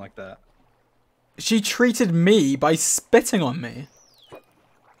a woman like that. She treated me by spitting on me.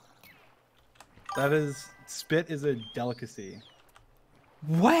 That is... Spit is a delicacy.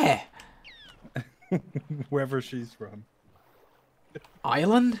 Where? Wherever she's from.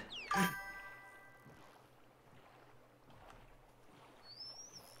 Ireland?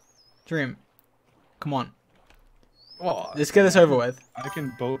 Dream. Come on. Oh, Let's get this over with. I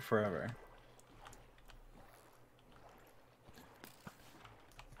can boat forever.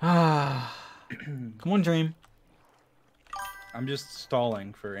 Ah. Come on, Dream. I'm just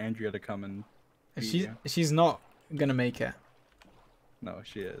stalling for Andrea to come and beat you. She's not gonna make it. No,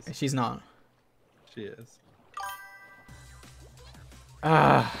 she is. She's not. She is.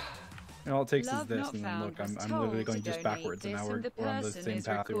 Ah. And all it takes Love is this, Not and then Found look, was I'm told literally to going just donate backwards, and this now we're on the person same is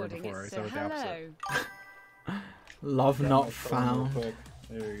path we were recording before. it, So so we're the opposite. hello. Love Grab not my phone real found. quick.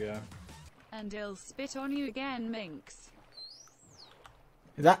 There we go. And he'll spit on you again, Minx.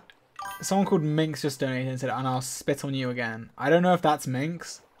 Is that someone called Minx just donated and said, and I'll spit on you again. I don't know if that's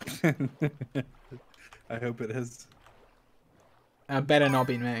Minx. I hope it is. Better not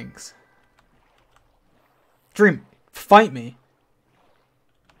be Minx. Dream, fight me.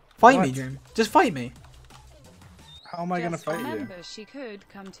 Fight me, What? Dream. Just fight me. How am I gonna Just fight remember, you? she could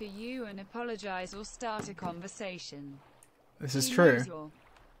come to you and apologize or start a conversation. This is She true. knows you're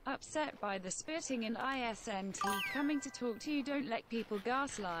upset by the spitting and ISNT coming to talk to you. Don't let people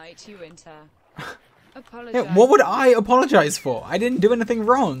gaslight you into apologize. Yeah, what would I apologize for? I didn't do anything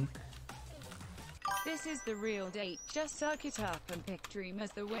wrong. This is the real date. Just suck it up and pick Dream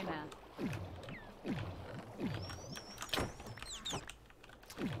as the winner.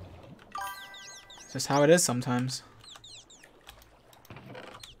 It's just how it is sometimes.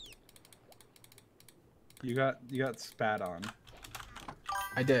 You got spat on.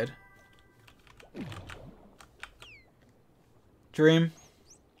 I did. Dream.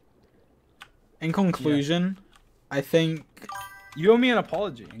 In conclusion, I think... You owe me an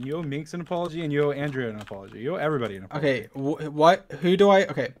apology, and you owe Minx an apology, and you owe Andrea an apology. You owe everybody an apology. Okay, what? Who do I...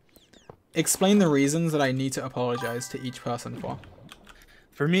 Okay. Explain the reasons that I need to apologize to each person for.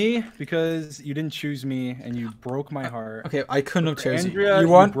 For me, because you didn't choose me, and you broke my heart. Okay, I couldn't have chosen Andrea, you.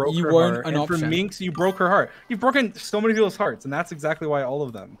 broke You her weren't heart, an and option. for Minx, you broke her heart. You've broken so many people's hearts, and that's exactly why all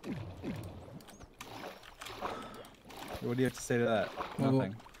of them. What do you have to say to that? Well,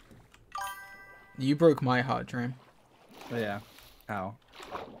 Nothing. You broke my heart, Dream. Oh, yeah. How?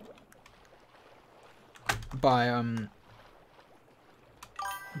 By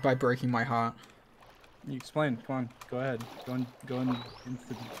breaking my heart. You explain. Come on. Go ahead. Go in into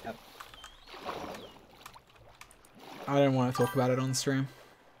the depth. I don't want to talk about it on stream.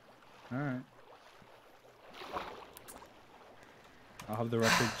 Alright. I'll have the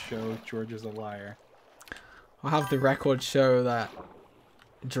record show George is a liar. I'll have the record show that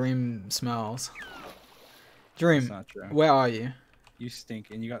Dream smells. Dream, That's not true. where are you? You stink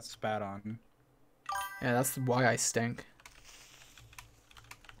and you got spat on. Yeah, that's why I stink.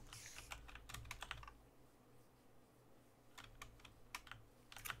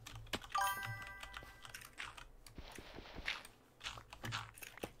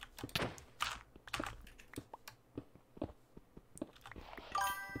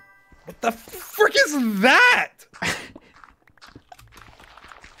 What the frick is that?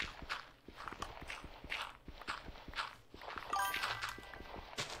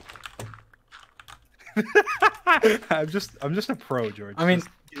 I'm just a pro, George. I mean, Just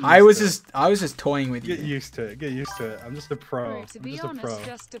get I used was to just toying with it. Get you. used to it. Get used to it. I'm just a pro. Bro, to I'm be just a honest, pro.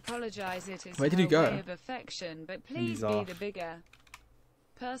 just apologize. It is Where did he her go? way of affection, but please He's be off. the bigger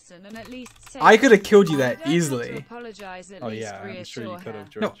person and at least say I could have killed you You there don't have to easily. apologize, at Oh least yeah, I'm sure you reassure could have,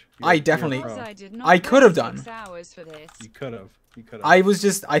 her. George. No, You're- I you're a definitely- pro. I did not I could have wait done. 6 hours for this. You could have. You could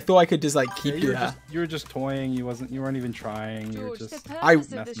have. I thought I could just like keep you there. You were just toying. You weren't even trying. You were George, just. the purpose I- of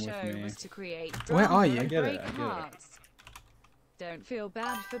the messing with show me. was to create Where drama are you? and I get it, break I get it. hearts. Don't feel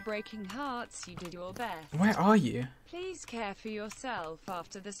bad for breaking hearts. You did your best. Where are you? Please care for yourself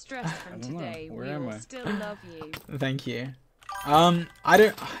after the stress from don't know. today. Where We am all I? still love you. Thank you. I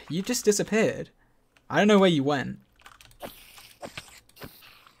don't. You just disappeared. I don't know where you went.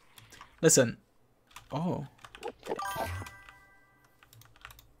 Listen. Oh.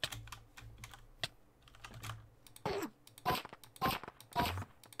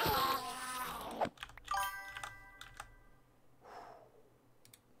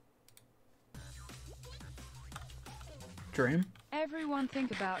 Dream? Everyone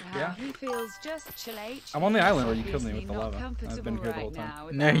think about how Yeah. he feels. Just chill. I'm on the He's island where you killed me with obviously the not lava. I've been comfortable here the whole right time. now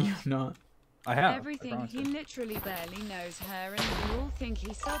with No, that. you're not. I have. Everything, I promise he you. literally barely knows her, and we all think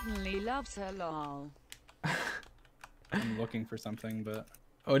he suddenly loves her. Lol. I'm looking for something, but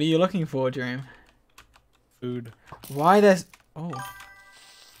What are you looking for, Dream? food. Why there's... Oh.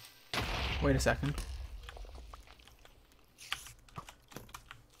 Wait a second.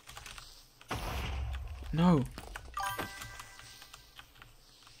 No.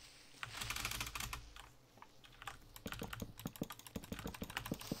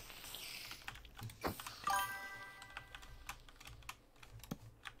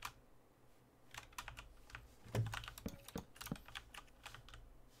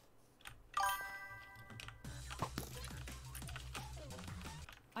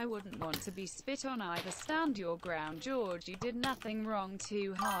 I wouldn't want to be spit on either. Stand your ground, George. You did nothing wrong.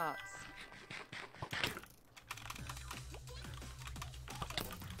 2 hearts.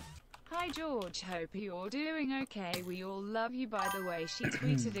 Hi, George. Hope you're doing okay. We all love you. By the way, she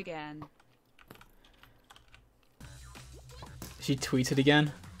tweeted again. She tweeted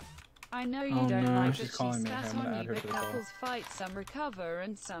again? I know you Oh, don't no. like She's that she calling me. spat I'm gonna on add you, her but to the call. couples fight. Some recover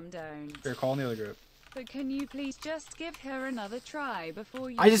and some don't. Here, call in the other group. But can you please just give her another try before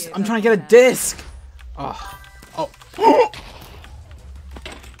you I'm give trying to up get a on her? disc! Oh. Oh.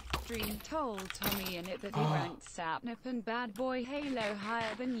 Dream told Tommy in it that he Oh. ranked Sapnip and Bad Boy Halo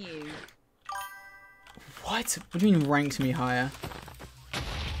higher than you. What? What do you mean ranked me higher?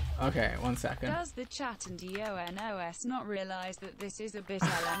 Okay, 1 second. Does the chat and DONOS not realize that this is a bit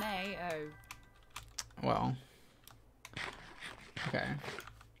LMAO? Well. Okay.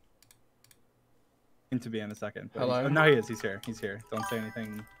 Into be in a second. But Hello? Oh, no, he is. He's here. He's here. Don't say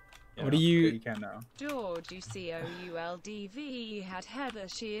anything. What do you- You can't know. George, UCOULDV had Heather.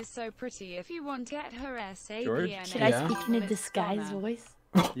 She is so pretty. If you want, get her SAPNA. Should I Yeah. speak in a disguise voice?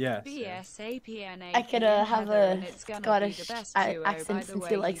 Yes. BSAPNA. I could have a Scottish accent By the since way,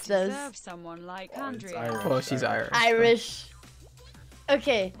 he likes those. deserve someone like Oh, it's Andrea. Irish. Well, she's Irish. Irish.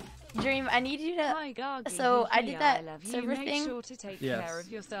 Okay, Dream, I need you to. Hi, Gargi. So, I did that love you. server Make thing. Sure to take Yes. care of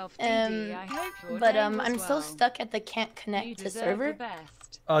yourself, DD. I hope your But day I'm was still well. stuck at the can't You connect to deserve server. the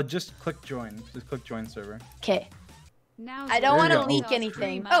best. Just click join. Just click join server. Okay. Now I don't want to leak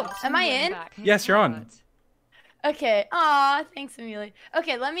anything. Oh, am I in? Yes, you're on. Okay. Aw, thanks, Amelia.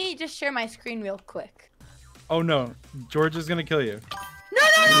 Okay, let me just share my screen real quick. Oh no, George is gonna kill you.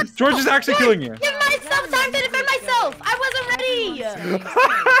 No! George is actually killing you. Give myself time to defend myself! I wasn't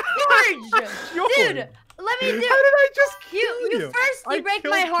ready! George! Dude, let me do. How did I just kill You you? firstly I break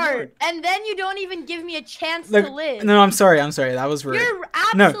my killed heart, George. and then you don't even give me a chance Look, to live. no, I'm sorry. That was rude. You're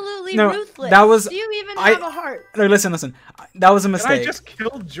No, absolutely no, ruthless. that was- Do you even I- have a heart? No, listen. That was a And I mistake. just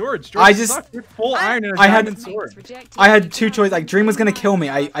killed George. I George just- sucked with full iron and a I had- diamond sword. I had 2 choices. Like, Dream was gonna kill me.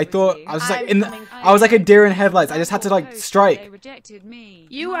 I thought I was just like I'm in the, coming. I was like a deer in headlights. I just had to like strike.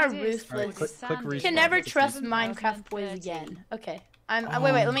 You are ruthless. Alright, click You respawn. can never Just trust respawn. Minecraft boys again. Okay.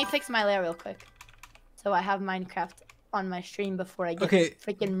 Wait, let me fix my layer real quick. So I have Minecraft on my stream before I get Okay.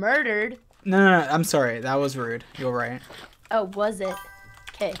 freaking murdered. No. I'm sorry. That was rude. You're right. Oh, was it?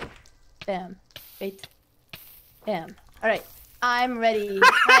 Okay. Bam. Wait. Bam. Alright. I'm ready.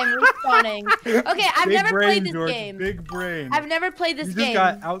 I'm respawning. Okay, I've Big never brain, played this George. game. Big brain. I've never played this you game.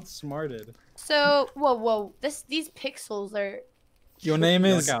 just got outsmarted. So, whoa. These pixels are. Your name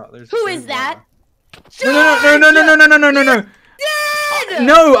Look is. out, there's Who there's is that? No. Dead!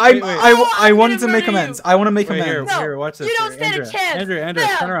 No, Wait. I wanted to gonna make murder you. amends. I want to make Wait, here, amends. No, here, watch this. you don't here. stand a Andrea, chance. Andrea,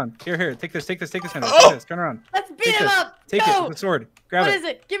 Bam. turn around. Here, take this, Andrea. Oh! Take this, turn around. Let's beat Take him this. up. Take Go. it, the sword. Grab What it. is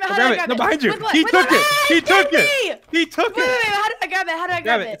it? Give me. Oh, How do I grab it. grab No, it? behind you. With what? He With took what? it. Ah, He took me. it. He took Wait, it. how do I grab it? How do I Grab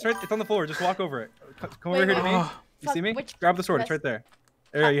grab it. it? It's right. It's on the floor. Just walk over it. Come over Wait, here to me. Oh. You see me? Which- Grab the sword. It's right there.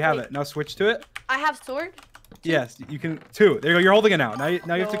 There, you have wait. it. Now switch to it. I have sword. Yes, you can. 2. There you go. You're holding it now. Now you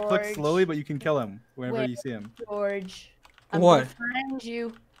have to click George. slowly, but you can kill him whenever Wait. you see him. George. I'm What? gonna find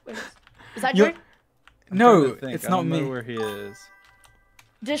you. Wait, is that You're- George? I'm No, trying to think. it's I not don't know me. where he is.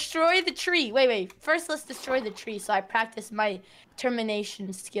 Destroy the tree. Wait. First, let's destroy the tree so I practice my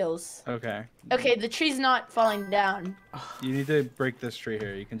termination skills. Okay. Okay, the tree's not falling down. You need to break this tree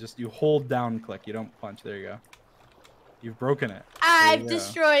here. You can just hold down, click. You don't punch. There you go. You've broken it. I've go.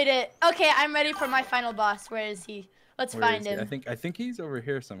 destroyed it. Okay, I'm ready for my final boss. Where is he? Let's Where find is he? him. I think he's over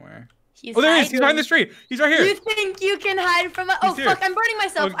here somewhere. He's Oh, there he is. He's behind hiding. this tree. He's right here. You think you can hide from a— Oh, He's fuck, here. I'm burning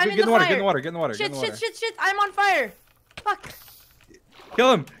myself. I'm in Get the water. fire. Get in the water. Get in the water. Shit, Get in the water. shit, I'm on fire. Fuck.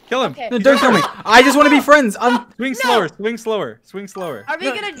 Kill him. Kill him. Okay. No, don't kill me. I just want to be friends. Swing slower. Swing slower. Swing slower. Are we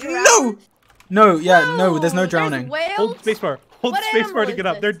gonna drown? No. No, yeah, no, there's no There's drowning. whales? Hold spacebar. Hold What spacebar animal to is get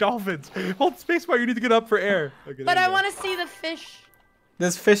up. this? They're dolphins. Hold spacebar. You need to get up for air. Okay, But there I you go. want to see the fish.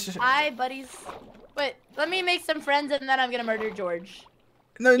 There's fish. Hi, buddies. Wait, let me make some friends and then I'm gonna murder George.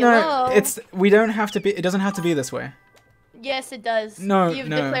 No, Hello? we don't have to be. It doesn't have to be this way. Yes, it does. No, You've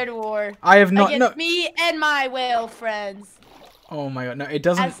no. declared war I have not. against No. me and my whale friends. Oh my god, no, it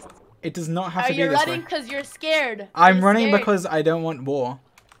doesn't. As- It does not have Are to be you this running way. because you're scared? I'm You're running scared. because I don't want war.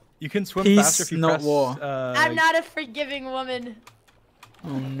 You can swim Peace, faster if you not press. war. I'm not a forgiving woman. Oh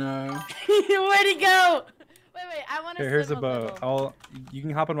no. Where'd he go? Wait, I want to Here, here's a swim boat. You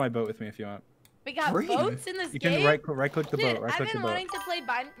can hop on my boat with me if you want. We got Green. boats in this You game? can right click the Dude, boat. Right I've click the been boat. wanting to play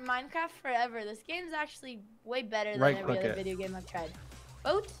Minecraft forever. This game's actually way better than Right every click other it. video game I've tried.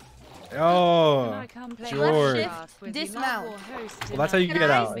 Boat? Oh, George. Shift, dismount. Well, that's how you Can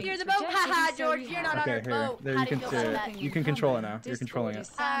get I out. steer the boat? Haha, George, you're not on Okay, our here. boat. There, How you do can feel steer about it. that? You can control it now. You're controlling it.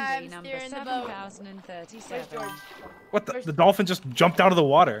 I'm steering the boat. Where's George? What the dolphin just jumped out of the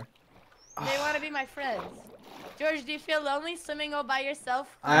water. They want to be my friends. George, do you feel lonely swimming all by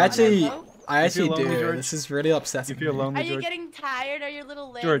yourself? I on actually, a boat? I actually lonely, do. George? This is really upsetting. You feel me. lonely, Are you George? getting tired? Are your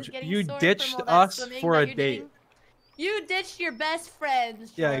little legs George, getting you sore ditched from all that us swimming for that a you're date. doing? You ditched your best friends,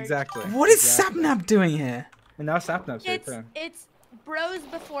 George. Yeah, exactly. What is exactly. Sapnap doing here? And now Sapnap's here too. It's bros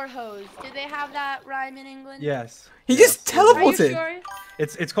before hoes. Do they have that rhyme in England? Yes. He just Are you teleported. sure?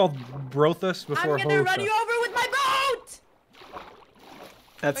 It's called Brothus before I'm gonna run Hosa. you over with my boat!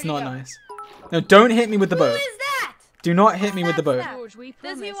 That's Where'd not he go? nice. No, don't hit me with the Who boat. is that? Do not hit me with the boat. Snap. George, we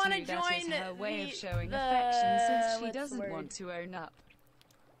Does he promise wanna you that is join her way of the- showing the- affection since she what's the doesn't word? want to own up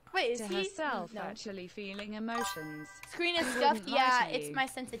Wait, is to he? herself No. actually feeling emotions. Screen is Wouldn't scuffed. lie Yeah, to it's you. my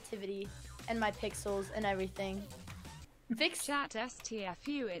sensitivity and my pixels and everything. Fix. Chat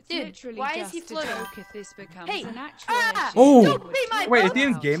STFU, it's Dude, literally why is just he a floating? joke if this becomes Hey, an actual ah, issue. Oh. don't be my Wait, is boat. he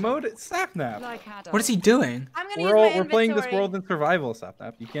in game mode? It's Sapnap. Like What is he doing? I'm gonna use my We're playing this inventory. world in survival,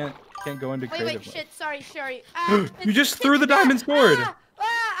 Sapnap. You can't go into Wait, creative wait, mode. shit, sorry. You just threw the diamond sword.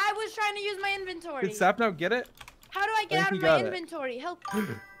 I was trying to use my inventory. Did Sapnap get it? How do I I get think out he of my got it. inventory? Help.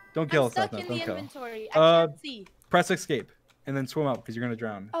 Don't kill I'm us, stuck Sapnap. in Don't the kill. inventory. I can't see. Press escape and then swim up because you're gonna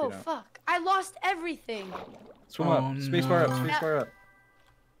drown. if you Oh, don't. fuck. I lost everything. Swim Oh, up. Spacebar up. no. Spacebar up.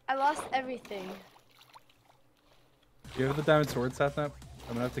 I lost everything. Do you have the diamond sword, Sapnap?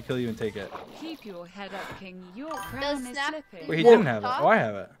 I'm gonna have to kill you and take it. Keep your head up, King. Your crown is Snap- slipping. Wait, he Whoa. didn't have it. Talk? Oh, I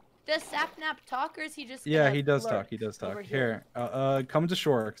have it. Does Sapnap talk or is he just Yeah, gonna he does lurk talk. He does talk. over Here, come to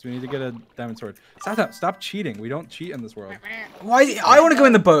shore because we need to get a diamond sword. Sapnap, stop cheating. We don't cheat in this world. Why? I want to go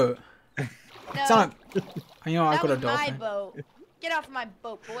in the boat. No, Sound. You know, I that got a was my dolphin. boat. Get off my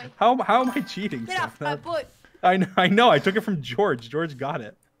boat, boy. How am I cheating, Get off my Sapnap? boat. I know. I took it from George. George got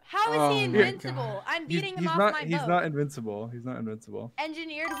it. How is Oh he my invincible? I'm beating him off not. my He's boat. not invincible. He's not invincible.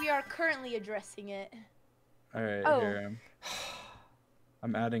 Engineered, we are currently addressing it. All right, Oh. here.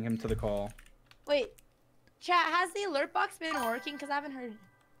 I'm adding him to the call. Wait, chat, has the alert box been working? Because I haven't heard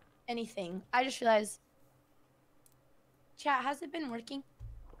anything. I just realized. Chat, has it been working?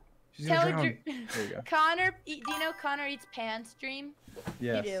 She's gonna Tell drown. Dr- There you go. Connor, do you know Connor Eats Pants stream?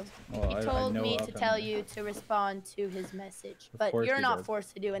 Yes. You do. Well, He I told know me of to him. tell you to respond to his message, Of but course you're he not did.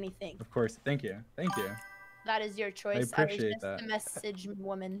 forced to do anything. Of course. Thank you. Thank you. That is your choice. was appreciate just that. a message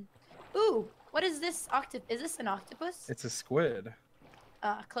woman. Ooh, what is this octopus? Is this an octopus? It's a squid.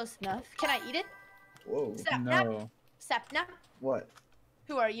 Close enough. Can I eat it? Whoa. Sapnap? No. Sapnap? What?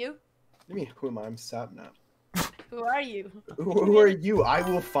 Who are you? What do you mean, who am I? I'm Sapnap. Who are you? Who are you? I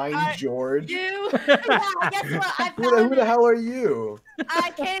will find Are George. You? Yeah, guess what? I Who found the it. hell are you?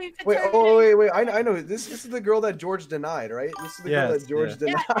 I came to Wait, terminate. oh, wait. I know. This is the girl that George denied, right? This is the girl Yes, that George Yeah,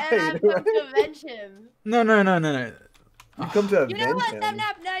 and I've denied. come to avenge him. No. You come to You know avenge what, him.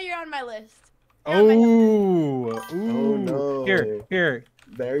 Sapnap? Now you're on my list. Oh. Oh Ooh. no. Here.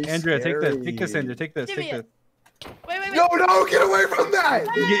 Very Andrea, take this. Take this, scary. Andrea. Take this. Give Take me this. Wait. No, get away from that!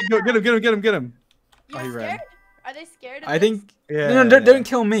 Get him. Oh, he You're ran. scared? Are they scared of I think. Yeah. No, no, don't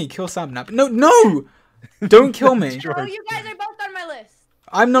kill me. Kill Sapnap. No, no! Don't kill me. this? Oh, you guys are both on my list.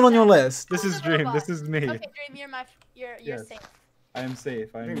 I'm not on your list. This is Dream. This is me. Okay, Dream, you're Yes. safe. I am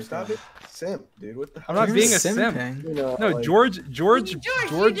safe. I am. Dream, stop it. Simp, dude. What the hell? I'm not You're being a simp. simping. You know, No, like, George you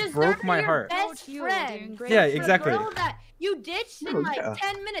deserve broke my your heart. Best You're friend. doing great. Yeah, The exactly. girl that you ditched in like yeah.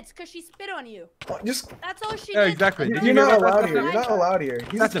 10 minutes because she spit on you. Just That's all she Yeah, did. exactly. Did you you're hear not about allowed that? here. You're not allowed here.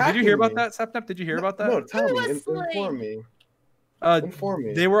 He's Sapnap, did you hear about attacking that? Sapnap, did you hear me. about that? No, tell Who me. was slain? Inform me. Inform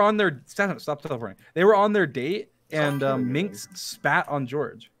me. They were on their stop teleporting. They were on their date, and killing me. Minx spat on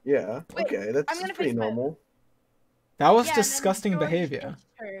George. Yeah. Wait, Okay, that's I'm gonna pretty fix my- normal. That was Yeah, and then disgusting George behavior.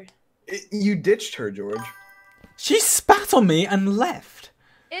 ditched her. You ditched her, George. She spat on me and left.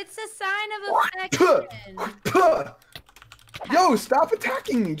 It's a sign of affection. Yo, stop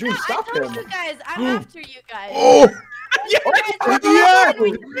attacking me, Dream. No, Stop I told him. you guys, I'm after you guys. Oh! You guys Yeah! are-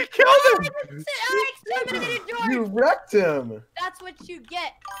 You killed him! I exterminated George. You wrecked him! That's what you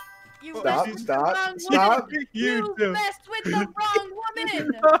get. You Stop, messed with stop, the wrong stop. woman. You You too. messed with the wrong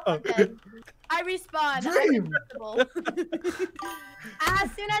woman. Okay. I respawn. Dream. I'm invincible.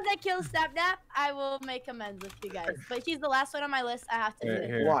 As soon as I kill Sapnap, I will make amends with you guys. But he's the last one on my list. I have to do Right, it.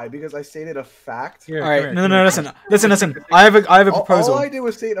 here. Why? Because I stated a fact? Here, All come right, here, no, come no, here. listen. I have a proposal. All I did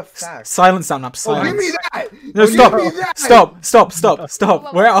was state a fact. Silence, Sapnap. Oh, Silence. give me that! No, Oh, stop. Give me that! Stop.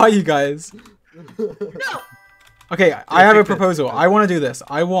 Whoa. Where are you guys? No. Okay, I have a take this. proposal. I want to do this.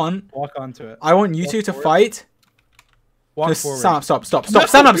 I want Walk onto it. you two to forward. fight. Walk Just forward. stop.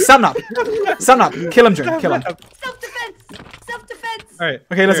 Sapnap. Kill him, Dream. Kill him. Self-defense. Self-defense. All right.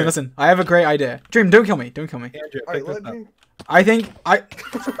 Okay, listen. I have a great idea. Dream, don't kill me. Andrew, Alright, pick this let up. me... I think I.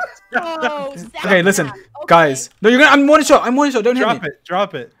 Oh, Okay, listen, Sapnap. Okay. guys. No, you're gonna. I'm one shot. Don't hit Drop me. it.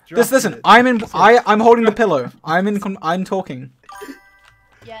 Drop it. Just listen. it. I'm holding the pillow. I'm talking.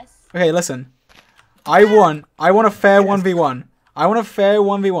 Yes. Okay, listen. I want a fair 1v1. I want a fair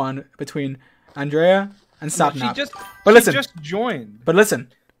 1v1 between Andrea and No, Sapnap. She listen. just joined. But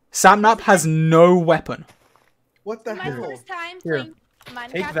listen, Sapnap has no weapon. What the My hell? first time Here. playing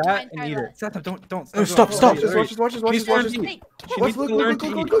Minecraft. Take in that my and entire eat life. it. Sapnap, don't. No, stop. Watch this, watch this, watch this, watch She's this, watch learned this. to Wait, eat. She Watch, needs to look, learn look, to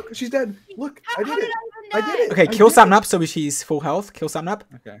look, eat. look, look. She's dead. Look, I how did did it. I I even did die? it. Okay, I kill did it. Sapnap so she's full health. Kill Sapnap.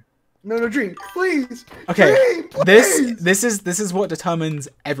 Okay. No, Dream, please. Okay, Dream, please. this is what determines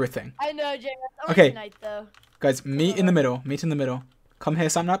everything. I know, Jay. That's only Okay. tonight, though. Guys, meet in the middle. Meet in the middle. Come here,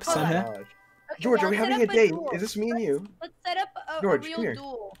 Sapnap. Stand here. Gosh. Okay, George, are we let's set having a up date? duel. Is this me and you? Let's set up a George, real come here.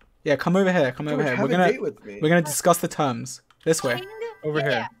 duel. Yeah, come over here. Come over George, here. have We're a date with me. gonna discuss the terms. This way. King? Over Yeah.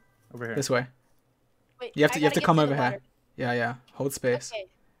 here. Over here. This way. Wait, You have I to gotta get come the over here. water. Yeah. Hold space. Okay.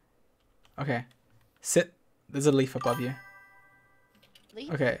 Okay. Sit. There's a leaf above you.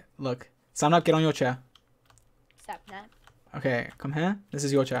 Leaf? Okay, look. Sapnap, get on your chair. Sapnap. Okay, come here. This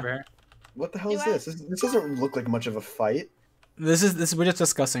is your Over chair. here. What the hell Do is I- this? This doesn't look like much of a fight. This is we're just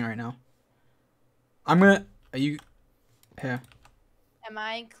discussing right now. Are you here? Am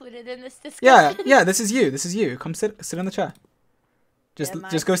I included in this discussion? Yeah, this is you. Come sit on the chair. Just Am I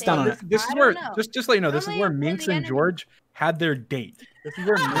go stand on safe? it. This I is don't where know. just let you know. This is Normally where I'm Minx the and enemy. George had their date. This is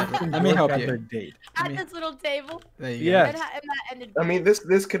where Minx and Let me George help had you. their date. Let At me- this little table. There you Yeah. And that ended I mean, great.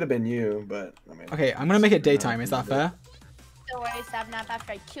 this could have been you, but I mean. go. Okay, I'm gonna make it daytime. Is that fair? Don't worry, Sapnap.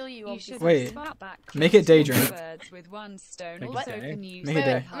 After I kill you, I'll You be should fine. Wait. swap back Make it two daydream. birds with one stone. Make it Also, day. can use Make it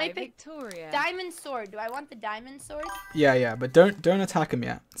day. High Let me pick Victoria. Diamond sword. Do I want the diamond sword? Yeah, but don't attack him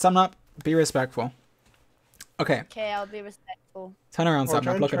yet. Sapnap, be respectful. Okay, Okay, I'll be respectful. turn around, Oh, try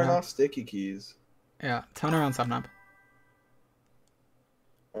Sapnap. and Look at turn her. off sticky keys. Yeah, turn around, Sapnap.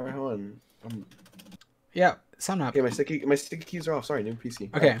 Alright, hold on. Yeah, Sapnap. Okay, my sticky keys are off. Sorry, new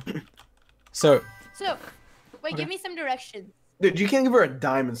PC. Okay, so So, wait, Okay. give me some directions. Dude, you can't give her a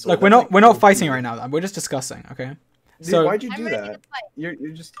diamond sword. look, we're That's not like fighting OP. right now. We're just discussing. Okay. Dude, So why'd you I'm do ready that? to fight. You're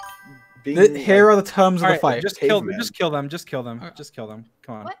just being. here are like, the terms of the Alright, fight. just Caveman. kill them. Just kill them. Okay. Just kill them.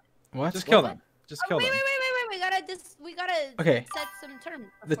 Come on. What? What? Just kill What? them. Just Oh, kill wait, them. we gotta Okay. set some terms.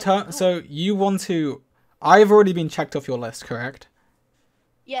 The before we term. duel. So you want to? I've already been checked off your list, correct?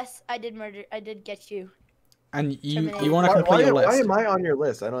 Yes, I did murder. I did get you. And you Terminated. want to complete your why list. am I on your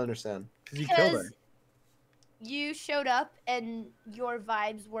list? I don't understand. Because you killed her. Because you showed up and your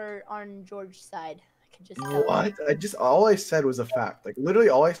vibes were on George's side. I could just tell. What? All I said was a fact. Like literally,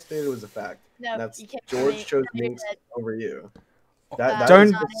 all I stated was a fact. No, And that's you can't George say- chose you're Minx dead. over you. That's That Don't-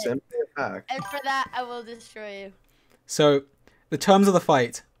 is not just it. simply a fact. And for that, I will destroy you. So the terms of the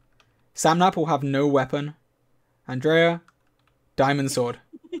fight. Sapnap will have no weapon. Andrea, diamond sword.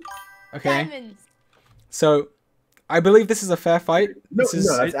 Okay. Diamonds. So I believe this is a fair fight. No, This is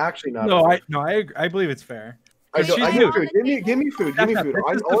no, that's actually not. No, a fact. I believe it's fair. I She's need new. food. Give me food. Give me food.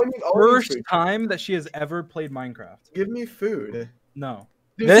 This is All I the need first food. time that she has ever played Minecraft. Give me food. No.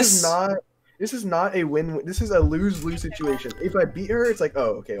 This is not a win. This is a lose-lose situation. If I beat her, it's like,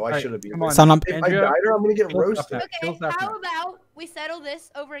 oh, okay, well, I Alright, should have beat come her. on. Sound up. If I Andrea, died her, I'm gonna get kill roasted. Sapnap. Kill Okay, Sapnap. how about we settle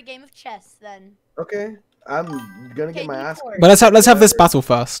this over a game of chess then? Okay, I'm gonna get my you ass. force. But let's have this battle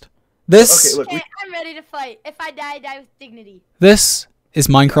first. This Okay, look. Okay, I'm ready to fight. If I die, I die with dignity. this is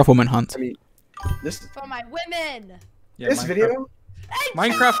Minecraft Woman Hunt. I mean, this For my women. Yeah, this Minecraft. video.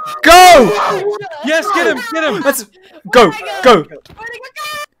 Minecraft. Go! Yes, get him, get him. Let's go, go. Where'd I go?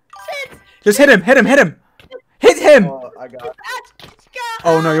 Shit! Just hit him, hit him, hit him. Hit him! I got.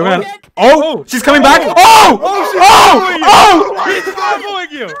 Oh no, you're gonna. Oh, Oh, she's coming back. Oh! Oh! He's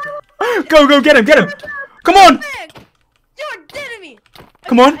following you. Oh! Go, go, get him, get him. Come on. You're dead to me.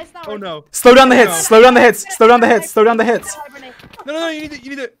 Come on. It's not Oh working. no. Slow down the hits, slow down the hits, slow down the hits, slow down the hits. No, you need it, you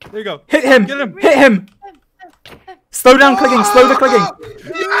need it. There you go. Hit him, Get him. hit him. Slow down clicking, slow the clicking.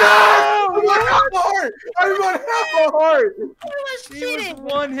 No! What half a heart? I want half a heart. He was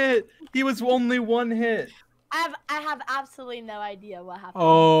one hit. He was only one hit. I have absolutely no idea what happened.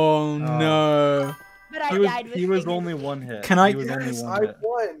 Oh no. But I He was, died with he was dignity. only one hit. Can I- He was only Yes, one I hit.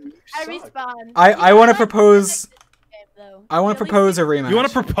 won. I You suck. respawned. I want to propose. Though. I want to propose a rematch. You want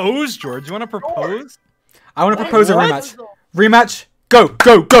to propose, George? You want to propose? I want to propose a What? rematch. Rematch. Go,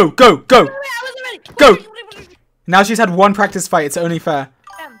 go, go, go, go. I wasn't ready. Go. Now she's had one practice fight. It's only fair.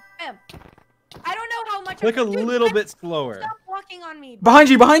 Bam, bam. I don't know how much. Click a Dude, little stop- bit slower. Stop walking on me. Behind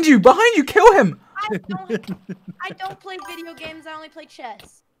you, behind you, behind you. Kill him. I don't play video games. I only play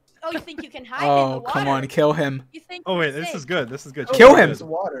chess. Oh, you think you can hide in the Oh, water? come on, kill him. You think Oh you're wait, this safe. is good. This is good. Oh, Kill She's him. good. It's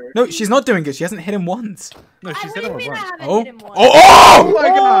water. No, she's not doing good. She hasn't hit him once. No, she's What hit do him you with mean I one. haven't Oh, hit him once? oh, Oh oh! my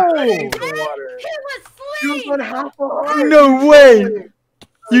god! I Oh! hate the water. He was She was slain. on half a heart. No way.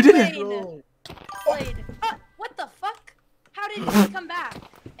 You did it. Slain. Played. What the fuck? How did he come back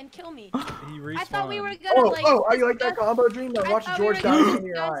and kill me? He respawned. I thought we were gonna like. Oh, you like that discuss- combo dream? Now I watch thought we were George gonna die in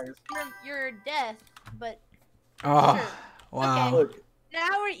your discuss eyes. your death, but Oh, Sure. wow. Look, now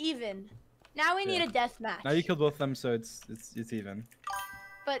we're even. Now we need Yeah. a death match. Now you killed both of them, so it's even.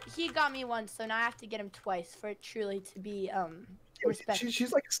 But he got me once, so now I have to get him twice for it truly to be respected.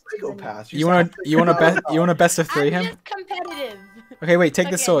 she's like a psychopath. She's You want not to you want to like- best you want to best of three I'm him? just competitive. Okay, wait. Take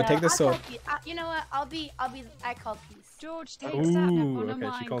Okay, this sword. no, Take this I'll sword. call peace. You know what? I call peace. George takes Ooh, Sapnap on a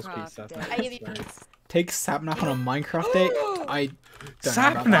okay, she calls peace, Minecraft that's day. nice. I give you peace. Take Sapnap on a Minecraft date. I don't know about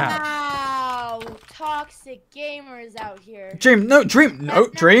Sapnap. that. Wow, toxic gamers out here. Dream, no, dream, no,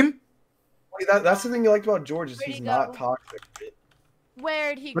 dream. Wait, that's the thing you liked about George is Where'd he's he not go? toxic.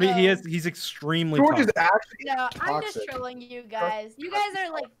 Where'd he But go? he's extremely George is toxic. actually No, I'm just toxic. trolling you guys. You guys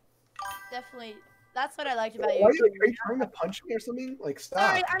are like definitely. That's what I liked about Why you. are you trying to punch me or something? Like stop.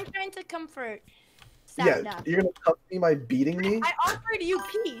 Sorry, I'm trying to comfort. Yeah, Sapnap. you're gonna comfort me by beating me, I offered you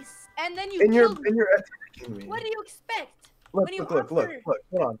peace, and then you and you're killed me. attacking me. What do you expect? Look, when you look. offer-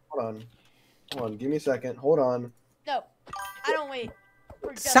 Hold on. Give me a second. Hold on. No, I don't wait.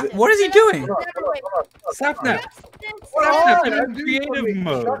 For Sa- justice. what is he doing? Hold on. Sapnap. Justice. Hold Sapnap on, in I'm doing creative something.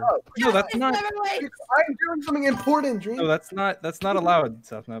 mode. Shut up. No, that's Justice not. never waits. I'm doing something important, Dream. No, that's not allowed,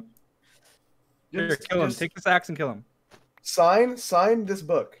 Sapnap. Here, Just- kill him. just Take this axe and kill him. sign this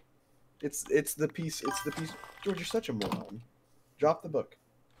book. It's the piece. George, you're such a moron. Drop the book.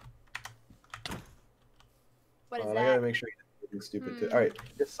 What is I gotta that? make sure you do stupid too. Hmm. All right,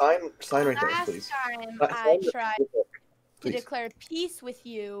 just sign right there, Last please. time Sign I the tried book, to please. declare peace with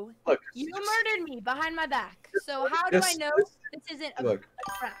you, Look, you just- murdered me behind my back. So how do I just- know just- this isn't a Look,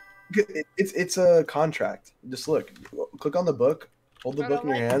 trap? it's a contract. Just look. Click on the book. Hold the I book in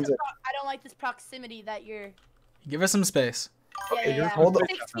don't your like hands. this I don't like this proximity that you're. Give us some space. Okay, Yeah. hold the-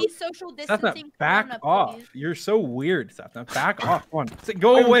 6 feet social distancing. Sapnap, back corona, off. please. You're so weird, Sapnap. Back off. Come on.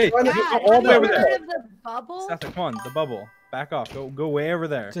 Go I'm away. trying to- Go God, all have the way you over ever there. heard of the bubble? Sapnap, come on. The bubble. Back off. Go way over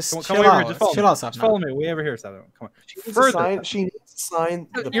there. Just come chill over here. out. Just follow Chill me. out, Just Sapnap. follow me. Way over here, Sapnap. Come on. She needs to Further. sign. She needs to sign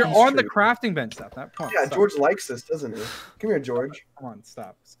the You're peace on the treaty. crafting bench, Sapnap. Come on. Yeah, stop. George likes this, doesn't he? Come here, George. Come on.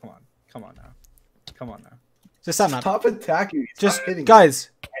 Stop. Come on. Come on now. Come on now. Just Sapnap. Stop attacking me. Stop Just hitting me.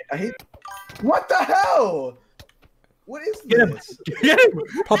 guys. I hate. What the hell? What is Get him. this? Get him.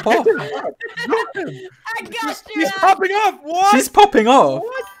 Pop off. I got you. He's popping off. What? She's popping off.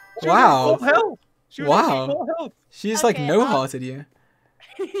 What? She was at Wow. full health. She was at Wow. full health. She's like Okay, no-hearted you.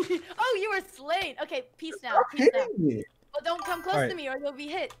 Oh, you were slain. Okay, peace now. Stop Peace now. hitting me. Well, don't come close Alright. to me or you'll be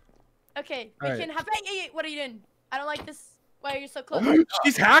hit. Okay, we Alright. can have. Hey, what are you doing? I don't like this. Why are you so close?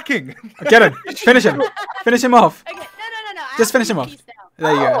 She's hacking. Get him. Finish him. Finish him off. Okay, no. I Just have finish to him do off. peace now.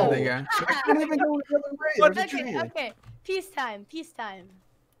 There you go. Oh. There you go. I can't even go the other way. There's a Okay, tree. okay. Peace time. Peace time.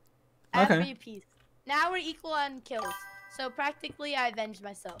 I have Okay. for you peace. Now we're equal on kills. So practically, I avenged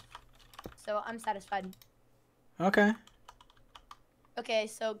myself. So I'm satisfied. Okay. Okay,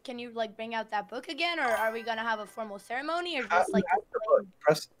 so can you like bring out that book again, or are we gonna have a formal ceremony, or just like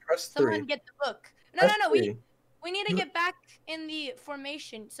Press 3. someone get the book? No, Press no, no. 3. We need to get back in the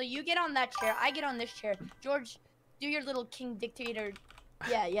formation. So you get on that chair, I get on this chair. George, do your little king dictator.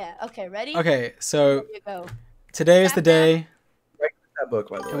 Yeah, yeah. Okay, ready? Okay, so Here you go. today is the day Write that book,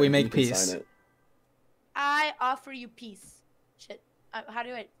 by the way. we make You can peace. sign it. I offer you peace. Shit. How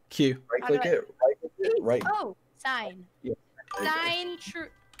do I? Q. Right-click it. Right-click it. Right. Oh, sign. Yeah, there you go. Sign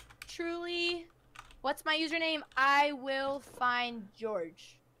truly. What's my username? I will find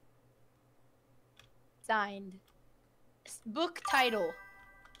George. Signed. Book title.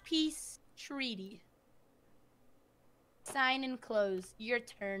 Peace Treaty. Sign and close. Your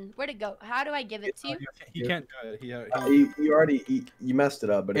turn. Where'd it go? How do I give it to you? He can't do it. You already you messed it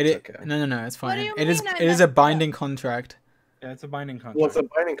up, but it's okay. No, it's fine. do you It is mean I it is messed a it up? binding contract. Yeah, it's a binding contract. Well, it's a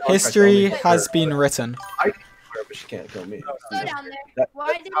binding contract. History only for has her. been written. I can kill her, but she can't kill me. Slow down there. That- Why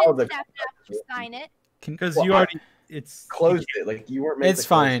that's didn't how the Snap sign it? Because Well, you already it's closed it. Like you weren't. Meant It's to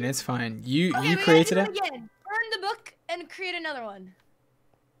close fine. it. It's fine. You Okay, you we created gotta it. do again. Burn the book and create another one.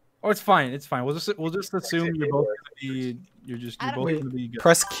 Oh, it's fine. It's fine. We'll just assume you're both gonna be you're I both don't- gonna be good.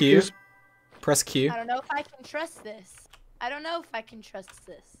 Press Q. Press Q. I don't know if I can trust this. I don't know if I can trust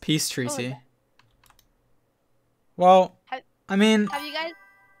this. Peace Oh, treaty. Well, Have- I mean, Have you guys?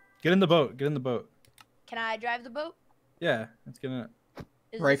 Get in the boat. Get in the boat. Can I drive the boat? Yeah, it's gonna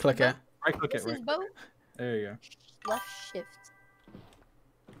Is right this click the it. right click This it. is Right. boat. There you go. Left shift.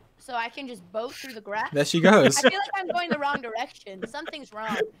 So I can just boat through the grass. There she goes. I feel like I'm going the wrong direction. Something's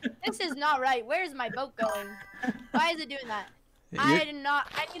wrong. This is not right. Where's my boat going? Why is it doing that? I You- did not.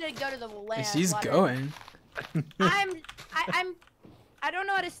 I need to go to the land. She's water. going. I don't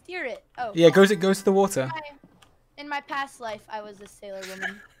know how to steer it. Oh. Yeah, goes to the water. In my past life, I was a sailor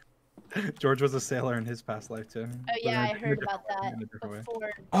woman. George was a sailor in his past life too. Oh yeah, I heard about that before.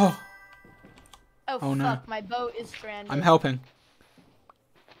 Oh, Oh, Oh, no. fuck, my boat is stranded. I'm helping.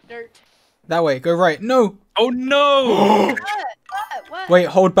 Dirt. That way. Go right. No. Oh no! What? Wait,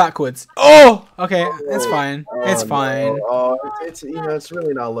 hold backwards. Oh, okay. It's fine. It's Oh, fine. No. Oh, it's you know it's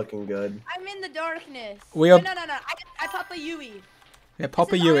really not looking good. I'm in the darkness. We are- No. I pop a Yui. Yeah,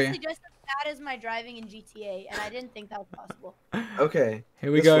 Papa This is Yui. honestly just as bad as my driving in GTA, and I didn't think that was possible. Okay.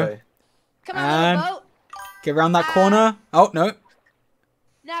 Here we this go. way. Come on, And- little boat. Get around that corner. Oh no.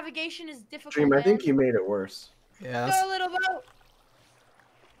 Navigation is difficult. Dream, I think man. you made it worse. Yeah. Go, little boat.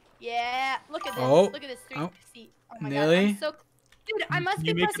 Yeah, look at this. Oh. Look at this 360. Oh my god, Nearly. I'm so. Dude, I must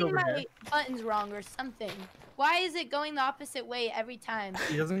You be make it pressing over my here. buttons wrong or something. Why is it going the opposite way every time?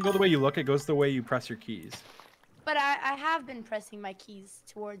 It doesn't go the way you look. It goes the way you press your keys. But I have been pressing my keys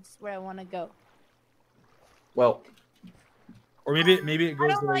towards where I want to go. Well, Or maybe it I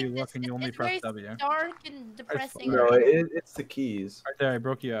goes don't the way like you this. look and you only It's press very W. dark and depressing. no, it's the keys. Right there, I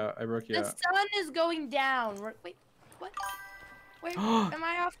broke you out. I broke you The out. sun is going down. Wait, what? Where am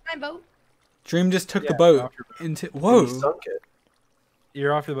I off my boat? Dream just took the Yeah, boat off your boat. into. You Whoa. sunk it.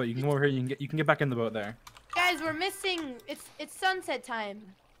 You're off the boat. You can come over here. You can get back in the boat there. Guys, we're missing. It's sunset time.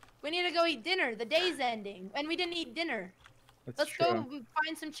 We need to go eat dinner. The day's ending, and we didn't eat dinner. That's Let's true. go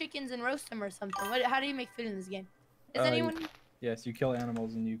find some chickens and roast them or something. How do you make food in this game? Is Uh, anyone? Yes, you kill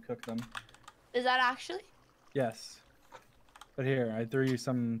animals and you cook them. Is that actually? Yes. But here, I threw you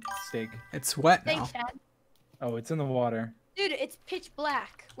some steak. It's wet now. Thanks, Chad. Oh, it's in the water. Dude, it's pitch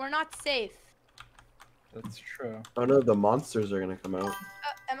black. We're not safe. That's true. Oh no, the monsters are gonna come out.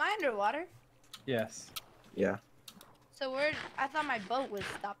 Am I underwater? Yes. Yeah. So I thought my boat was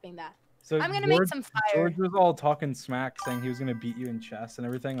stopping that. So I'm gonna make some fire. George was all talking smack, saying he was gonna beat you in chess and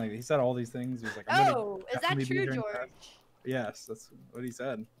everything. Like he said all these things. He was like, I'm gonna Oh, is that definitely beat true, her in George? chess. Yes, that's what he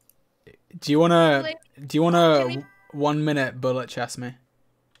said. Do you wanna? Like, Do you wanna 1 minute bullet chess me?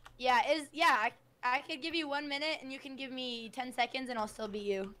 Yeah, I could give you 1 minute and you can give me 10 seconds and I'll still beat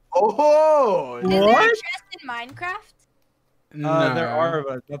you. Oh! Is there a chest in Minecraft? No. There are,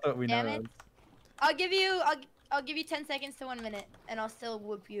 but not that we know. Damn it. of. I'll give you 10 seconds to 1 minute and I'll still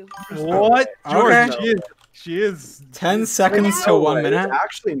whoop you. What? George, Okay. she is. 10 seconds to No 1 way. minute. There's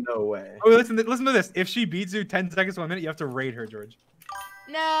actually no way. Oh, listen to this. If she beats you 10 seconds to 1 minute, you have to raid her, George.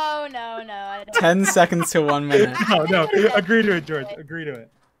 No, I don't. 10 seconds to 1 minute. No, agree to it, George. Agree to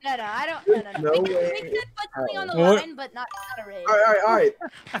it. No, I don't. No we way. can put something on the What? line, but not a raid. All right.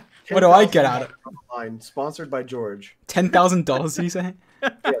 What do I get out of it? Line sponsored by George. $10,000? Did you say? Yeah,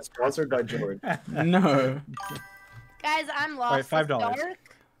 sponsored by George. No. Guys, I'm lost. Alright, $5. It's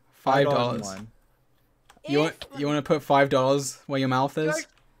dark. $5. online. You want to put $5 where your mouth is? George,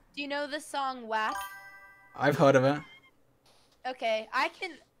 Do you know the song WAP? I've heard of it. Okay, I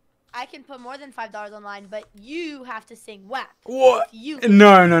can put more than $5 online, but you have to sing WAP. What? You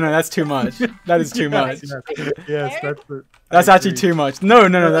No, that's too much. That is too much. Yes, That's actually too much. No,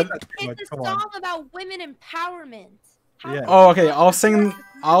 that. It's a song about women empowerment. Yeah. Oh, okay. I'll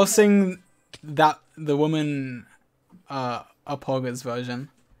sing that the woman, Apoga's version.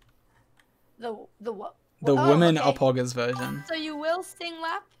 The what? The Oh, women okay. Apoga's version. So you will sing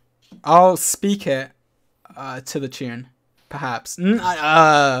WAP? I'll speak it, to the tune, perhaps.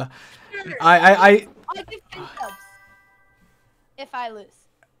 I'll give 10 subs if I lose.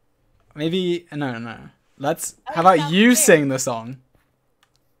 Maybe no. Let's. Oh, How about sounds you fair. sing the song?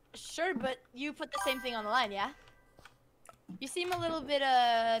 Sure, but you put the same thing on the line, yeah? You seem a little bit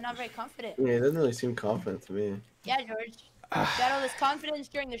not very confident. Yeah, it doesn't really seem confident to me. Yeah, George. You got all this confidence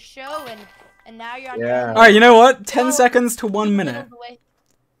during the show, and now you're on Yeah. your own. All right. You know what? 10 Oh, seconds to 1 2 minute. middles away.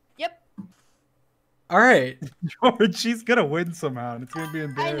 Yep, All right. George, she's gonna win somehow, and it's gonna be I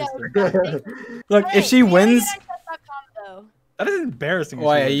embarrassing. know. Look, Hey, if she we gotta wins, get on chess.com, though. That is embarrassing. if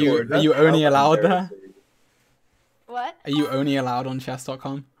why she are wins. you only allowed there? What? Are you only allowed on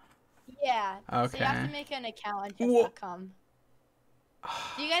chess.com? Yeah. So you have Okay. to make an account on Wha- chess.com.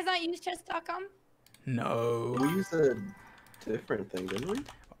 Do you guys not use chess.com? No. We used a different thing, didn't we?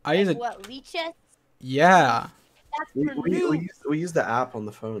 I use it. What, Leechess? Yeah. That's We, for we, noobs. we, used, we used the app on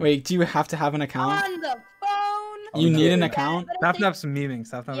the phone. Wait, do you have to have an account? On the phone? You need an Yeah, account? but Have it'll to have some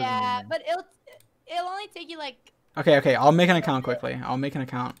meanings. Have to have yeah, some meaning. but it'll only take you like Okay, I'll make an account quickly. I'll make an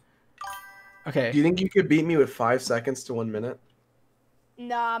account. Do Okay. you think you could beat me with 5 seconds to 1 minute?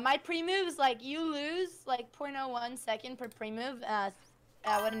 nah, my pre-moves like you lose like 0.01 second per pre-move.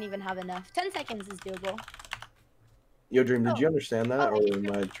 I wouldn't even have enough. 10 seconds is doable. Yo, Dream, did Oh. you understand that, Oh, or yeah.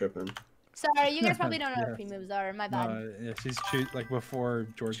 am I tripping? Sorry, you guys probably don't know Yeah. what pre-moves are. My bad. Yeah, she's like before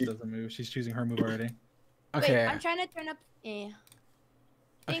George does a move, she's choosing her move already. Okay. Wait, I'm trying to turn up. Thanks,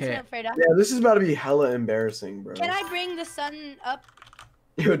 Okay. Fredo. Yeah, this is about to be hella embarrassing, bro. Can I bring the sun up?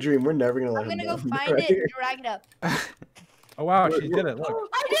 Yo, Dream, we're never gonna let I'm him gonna go down. find Right it here. and drag it up. Oh wow, she did it. Look,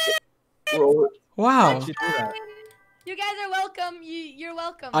 I did it! Roll it. Wow. she did that. You guys are welcome. You're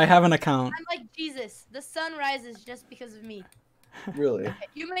welcome. I have an account. I'm like Jesus. The sun rises just because of me. Really? Okay,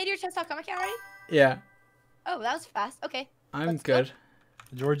 you made your chess.com account already? Yeah. Oh, that was fast. Okay. I'm Let's go. good.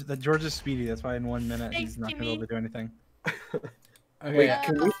 George is speedy. That's why in 1 minute Thanks, he's not gonna be able to do anything. Okay. Wait,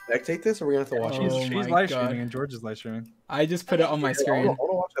 can we spectate this, or we gonna have to watch Oh it? She's my live God. streaming and George is live streaming. I just put it on my I screen.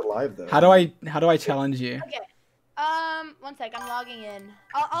 wanna watch it live though. How do I challenge you? Okay. 1 sec. I'm logging in.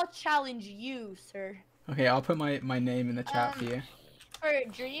 I'll challenge you, sir. Okay, I'll put my name in the chat for you. For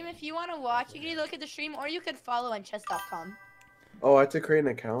Dream, if you want to watch, you can either look at the stream or you could follow on chess.com. Oh, I have to create an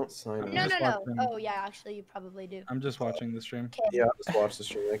account. Sign up. No. just watching. Oh, yeah, actually, you probably do. I'm just watching the stream. Okay. Yeah, I'll just watch the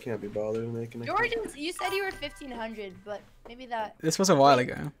stream. I can't be bothered to make an account. George, you said you were 1500, but maybe that. This was a while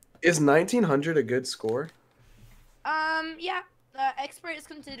ago. Is 1900 a good score? Yeah. Expert is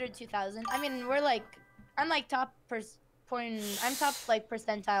considered 2000. I mean, I'm like top I'm top like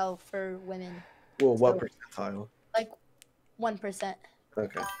percentile for women. Well, what So- percentile? Like 1%.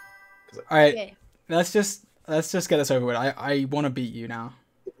 Okay. All right. Okay. Let's just get this over with. I want to beat you now.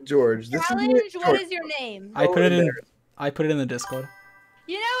 George, this Challenge, is what is your name? I put it in. embarrassing. I put it in the Discord.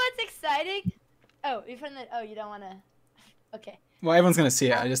 You know what's exciting? Oh, you're from the. Oh, you don't want to. Okay. Well, everyone's gonna see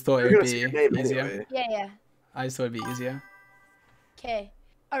it. I just thought it You're would gonna see your name be easier. anyway. Yeah. I just thought it'd be easier. Okay.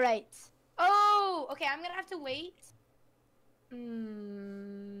 All right. Oh, okay. I'm gonna have to wait.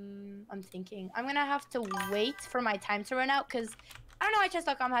 I'm thinking. I'm gonna have to wait for my time to run out because I don't know why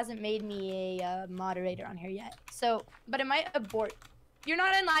chess.com hasn't made me a moderator on here yet. So, but it might abort. You're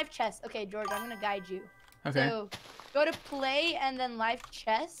not in live chess. Okay, George. I'm gonna guide you. Okay. So, go to play and then live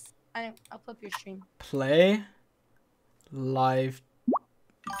chess. I'll pull up your stream. Play. Live.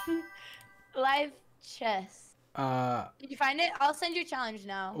 Live chess. Did you find it? I'll send you a challenge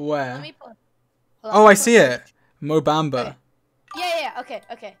now. Where? Let me pull. Oh, I see it. Mobamba. Okay. Yeah.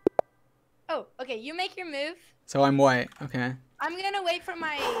 Okay. Oh, okay. You make your move. So I'm white. Okay. I'm gonna wait for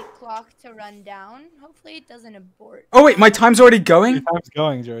my clock to run down. Hopefully it doesn't abort. Oh wait, my time's already going. Your time's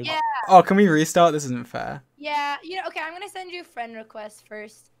going, George. Yeah. Oh, can we restart? This isn't fair. Yeah. Okay. I'm gonna send you a friend request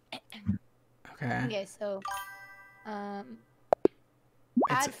first. Okay. Okay. So, It's-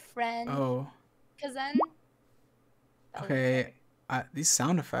 add friend. Oh. Cause then. Oh, Okay. These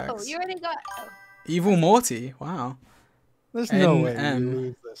sound Oh, effects. you already got. Oh. Evil Morty. Wow. There's no way NM. you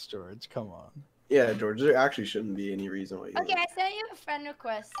lose this, George. Come on. Yeah, George, there actually shouldn't be any reason why you Okay, I sent you a friend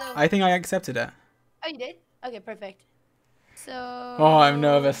request. So. I think I accepted it. Oh, you did? Okay, perfect. So. Oh, I'm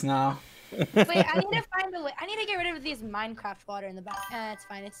nervous now. Wait, I need to find a way. Wait, I need to get rid of these Minecraft water in the back. It's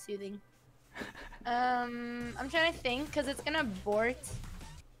fine. It's soothing. I'm trying to think because it's gonna abort.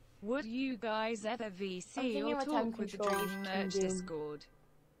 Would you guys ever VC or what time talk with the control Dream can Merch do. Discord?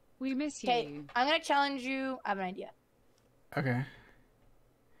 We miss Okay, you. I'm gonna challenge you. I have an idea. Okay.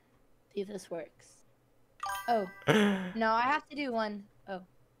 See if this works. Oh. No, I have to do one. Oh.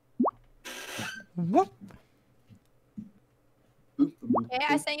 What? Okay,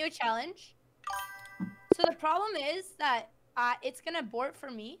 I sent you a challenge. So the problem is that it's gonna abort for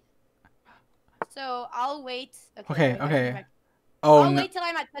me. So I'll wait. Okay, wait, okay. Oh, I'll no. wait till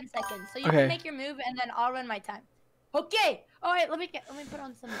I'm at 10 seconds. So you Okay. can make your move and then I'll run my time. Okay. All right. Let me put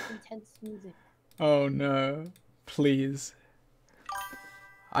on some intense music. Oh no. Please.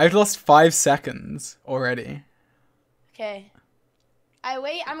 I've lost 5 seconds already. Okay. I'm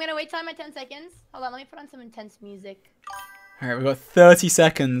gonna wait till I'm at 10 seconds. Hold on. Let me put on some intense music. Alright, we've got 30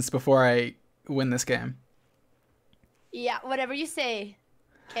 seconds before I win this game. Yeah. Whatever you say.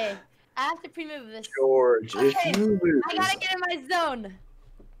 Okay. I have to pre-move this. George, Okay, if you lose, I gotta get in my zone.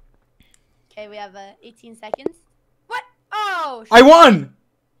 Okay, we have 18 seconds. What? Oh! I won!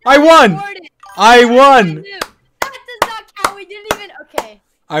 I won! Awarded. I won! That does not count. We didn't even. Okay.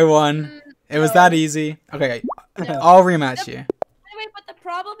 I won. It was no. that easy. Okay, No. I'll rematch you. Anyway, but the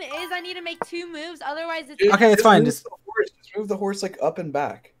problem is I need to make 2 moves. Otherwise, it's Okay, it's fine. move Just the horse. Just move the horse like up and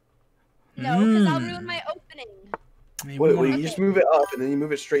back. no, because I'll ruin my opening. Wait, you just move it up and then you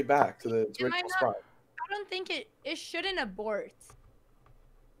move it straight back to the Am I original not- spot. I don't think it shouldn't abort.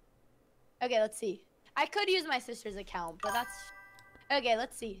 Okay, let's see. I could use my sister's account, but that's okay.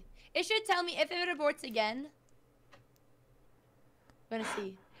 Let's see. It should tell me if it aborts again. I'm gonna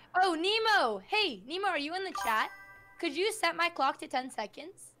see. Oh, Nemo! Hey, Nemo, are you in the chat? Could you set my clock to 10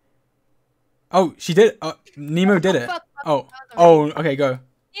 seconds? Oh, she did. Nemo did it. Fuck, Oh, that was okay, go.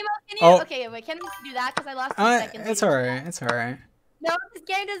 Nemo, can you? Oh. Okay, wait. Can we do that? Because I lost 2 seconds. It's alright. It's alright. No, this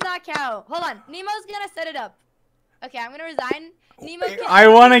game does not count. Hold on. Nemo's gonna set it up. Okay, I'm gonna resign. Nemo, I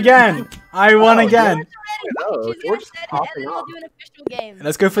won again. I won again. No, She's gonna George is set it, and popping then we'll off. do an official game.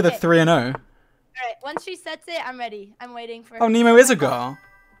 Let's go for the Okay. 3-0. All right. Once she sets it, I'm ready. I'm waiting for. Oh, Nemo is a girl.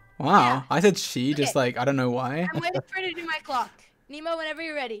 Wow. Yeah. I said she, just Okay. like, I don't know why. I'm waiting for her to do my clock. Nemo, whenever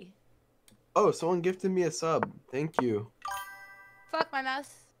you're ready. Oh, someone gifted me a sub. Thank you. Fuck my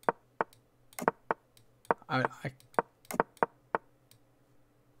mouse. I...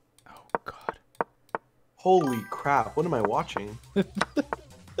 Oh, God. Holy crap! What am I watching?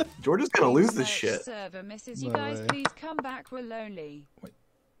 George is gonna lose this shit. Server misses you No guys. way. Please come back. We're lonely.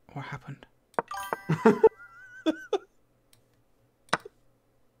 What happened?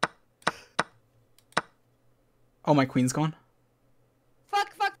 Oh, my queen's gone.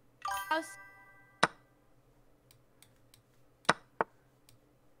 Fuck. Mouse.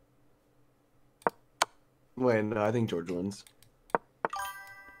 Wait, no, I think George wins.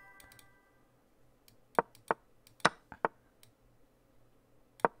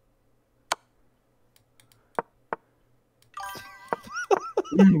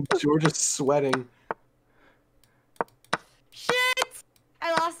 George is sweating. Shit!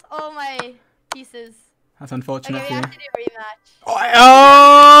 I lost all my pieces. That's unfortunate Okay, for we you. have to do a rematch. Oh!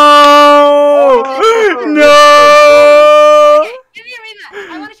 No! Okay, give me a rematch.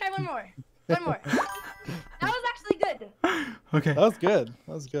 I want to try one more. One more. That was actually good. Okay. That was good.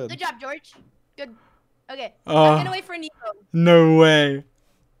 That was good. Good job, George. Good. Okay. Oh. I'm gonna wait for Nemo. No way.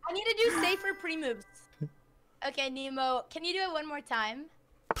 I need to do safer pre-moves. Okay, Nemo. Can you do it one more time?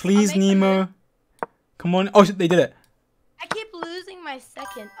 Please, I'll make the Nemo. move. Come on. Oh, shit, they did it. I keep losing my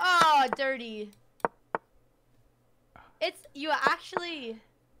second. Oh, dirty. It's you actually.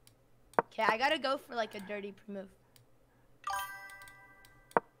 Okay, I gotta go for like a dirty pre-move.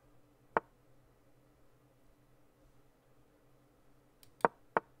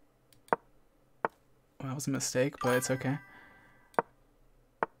 Well, that was a mistake, but it's okay.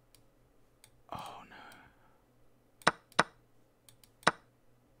 Oh, no.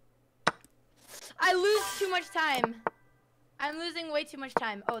 I lose too much time. I'm losing way too much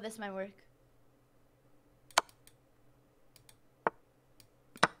time. Oh, this might work.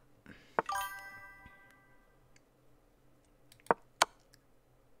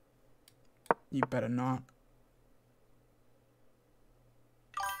 You better not.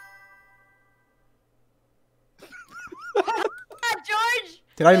 George!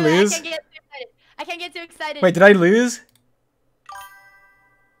 Did I lose? I can't get too excited. I can't get too excited. Wait, did I lose?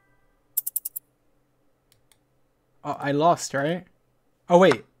 Oh, I lost, right? Oh,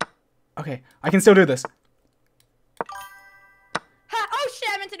 wait. Okay, I can still do this. Ha! Oh shit!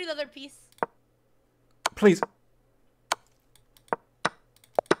 I meant to do the other piece. Please.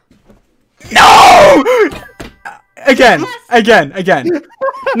 No! Again.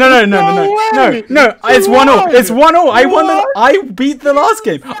 No. It's 1-0. It's 1-0. I beat the last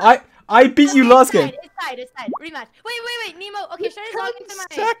game. I beat you last game. It's tied. Rematch. Wait. Nemo. Okay, should I log into my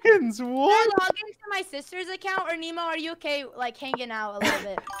seconds? What? Should I log into my sister's account, or Nemo, are you okay, like hanging out a little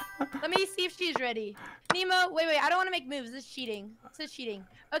bit? Let me see if she's ready. Nemo, wait. I don't want to make moves. This is cheating.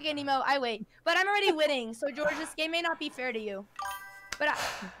 Okay, Nemo, I wait. But I'm already winning, so George, this game may not be fair to you. But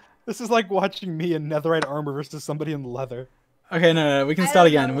this is like watching me in netherite armor versus somebody in leather. Okay, no. We can start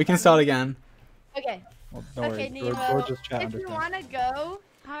again. Okay. Well, Okay, Nemo. If you want to go.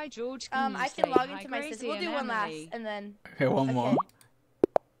 Hi, George. I can log into my system. We'll do one last, and then. Okay, one more.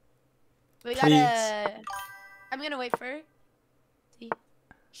 We gotta. I'm gonna wait for her.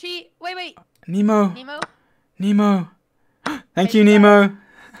 See. Wait. Nemo. Nemo. Thank you, Nemo.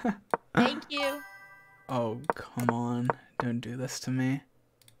 Thank you. Oh, come on. Don't do this to me.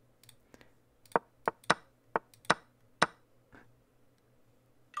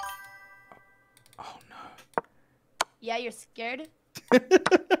 Oh, no. Yeah, you're scared?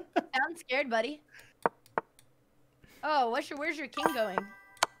 Sound scared, buddy. Oh, where's your king going?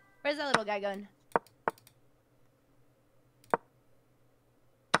 Where's that little guy going?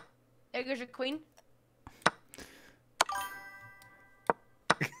 There goes your queen.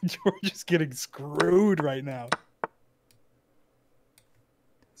 George is getting screwed right now.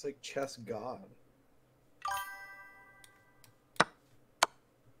 It's like chess god.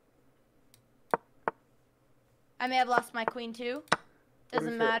 I may have lost my queen too.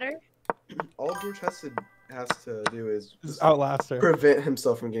 Doesn't matter. All George has to do is just outlast her. Prevent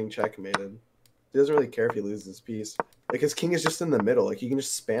himself from getting checkmated. He doesn't really care if he loses his piece. Like his king is just in the middle. Like he can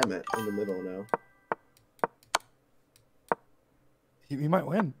just spam it in the middle now. He might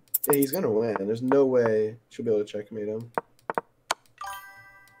win. Yeah, he's gonna win. There's no way she'll be able to checkmate him.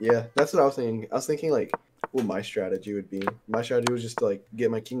 Yeah, that's what I was thinking. I was thinking like what my strategy would be. My strategy was just to like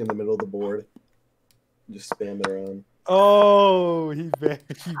get my king in the middle of the board. And just spam it around. Oh, he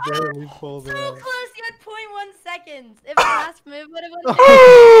barely pulled it So out. close, you had 0.1 seconds. If the last move would have won.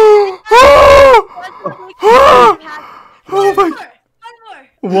 Oh my!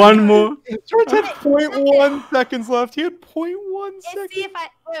 One more. George had 0.1 seconds left. He had 0.1 seconds. Let's see if I.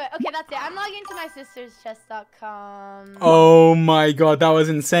 Wait. Okay, that's it. I'm logging into my sister's chess.com. Oh my god, that was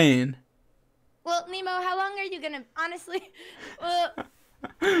insane. Well, Nemo, how long are you gonna? Honestly, well,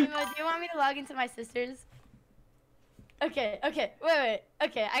 Nemo, do you want me to log into my sister's? Okay. Wait.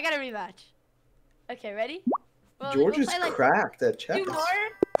 Okay, I got a rematch. Okay, ready? Well, George is like cracked at chess. Two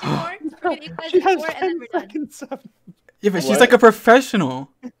more. She has and 10 then we're done. seconds left. Yeah, but she's like a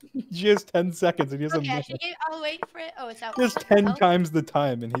professional. She has 10 seconds and he has a minute. I'll wait for it. Oh, it's out. He has 10 times the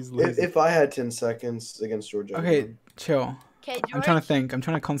time and he's losing. If I had 10 seconds against George, Okay, chill. Okay, George. I'm trying to think. I'm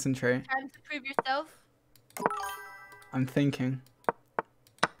trying to concentrate. Time to prove yourself. I'm thinking.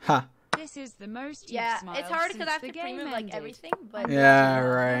 Ha. This is the most it's hard because I have to pre-move like everything, but yeah,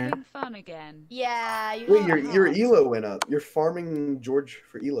 right. Having fun again. Yeah. Wait, your elo went up. You're farming George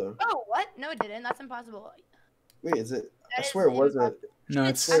for elo. Oh, what? No, it didn't. That's impossible. Wait, is it? I swear it wasn't. No, I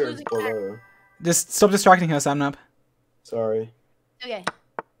it's. swear it's below. Just stop distracting her, Samnap. Sorry. Okay.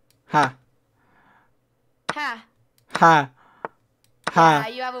 Ha. Ha. Ha. Ha.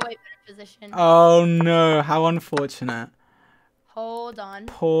 Yeah, you have a way better position. Oh no! How unfortunate. Hold on.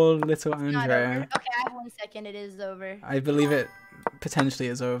 Poor little It's not Andre. over. Okay, I have 1 second. It is over. I believe it potentially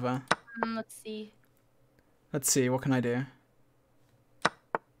is over. Let's see. Let's see. What can I do?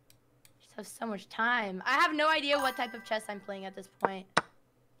 Just have so much time. I have no idea what type of chess I'm playing at this point.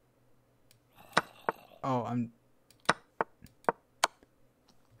 Oh, I'm.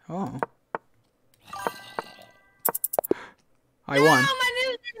 Oh. I won. No, my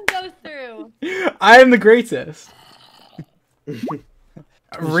move didn't go through. I am the greatest.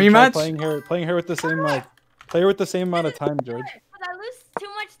 Rematch. Playing her with the same play her with the same amount of time, George. I lose too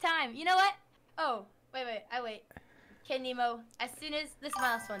much time. You know what? Oh, wait. I wait. Okay, Nemo. As soon as this is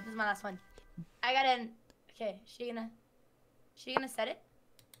my last one. I gotta. Okay, she gonna set it.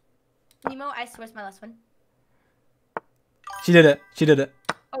 Nemo, I swear it's my last one. She did it.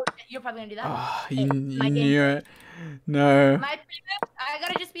 Oh, you're probably gonna do that. Oh, Okay, you my game. knew it. No. My pre-moves. I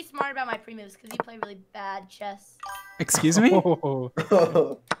gotta just be smart about my pre-moves because you play really bad chess. Excuse me? Oh.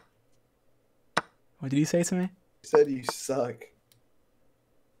 What did you say to me? He said you suck.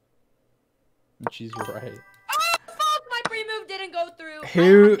 She's right. Oh, fuck! My pre-move didn't go through.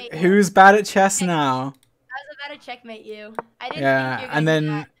 Who's bad at chess now? I was about to checkmate you. I didn't Yeah, think and you were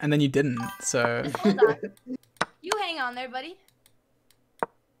gonna do then you didn't. So. that. Just hold on. You hang on there, buddy.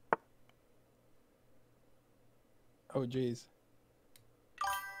 Oh jeez.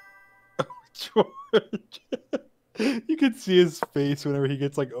 George. You could see his face whenever he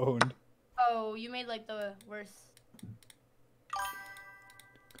gets like owned. Oh, you made like the worst.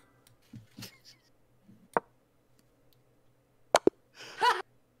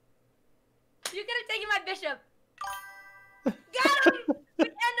 You could have taken my bishop. Got him! We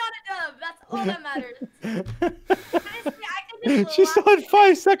end on a dub. That's all that matters. Honestly, I could just She still had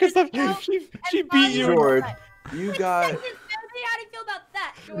 5 seconds left. She beat you. George, you got. How do you feel about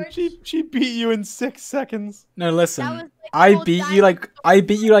that, George? She beat you in 6 seconds. No, listen. That was, like, I whole beat you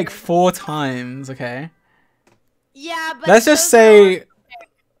time. like 4 times. Okay. Yeah, but Let's just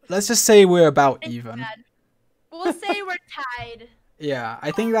say we're about It's even. bad. We'll say we're tied. Yeah,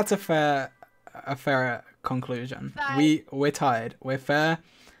 I think that's a fair conclusion. Fine. We're tied. We're fair,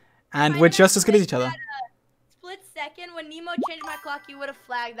 and Fine, we're but just as good as like each other. that, split second when Nemo changed my clock, you would have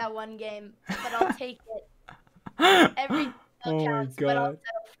flagged that one game, but I'll take it. Every Oh my counts, but I'll God.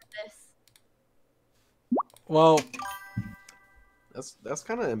 settle for this. Well, That's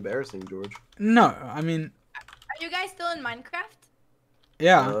kind of embarrassing, George. no, I mean, Are you guys still in Minecraft?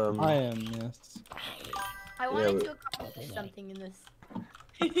 yeah. I am, yes. I wanted to accomplish something in this.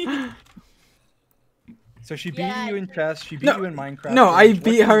 So she beat Yeah, you in chess. She beat No, you in Minecraft. No, I George.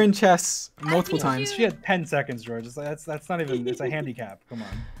 beat her in chess multiple beat times. you. She had 10 seconds, George. It's like, that's not even. It's a handicap. Come on.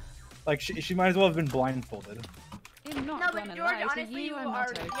 Like she might as well have been blindfolded. I'm not No, but gonna George, lie to honestly, you I'm are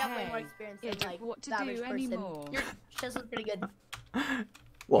not you have way more okay. experience Yeah, than just like what to the do average person. anymore. Your chess was pretty good.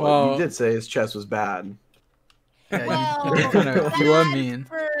 Well, Well- you did say his chess was bad. Yeah, Well, you were bad mean.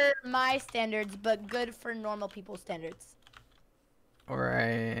 for my standards, but good for normal people's standards.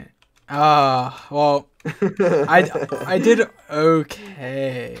 Alright. Well, I did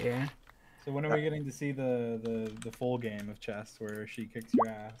okay. So when are we getting to see the full game of chess where she kicks your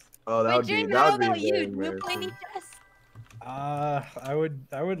ass? Oh, that Wait, would be Dream, that how would be about you? very Do you play any embarrassing. chess?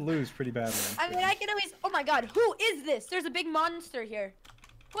 I would lose pretty badly. I mean, I can always. Oh my God, who is this? There's a big monster here.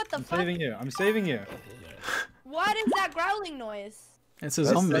 What the I'm fuck? saving you. I'm saving you. What is that growling noise? It's a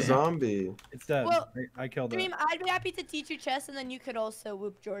That's zombie. the zombie. It's dead. Well, I killed it. Dream, I'd be happy to teach you chess, and then you could also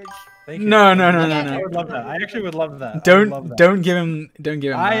whoop George. Thank you. No, no, no, I no, no. would love that. I actually would love that. I would love that. Don't give him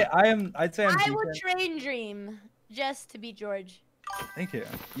that. I'd say I'm I will decent. train Dream just to beat George. Thank you.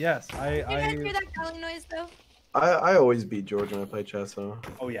 Yes, Did you guys hear that growling noise though? I always beat George when I play chess, though.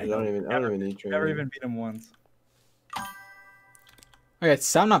 Oh yeah. I don't even need training. Never even beat him once. Okay,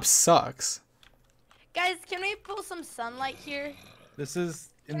 Sound sucks. Guys, can we pull some sunlight here? This is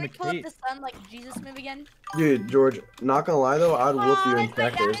Can in we the pull up cave. the sun like Jesus move again? Dude, George, not gonna lie though, I'd whoop you in it's my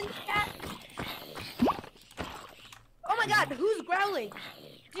dad checkers. in the chat. Oh my God, who's growling?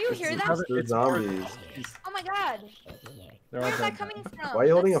 Do you hear that? It's zombies. Oh my God, They're all where's that dead. coming from? Why are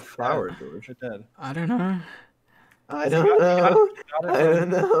you holding a That's- flower, George? They're dead. I don't know. I don't know. Got I it don't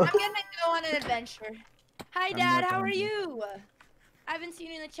know. I'm gonna go on an adventure. Hi I'm Dad, not how are going to. you? I haven't seen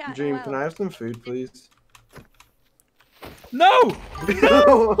you in the chat. in a Dream, while. can I have some food, please? No!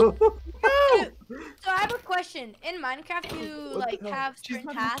 No! So I have a question. In Minecraft, you What the like hell? have She's certain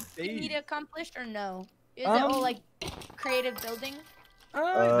not even tasks you need saved. to accomplish, or no? Is it all like creative building?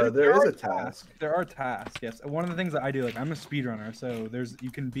 There is a task. There are tasks, yes. One of the things that I do, like I'm a speedrunner, so you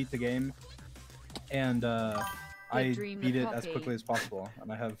can beat the game, and I Dream the beat it as puppy. quickly as possible,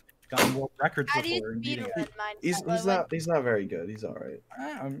 and I have gotten world records How do you before in beating speedrun it. Minecraft? He's not very good. He's all right.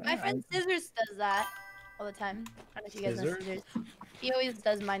 My friend Scissors does that all the time. I don't know if you guys know Scissors? Scissors. He always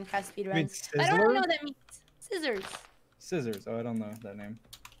does Minecraft You mean speedruns. I don't know Sizzler? what that means. Scissors. Scissors. Oh, I don't know that name.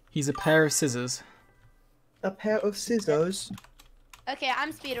 He's a pair of scissors. A pair of scissors. Okay,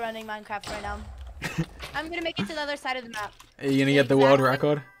 I'm speedrunning Minecraft right now. I'm gonna make it to the other side of the map. Are you gonna get the world Exactly.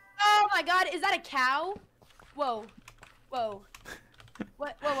 record? Oh my God, is that a cow? Whoa, whoa.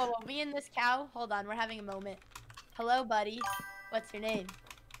 What? Whoa, whoa, whoa. Me and this cow. Hold on, we're having a moment. Hello, buddy. What's your name?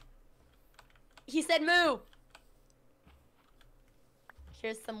 He said moo.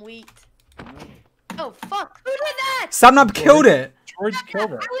 Here's some wheat. Oh fuck! Who did that? Sapnap killed it. George killed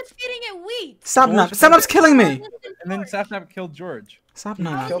her, I was feeding it wheat. Sapnap's killing me. Listen, and then George. Sapnap killed George. I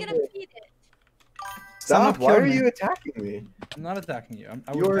Sapnap. was gonna feed it. Stop! Sapnap Why killed are me. you attacking me? I'm not attacking you.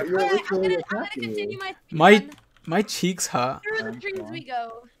 You're Alright, I'm literally gonna attacking continue me. my My speedrun. my cheeks hurt. Through the I'm dreams sorry. we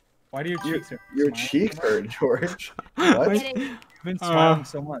go. Why do your cheeks hurt? Your Smile cheeks so much? hurt, George. My, What? Get it? You've been smiling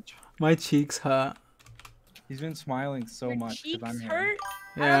so much. my cheeks hurt. He's been smiling so Your much cheeks because I'm here. hurt?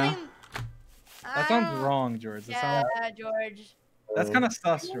 Yeah. That sounds wrong, George. That Yeah, sounds. George. That's kind of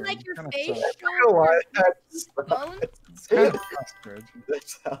sus, You George. like your Kinda facial sus. I'm not gonna lie, that's bones? It's kind of sus, George.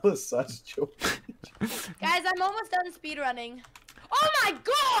 that's hella sus, George. Guys, I'm almost done speedrunning. Oh my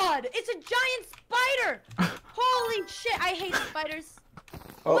God! It's a giant spider! Holy shit! I hate spiders.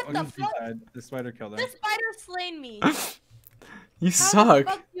 Oh, What the He fuck? died. The spider killed him. This spider slain me. You How suck.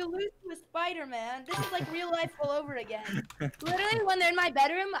 the fuck do you lose to a spider, man? This is like real life all over again. Literally, when they're in my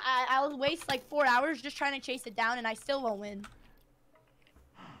bedroom, I'll waste like 4 hours just trying to chase it down, and I still won't win.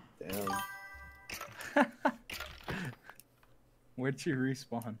 damn. Where'd you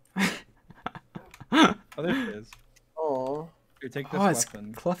respawn? Oh, there it is. Oh. Here, take this Oh, it's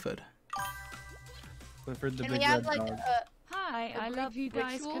weapon. Clifford. Clifford the Can big we have red like dog. Hi, I love you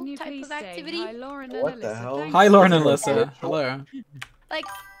guys. ritual Can you type please of say activity? hi, Lauren and What the Alyssa? hell? Thank Hi, you. Lauren and Is it Alyssa. a Hello. like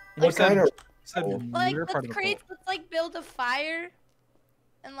What kind of? like we're part let's of the create cult. let's like build a fire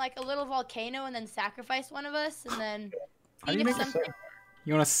and like a little volcano and then sacrifice one of us and then How do see you if make a something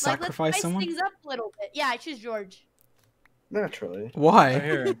You want to like let's sacrifice spice someone? things up a little bit. Yeah, I choose George. Naturally. Right Why?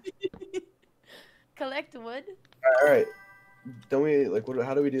 here. Collect wood. All right. Don't we like? What?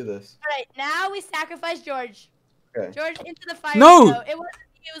 How do we do this? All right, now we sacrifice George. Okay. George into the fire. No! No, it wasn't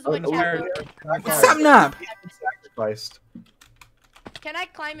me. It was Oh, wood no, chapel. Sapnap! Sacrificed. Can I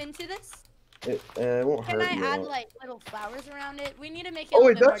climb into this? It won't Can hurt I you. add like little flowers around it? We need to make it. Oh,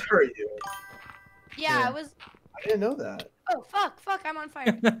 a it little bit does more... hurt you. Yeah, Yeah. I was. I didn't know that. Oh fuck! I'm on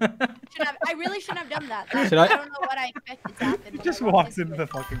fire. I really shouldn't have done that. Should I- I don't know what I expected to happen. He when just I walked walks into it. the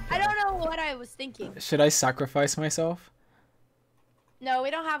fucking. I don't know what I was thinking. Should I sacrifice myself? No,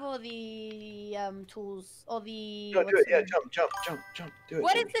 we don't have all the tools. All the. No, do what's it. the Yeah, word? jump. Do it.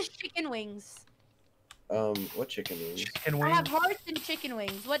 What is George. this chicken wings? What chicken wings? Chicken I wings. have hearts and chicken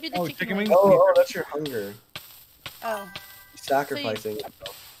wings. What do the Oh, chicken, chicken wings? wings? Oh, that's your hunger. Oh, Sacrificing.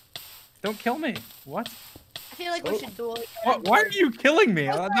 Don't kill me. What? I feel like we should duel. each What? other. Why are you killing me?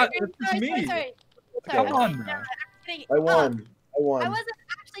 Oh, Not, sorry, that's just me. sorry. Come on, Okay, now. I'm kidding. I won. I won. I wasn't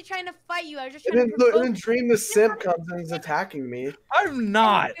actually trying to fight you. I was just And trying then, to and provoke then Dream the simp comes and is attacking me. I'm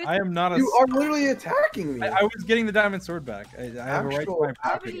not. I am not a. You are literally attacking me. I was getting the diamond sword back. I have a right to my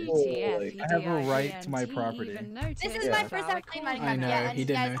property. Actual- I have a right to my property. This is Yeah. my first time playing Minecraft. I know, yeah, and he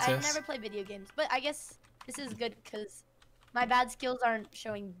did guys, I've notice. never played video games, but I guess this is good because my bad skills aren't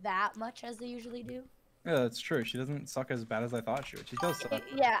showing that much as they usually do. Yeah, that's true. She doesn't suck as bad as I thought she would. She does suck.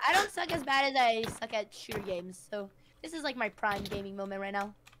 Yeah, I don't suck as bad as I suck at shooter games, so this is like my prime gaming moment right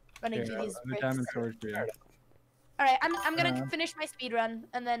now. Running Here, through these the bricks. diamond sword for you. All right, I'm gonna Uh, finish my speed run,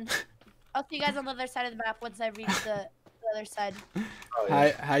 and then I'll see you guys on the other side of the map once I reach the other side. Oh,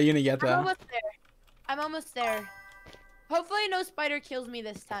 yeah. How you gonna get I'm there? almost there. I'm almost there. Hopefully no spider kills me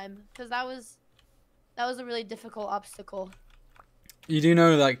this time, because that was a really difficult obstacle. You do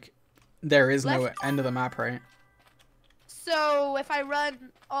know, like, there is no Left. end of the map, right? So if I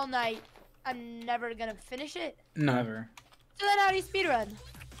run all night, I'm never gonna finish it. No. Never. So then how do you speed run?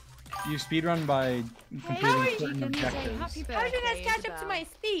 You speedrun by how are completing you- certain Can you say objectives. happy How did you guys birthday, catch up to Isabel? my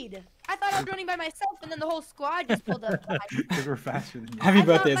speed? I thought I was running by myself, and then the whole squad just pulled up. Because we're faster than you. Happy I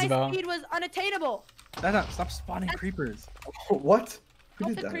birthday, thought Isabel. my speed was unattainable. Stop spawning creepers. What? Who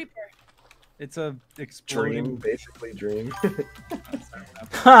What's did a that? creeper? It's a Dream, exploding. basically dream.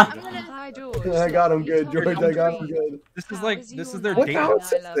 Ha! I'm gonna. Hi, George. I got him good, Please George. tell I me got your him dream. good. This is How like is this your is their What date the life? hell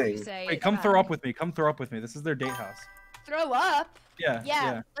house. is I love this you, thing? say Wait, it come throw back. up with me. Come throw up with me. This is their date house. Throw up? Yeah.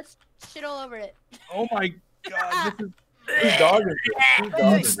 Yeah, let's shit all over it. Oh my god. This is Whose dog is this? Whose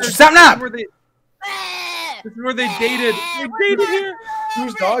dog is this? Stop now! where they. This is where they dated. They dated here.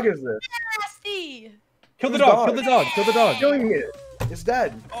 Whose dog is this? Nasty. Kill the Whose dog. dog? Kill the dog. Kill the dog. Killing it. It's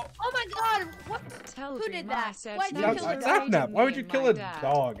dead. Oh my god, what? Tell Who Dream did I that? said Why'd you no kill to the raiding Sapnap. Why would me you and kill my a dad.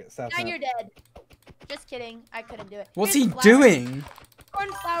 dog? Now Sapnap. you're dead. Just kidding, I couldn't do it. What's Here's he flower. doing?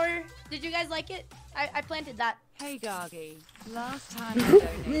 Cornflower. Did you guys like it? I planted that. Hey Gargi, last time you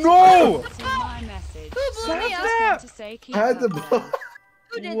donated, No! see my message. Who blew me I up? just want to say keep I had up to then. blow.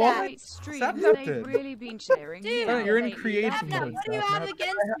 Who did What? that? Great streams, Sapnap they've did. really been sharing. Dude, me out you're in lately. creative Love Sapnap, mode, you. what do you Sapnap. have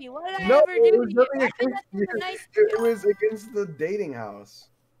against me? What did I No, ever it do was to you? nothing I think against that's you. nice. It was against the dating house.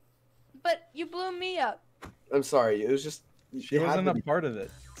 But you blew me up. I'm sorry. It was just. She it had wasn't to a be- part of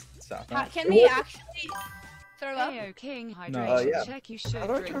it. Sapnap. Can we actually throw up? Heyo King No. hydration Yeah. check. You should How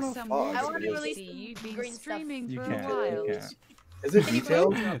do I drink turn off some fog? water. I wanna You release see, some you've been green stuff. streaming You for can't. a while. You can't. Is it Can you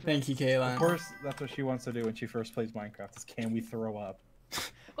detailed? Thank you, Of Kayla. course, that's what she wants to do when she first plays Minecraft. Is can we throw up?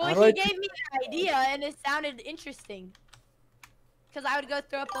 Well, How do he I- gave me an idea and it sounded interesting. Because I would go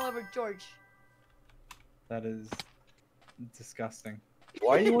throw up all over George. That is disgusting.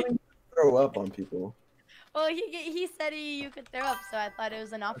 Why are you wanting to throw up on people? Well, he said you could throw up, so I thought it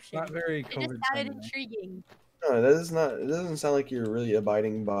was an It's option. not very It just COVID sounded friendly. intriguing. No, that is not. It doesn't sound like you're really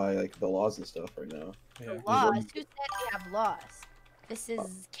abiding by like the laws and stuff right now. Yeah. Laws? Who said we have laws? This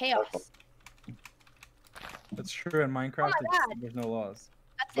is chaos. That's true. In Minecraft, Oh my God. there's no laws.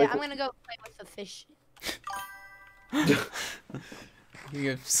 That's it. I'm gonna go play with the fish.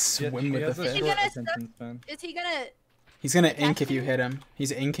 You can swim He with has the a fish. short attention span. Is he gonna? He's gonna ink attack if you me? hit him.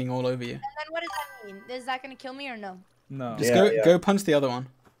 He's inking all over you. And then what does that mean? Is that gonna kill me or no? No. Just Yeah, go punch the other one.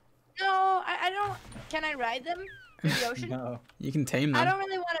 No, I don't. Can I ride them through the ocean? No. You can tame I them. don't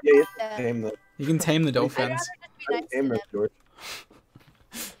really want to Yeah, you beat them. tame them. You can tame the I'd rather dolphins. just be nice to Tame them, them. George.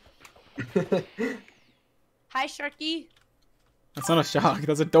 Hi, Sharky. That's not a shark.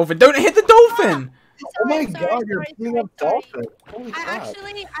 That's a dolphin. Don't hit the dolphin! Oh my Sorry, god, you're sorry, beating up sorry. dolphins. Holy crap.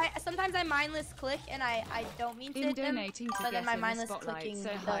 Sometimes I mindless click and I don't mean to In hit them, donating to but then get my in the mindless spotlight, clicking so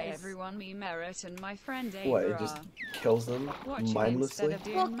hi does. everyone, me Merit and my friend What, Ava it just are kills them watching mindlessly? instead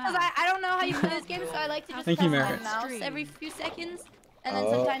of Well, doing because math. I don't know how you play this game, so I like to just Thank press you, my Merit. mouse every few seconds, and then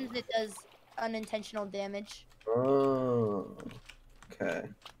Oh. sometimes it does unintentional damage. Oh, okay.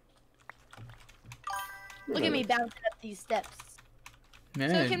 Look at me bouncing up these steps. Man,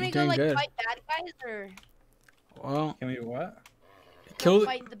 So can we you're go doing like good. fight bad guys, or Well, Can we what? kill.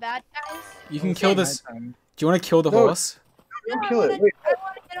 fight the bad guys? You can It's kill like this. nighttime. Do you want to kill the No. horse? Don't No, kill it. Wait, I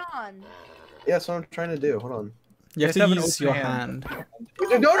want to get on. yeah, that's what I'm trying to do. Hold on. You have Just have to an use open your hand. hand.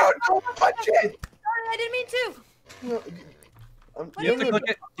 No, don't punch it! Sorry, I didn't mean to. No, You have to click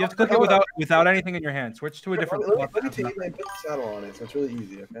it. You have to click it without anything in your hand. Switch to a different. Let me take my put the saddle on it, so it's really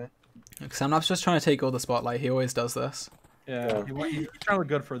easy, okay? Because I'm not just trying to take all the spotlight. He always does this. Yeah. He's trying to look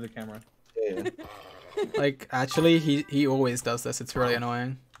good for the camera. Yeah, Like, actually, he always does this. It's really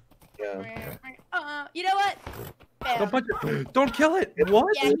annoying. yeah. You know what? Bam. Don't punch it. Don't kill it. What?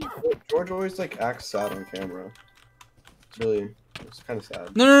 Yeah, George always like acts sad on camera. It's kind of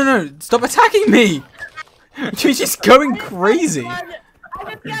sad. No! Stop attacking me! She's just going crazy. I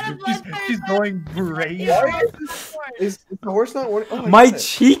just got a blood She's going crazy. Is the horse not warning? Oh, My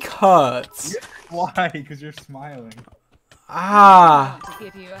cheek hurts. Why? Because you're smiling. Ah, To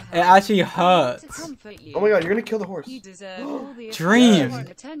give you a it hug, actually to hurts. comfort you. Oh my god, you're gonna kill the horse. You deserve all the Dream.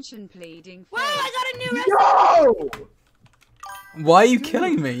 attention pleading. Wow, I got a new recipe. No! Why are you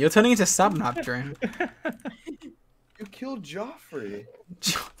killing me? You're turning into Sabnap, Dream. You killed Joffrey.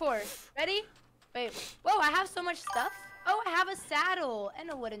 4. Ready? Wait. Whoa, I have so much stuff. Oh, I have a saddle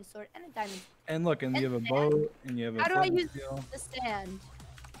and a wooden sword and a diamond. And look, and you have a bow, and you have a. How do I flint use steel. the stand?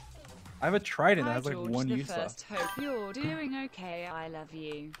 I have a trident that Hi, has like George one the use First. left. Hope you're doing okay. I love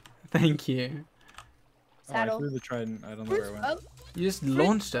you. Thank you. Oh, I Saddle. threw the trident. I don't know where it went. Oh, You just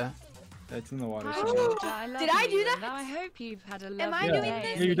launched her. It's in the water. Hi, somewhere. George. I love Did I you, do that? and I hope you've had a lovely Am I doing day.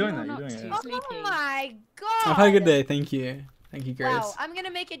 this? Yeah, you're doing that, Not you're doing too it. sleepy. oh my god. I've had a good day. Thank you. Thank you, Grace. Wow, I'm gonna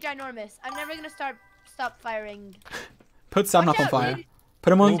make it ginormous. I'm never gonna stop firing. Put Sabnap Watch on out, fire. dude.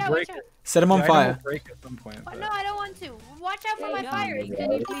 Put him We'll on. Watch out, break watch out. Set him on The item fire. will break at some point. Oh, but- no, I don't want to. Watch out for Hey, my fire. darling, It's can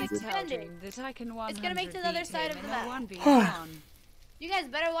gonna you keep please tell expanding. Dream that I can 100 It's gonna make it to the other beat side him of the in a map. 1v1. You guys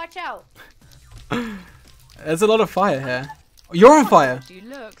better watch out. There's a lot of fire here. You're on fire. You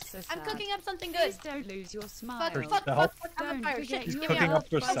look so I'm sad. cooking up something good. Please don't lose your smile. Fuck, I'm on Don't fire. forget Shit, you give me cooking a up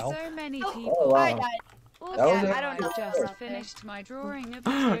by yourself. so many Oh, people. Oh, wow. I died. That Okay, was I don't know. I've just finished my drawing of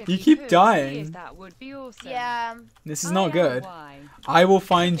the trip. You keep could dying. see, that would be awesome. Yeah, This is I not am good. why. I will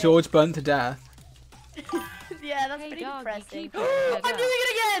find George burnt to death. yeah, that's Hey, pretty doggy, depressing. keep your head I'm up. doing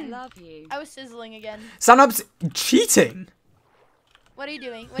it again. Love you. I was sizzling again. Sabnap's cheating. What are you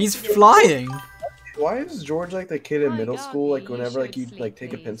doing? What's He's he doing? flying. Why is George like the kid in My middle doggy, school? Like you whenever like should you like sleep,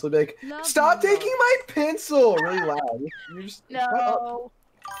 take a please. pencil, be like, Love "Stop you, taking Lord. my pencil!" Really loud. You're just shut up. No.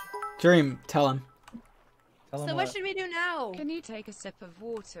 Dream, tell him. Tell him So what should we do now? Can you take a sip of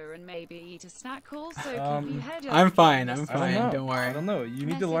water and maybe eat a snack also? Keep Um, your head up. I'm fine. I'm I don't fine. know. Don't I worry. don't know. You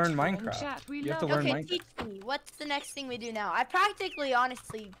need to Message learn form Minecraft. chat, we You have to love learn Okay, Minecraft. teach me. What's the next thing we do now? I practically,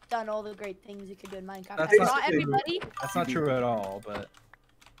 honestly, done all the great things you could do in Minecraft. That's Not not- everybody. That's not true at all, but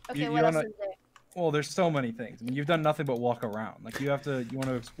Okay, you what else wanna- is there? well, there's so many things. I mean, you've done nothing but walk around. Like you want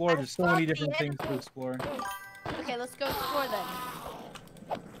to explore. There's so many thought the different things to animal- explore. Okay, let's go explore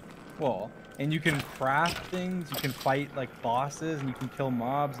then. Well, and you can craft things. You can fight like bosses, and you can kill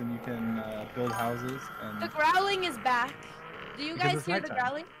mobs, and you can build houses. The And growling is back. Do you Because guys it's hear the nighttime.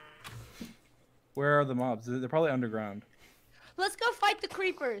 growling? where are the mobs? They're probably underground. Let's go fight the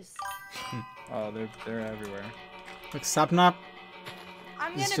creepers. Oh, they're everywhere. Like Sabnap.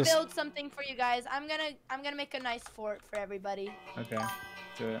 I'm It's gonna just- build something for you guys. I'm gonna make a nice fort for everybody. Okay,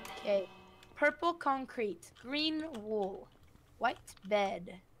 do it. Okay. Purple concrete, green wool, white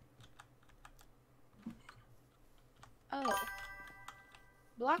bed. Oh.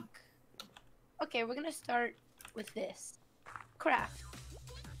 Block. Okay, we're gonna start with this. Craft.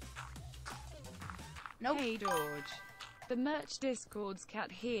 Nope. Hey George. The merch Discord's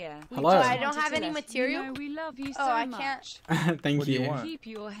cat here. We Hello. just I don't wanted have to any let material? You know we love you Oh, so I much. can't- Thank What do you you. want? Keep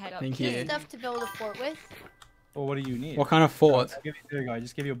your head up. Thank kid. you. Stuff to build a fort with. Well, what do you need? What kind of fort? There you go. I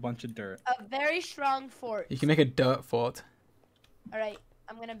just gave you a bunch of dirt. A very strong fort. You can make a dirt fort. All right,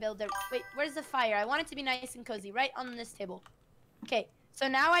 I'm gonna build it. Wait, where's the fire? I want it to be nice and cozy, right on this table. Okay, so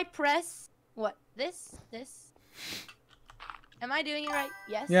now I press what? This. Am I doing it right?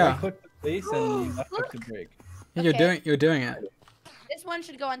 Yes. Yeah. Right click the base and you left click to break. Yeah, Okay. you're doing it. This one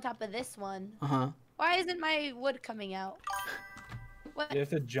should go on top of this one. Uh-huh. Why isn't my wood coming out? What? You have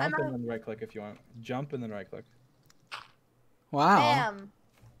to jump I'm and then right click if you want. Jump and then right click. Wow. Bam.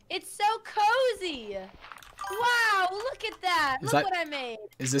 It's so cozy. Wow, look at that. Is Look that- what I made.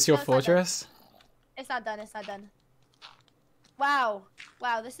 Is this your No, it's not done. fortress? It's not done. It's not done. Wow.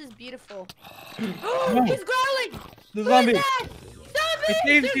 Wow, this is beautiful. He's growling. The Who is zombie! that? Zombies!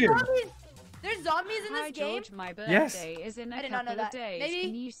 saved There's you. zombies! There's zombies in this Hi game? George, my Yes. birthday is in I a did not know couple of that. days. Maybe-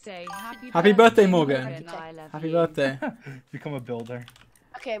 Can you say Happy birthday, Morgan. I love Happy you. birthday. Become a builder.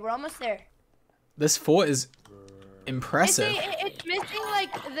 Okay, we're almost there. This fort is impressive. It's missing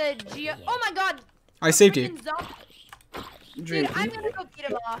like the geo. Oh my god! I saved you. freaking zombie- Dream, Dude, I'm gonna go beat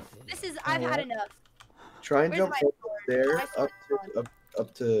him off. This is. I've had enough. try and Where's jump my from sword? there My sword's gone.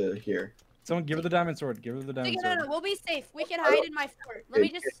 up to here. Someone give her the diamond sword. Give her the diamond No, sword. we'll be safe. We can hide in my fort. Let me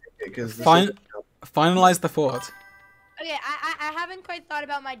just. Because Fine. Finalize the fort. Okay, I haven't quite thought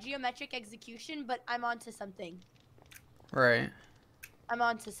about my geometric execution, but I'm onto something. Right. I'm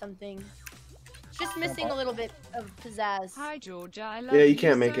onto something. It's just missing a little bit of pizzazz. Hi George, I love Yeah, you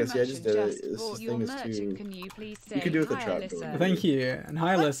can't make so it. See, I much just and did it. This bought thing your is merch, too- and can you please say could do with the hi, trap Alyssa? door. Thank you. And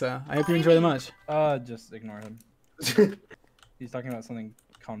hi, Alyssa. I hope you enjoy the match. Just ignore him. He's talking about something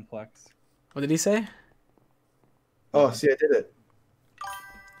complex. What did he say? Oh, see, I did it.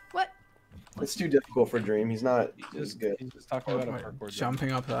 What? It's too difficult for Dream. He's not He's as good. He's just talking about a parkour. jump.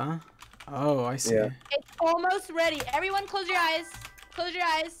 Jumping up there. Oh, I see. Yeah. It's almost ready. Everyone, close your eyes. Close your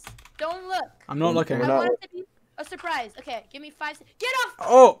eyes. Don't look. I'm not looking. We're I not- want it to be a surprise. Okay, give me 5 seconds. Get off!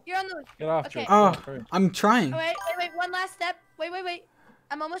 Oh, You're on the. Get off, Okay. George. Oh. Hurry. I'm trying. Oh, wait. One last step. Wait.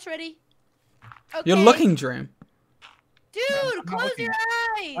 I'm almost ready. Okay. You're looking, Dream. Dude, not close looking. your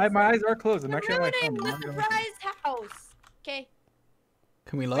eyes. My eyes are closed. I'm You're actually on my ruining phone. the I'm not gonna look. surprise house. Okay,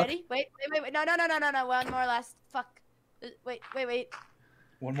 Can we look? ready? Wait. No. One more last. Fuck. Wait.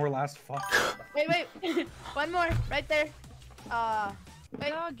 One more last fuck. Wait. One more. Right there. Wait.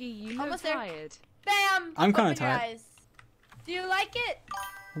 Doggy, you look Almost there. tired. Bam. I'm kinda Open your tired. eyes. Do you like it?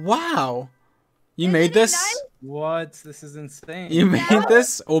 Wow. You Isn't made it this? nice? What? This is insane. You made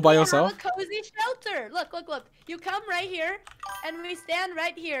this all by We yourself? have a cozy shelter. Look. You come right here, and we stand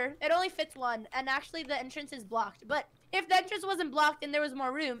right here. It only fits one, and actually the entrance is blocked. But if the entrance wasn't blocked and there was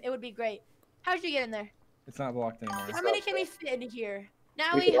more room, it would be great. How'd you get in there? It's not blocked anymore. How many can we fit in here?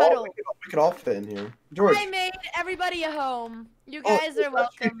 Now we could all- huddle. we could all fit in here. George, I made everybody a home. You oh, guys are how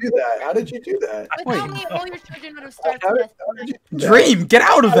welcome. did you do that? How did you do that? Without Wait. me, all your children would have starved How to did, death. how did you do that? Dream, get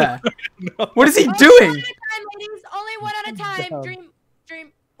out of there! What is he Only doing? one at a time, ladies. Only one at a time.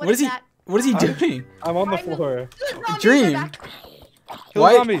 Dream. What is he? that? What is he doing? I'm on the I know. floor. The zombies are Dream. back. Kill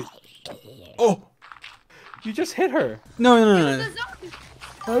Why- zombies. Oh, You just hit her. no. The zombies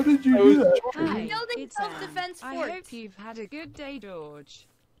How did you do that? Hi, building it's self-defense I forts. hope you've had a good day, George.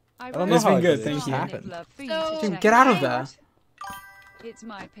 I don't know It's been wrote good, a thank you. lot of love for you So- to Dream, check get out of out. there. It's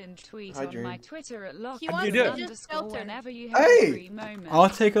my pinned tweet Hi, on Dream. my Twitter at He wants to just __ shelter. whenever you have Hey! a free moment. I'll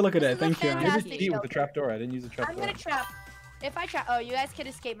take a look at This it. is a Thank you. Use fantastic a key with the shelter. trap door. I didn't use the trap I'm door. gonna trap. If I trap, oh, you guys could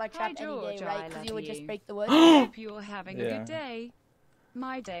escape my trap any George, day, I right? Because love you would just you. break the wood. Hope you're having a Yeah. good day.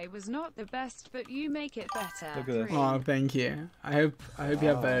 My day was not the best, but you make it better. Look at this. Three. Oh, thank you. I hope you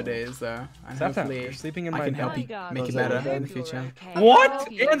have better days though, and Stefan, hopefully you're sleeping in I my can bed. help you Hi, make it guys. better I in the hope you're future. okay. What? I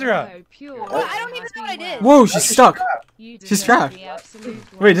hope you are Andrea? so pure. Well, I don't even know what I did. Whoa, she's stuck. You She's deserve trapped. the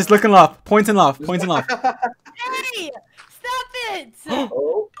absolute Wait, just look and laugh. Point and laugh. Point and laugh. Hey! Stop it!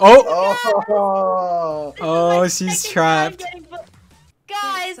 Oh, Oh, oh, oh, she's trapped.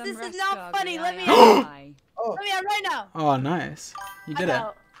 Guys, Some this is rest, not doggy, funny. Let me I out. am oh. Let me out right now. Oh, nice. You did I'm it.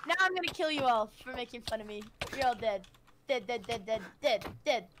 out. Now I'm gonna kill you all for making fun of me. You're all dead. Dead.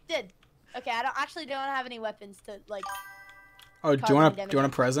 Okay, I don't have any weapons to like. Oh, do you want a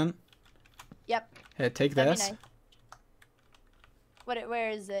present? Yep. Here, take That'd be this. nice. Where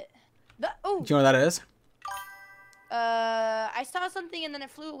is it? Oh. Do you know what that is? I saw something and then it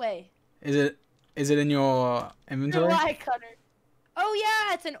flew away. Is it in your inventory? Why, Connor? Oh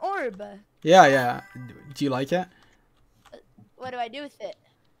yeah, it's an orb. Yeah. Do you like it? What do I do with it?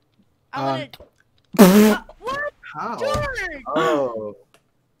 Um, I wanna. What? How? George! Oh.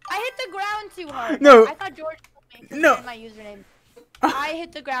 I hit the ground too hard. No. I thought George told me 'cause No. he had my username. I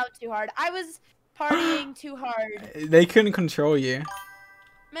hit the ground too hard. I was partying too hard. They couldn't control you.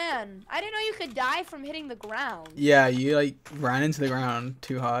 Man, I didn't know you could die from hitting the ground. Yeah, you like ran into the ground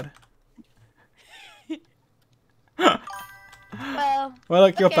too hard. Well,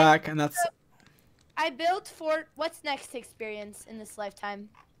 look, you're okay, back, and that's. so I built Fort. What's next experience in this lifetime?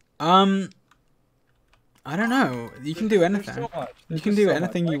 I don't know. You can do There's anything. so much. You There's can just do so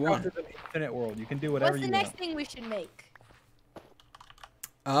anything much. you Minecraft want. is an infinite world. You can do whatever What's the you next want. thing we should make?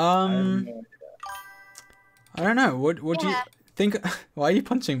 I have no idea. I don't know. What do you Yeah. think? Why are you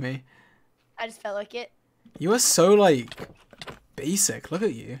punching me? I just felt like it. You are so like basic. Look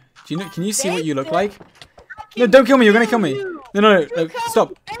at you. Do you know? Can you see what you look like? No, don't kill me. You're gonna kill me. No,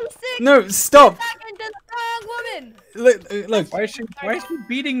 stop. Basic. No, stop. Talking to the wrong woman. Look. Why is she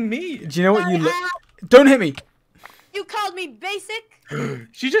beating me? Do you know what you look? Ah, Don't hit me. you called me basic.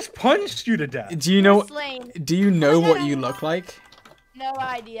 She just punched you to death. Do you You're know? slain. Do you know what you look like? No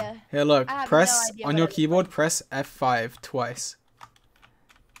idea. Here, look. I have Press no idea on what your I look keyboard. Press F5 twice.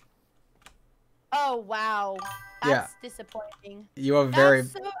 Oh wow. Yeah. That's disappointing. You are very. I'm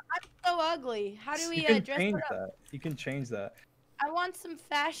so ugly. How do we You can dress change her up? that. You can change that. I want some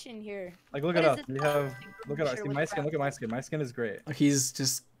fashion here. Like, look What at is us. this We have. fashion Look at us. picture See with my skin. Look at my crap? skin. My skin is great. He's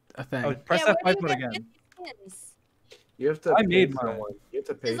just a thing. Oh, press Yeah, where F5 do you button get again. these skins? You have to I pay made mine. someone. You have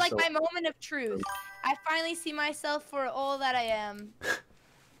to pay This is like my someone. moment of truth. I finally see myself for all that I am.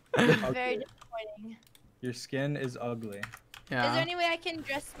 Very disappointing. Your skin is ugly. Is there Yeah. any way I can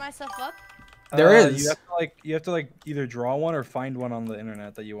dress myself up? There is. You have to like either draw one or find one on the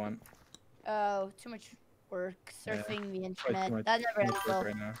internet that you want. Oh, too much work surfing the Probably internet. too much- That never too ends much well. work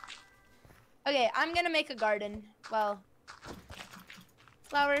right now. Okay, I'm gonna make a garden. Well,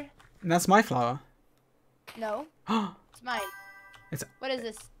 flower. And that's my flower. No, Oh, it's mine. It's- What is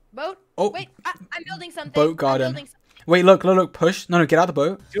this? Boat? Oh. Wait, I'm building something. Boat I'm garden. building something. wait, look, push. No, get out the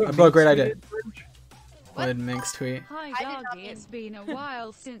boat. See what I've got a great Minx idea. tweeted, George? What did Minx tweet? Hi, I did not doggy. mean- It's been a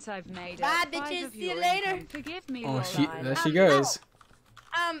while since I've made Bye, up 5 bitches. of See you your later. income. Forgive me Oh, while there I... she goes.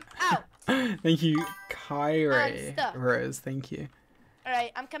 Out. Thank you, Kyrie stuck. Rose. Thank you. All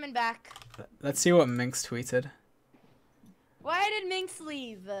right, I'm coming back. Let's see what Minx tweeted. Why did Minx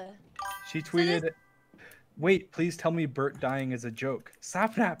leave? She tweeted, "Wait, please tell me Bert dying is a joke."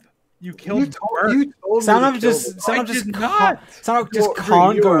 Sapnap, you killed Bert. You told me Sound to of kill just, the sound dog. of just did can't, not. sound of just Well,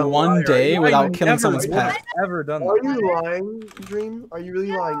 can't you are go a one liar. day You without I've killing never someone's once pet. ever done Are that. you lying, Dream? Are you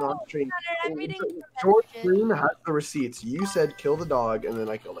really lying on Dream? I'm reading some George messages. Dream has the receipts. You said kill the dog, and then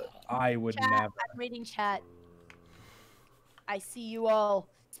I killed it. I would Chat, never. I'm reading chat. I see you all.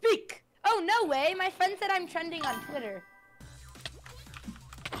 Speak! Oh, no way! My friend said I'm trending on Twitter.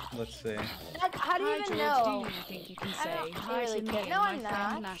 Let's see. How do you Hi, even George. know? Do you think you can I don't say hi really to me care. and No, my I'm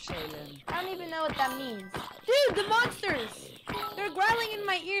friend not. Nasholin? I don't even know what that means. Dude, the monsters! They're growling in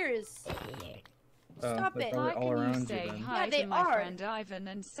my ears. Stop they're it. probably Why all can you around you say then. hi Yeah, they to my are. friend Ivan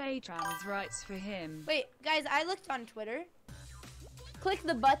and say trans rights for him? Wait, guys, I looked on Twitter. Click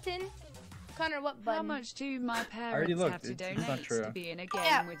the button. Connor, what button? How much do my already parents looked. have to It's not donate true. to be in a game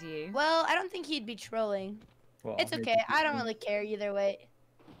Yeah. with you? Well, I don't think he'd be trolling. Well, It's maybe okay. you I don't can. really care either way.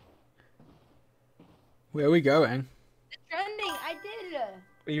 Where are we going? It's trending. I did.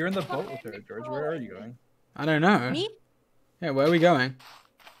 But you're in the boat with her, George. Where are you going? I don't know. Me? Yeah, where are we going?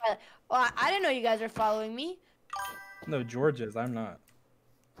 Well, I didn't know you guys were following me. No, George is. I'm not.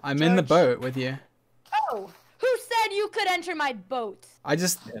 I'm in the George. boat with you. Oh, who said you could enter my boat? I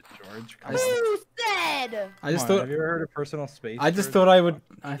just, Yeah, George. I Come just- on. Who said? I just Come on, thought, Have you ever heard of personal space? I just George?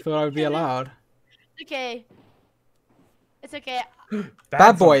 thought I would be allowed. Okay. It's okay.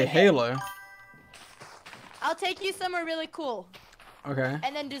 Bad boy, something. Halo. I'll take you somewhere really cool, Okay.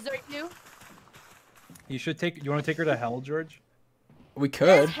 and then desert you. You should take. You want to take her to hell, George? We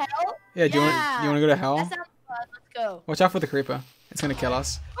There's could. hell? Yeah, do you Yeah. want to go to hell? That sounds fun. Let's go. Watch out for the creeper. It's gonna kill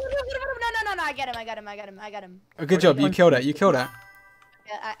us. Oh, no. I got him. Oh, good job. You killed it. You killed it.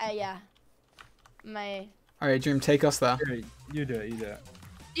 Yeah, yeah. My. All right, Dream, take us there. Here, you do it. You do it.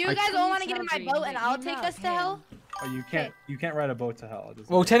 Do you I- guys all want to Please get in tell my Dream boat and that I'll you take love us to him. hell? Oh, you can't. You can't ride a boat to hell. It doesn't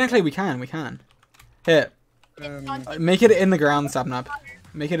Well, work. technically we can. We can. Here, Um, make it in the ground, Sapnap.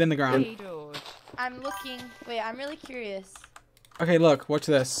 Make it in the ground. Hey, George. I'm looking. Wait, I'm really curious. Okay, look. Watch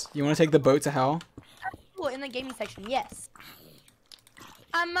this. You want to take the boat to hell? Cool, in the gaming section, yes.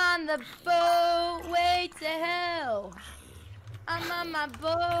 I'm on the boat, way to hell. I'm on my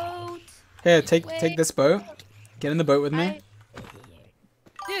boat. Here, take this boat. Get in the boat with me.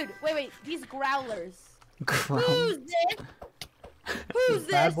 Dude, wait, these growlers. Ground. Who's this? Who's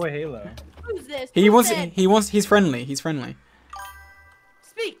Bad this? boy Halo. Who's this? He Who wants. said- He's friendly. He's friendly.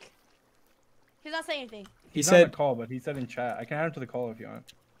 Speak. He's not saying anything. He's said- on the call, but he said in chat. I can add him to the call if you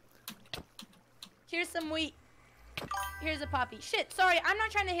want. Here's some wheat. Here's a poppy. Shit, sorry, I'm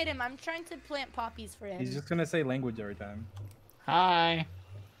not trying to hit him. I'm trying to plant poppies for him. He's just gonna say language every time. Hi.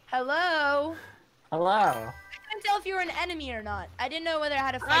 Hello. Hello. I couldn't tell if you were an enemy or not. I didn't know whether I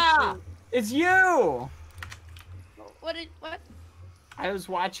had to fight Ah, you. it's you. What? I was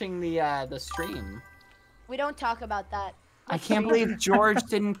watching the stream. We don't talk about that. I can't believe George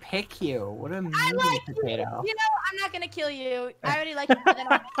didn't pick you. What a mean like potato. You know, I'm not gonna kill you. I already like you more than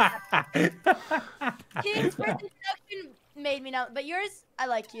I. His first introduction made me know, but yours, I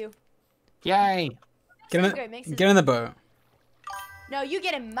like you. Yay. Get in the boat. No, you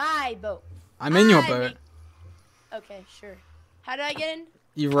get in my boat. I'm in your boat. Okay, sure. How do I get in?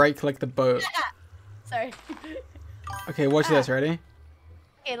 You right-click the boat. Sorry. Okay, watch this. Ready?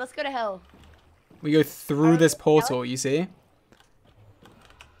 Okay, let's go to hell. We go through this portal. You see?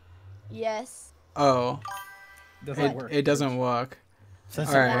 Yes. Oh. Doesn't work. It doesn't work. All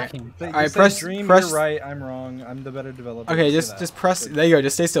right. Alright, press. Dream, Press. You're right. I'm wrong. I'm the better developer. Okay, just press. There you go.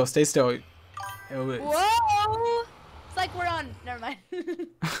 Just stay still. Stay still. Whoa! It's like we're on. Never mind.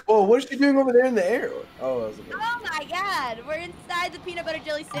 Whoa, what is she doing over there in the air? Oh, that was a bit. Oh my God! We're inside the peanut butter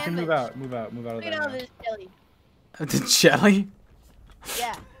jelly You can sandwich. move out. Move out of Look there. at all this jelly. The jelly?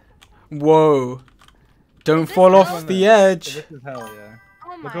 Yeah. Whoa. Don't this fall hell? off the edge. This is hell, yeah.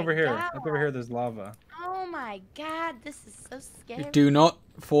 Oh my Look over here. God. Look over here. There's lava. Oh my God! This is so scary. Do not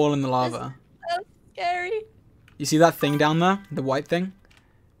fall in the lava. So scary. You see that thing down there? The white thing?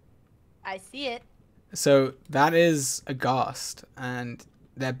 I see it. So that is a ghast, and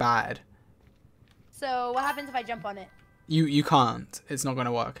they're bad. So what happens if I jump on it? You can't. It's not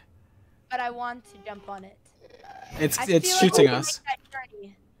gonna work. But I want to jump on it. It's I feel shooting like we us. can make that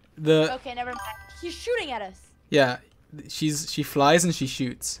journey. The Okay, never mind. He's shooting at us. yeah, she flies and she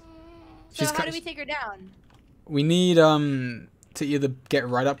shoots. So how do we take her down? We need to either get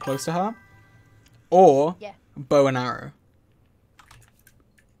right up close to her, or Yeah. bow and arrow,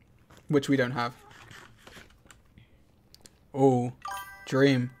 which we don't have. Oh,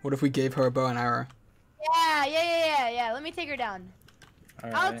 Dream. What if we gave her a bow and arrow? Yeah. Let me take her down. All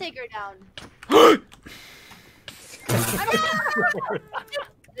I'll right. take her down.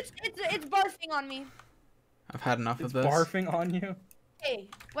 It's barfing on me. I've had enough It's of this. barfing on you. Hey,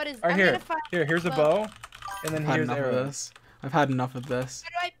 what is? All right, I'm here. gonna find Here's a bow, and then I've had here's enough of arrows. this. I've had enough of this. How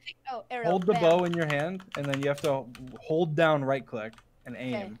do I pick? Oh, arrow. Hold the bam. bow in your hand, and then you have to hold down right click and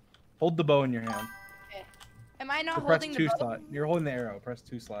aim. Okay. Hold the bow in your hand. Am I not So press holding 2 the bow? slot. You're holding the arrow. Press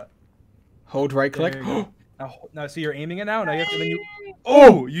 2 slot. Hold right There click. you go. Now, see, you're aiming it now. Now you have to. Then you.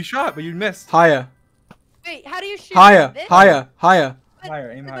 Oh, you shot, but you missed. Higher. Wait, how do you shoot? Higher. This? Higher. Higher.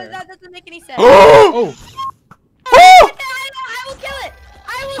 Higher. Aim But higher. that doesn't make any sense. Oh! I will kill it.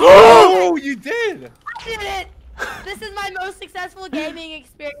 I will kill Oh, it. you did. I did it. This is my most successful gaming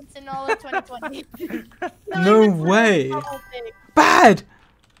experience in all of 2020. No way. Okay, Bad.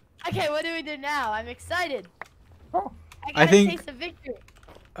 what do we do now? I'm excited. Oh. I I got a think- taste of victory.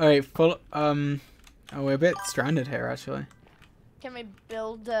 Alright, Oh, we're a bit stranded here, actually. Can we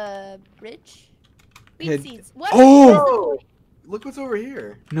build a bridge? Yeah, Wheat seeds. What? Oh! Look what's over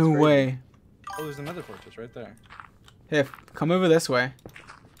here. No It's crazy. way. Oh, there's another fortress right there. Here, come over this way.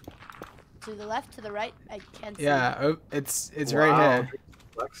 To the left, to the right. I can't see. Yeah, oh, it's Wow, right here.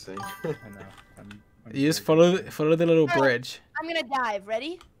 Flexing. I know. I'm You just very follow the little Alright. bridge. I'm gonna dive.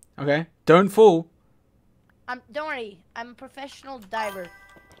 Ready? Okay? Don't fall. Don't worry. I'm a professional diver.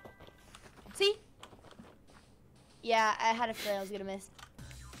 See? Yeah, I had a feeling I was gonna miss.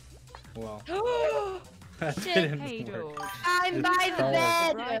 Well, I'm that Shit. didn't Hey, work. George. by the Oh.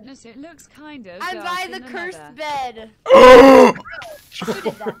 bed. Brightness, it looks kind of I'm dark by in the the cursed nether. bed. Who did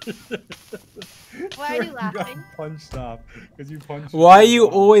that? Why are you laughing? Punched off because you punched. Why are you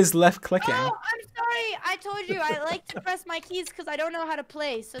off. always left clicking? Oh, I'm sorry. I told you I like to press my keys because I don't know how to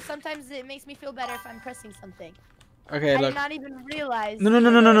play. So sometimes it makes me feel better if I'm pressing something. Okay, I look. did not even realize.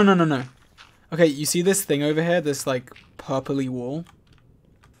 No. Okay, you see this thing over here? This, like, purpley wall?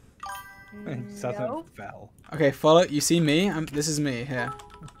 Something No. fell. Okay, follow. You see me? This is me, here.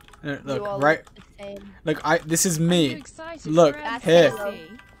 You Look, all right. look the same. Look, this is Are you me. excited Look, for That's here.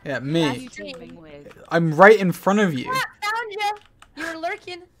 LCD? Yeah, Who are me. you teaming with? I'm right in front of you. Ah, found you. You were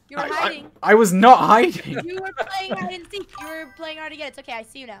lurking. You were hiding. I was not hiding. You were playing hide and seek. You were playing hard to get. It's okay. I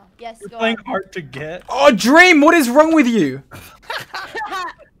see you now. Yes, You're go playing on. hard to get. Oh, Dream, what is wrong with you?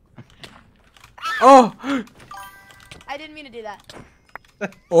 Oh. I didn't mean to do that.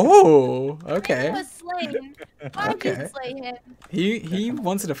 Oh, He okay. was slain. Why'd Okay. you slay him? He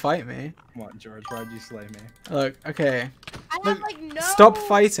wanted to fight me. Come on, George. Why'd you slay me? Look, okay. I Look, have like no. Stop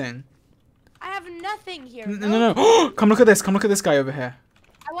fighting. I have nothing here. No. Come look at this. Come look at this guy over here.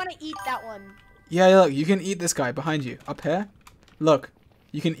 I want to eat that one. Yeah, look, you can eat this guy behind you. Up here. Look,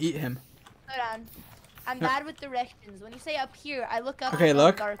 you can eat him. Hold on. I'm bad with directions. When you say up here, I look up. Okay, and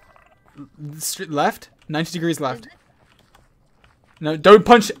look. dark. Left. 90 degrees left. No, don't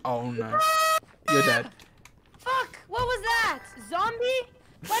punch it. Oh no. You're dead. Fuck! What was that? Zombie?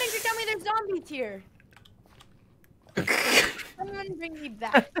 Why didn't you tell me there's zombies here? Someone bring me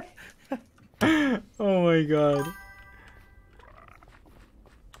back. Oh my god.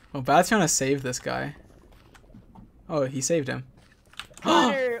 Oh, Bad's trying to save this guy. Oh, he saved him.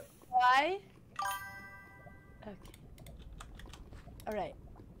 Connor, why? Okay. Alright.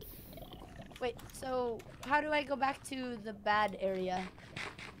 Wait, so how do I go back to the bad area?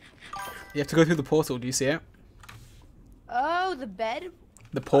 You have to go through the portal. Do you see it? Oh, the bed?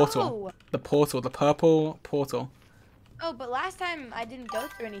 The portal. Oh. The portal. The purple portal. Oh, but last time I didn't go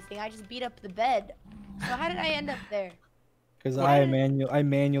through anything. I just beat up the bed. So how did I end up there? Because I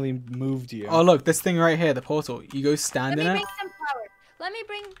manually moved you. Oh, look, this thing right here, the portal. You go stand in Let it. me bring some flowers. Let me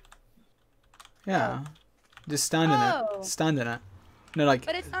bring... Yeah. Just stand in Oh. it. Stand in it. No, like,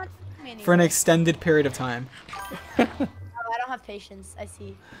 But it's not me anymore. for an extended period of time. Oh, I don't have patience. I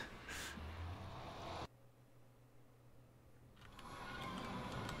see.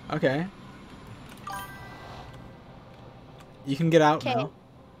 Okay. You can get out Okay. now.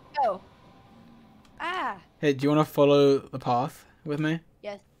 Go. Ah, Hey, do you want to follow the path with me?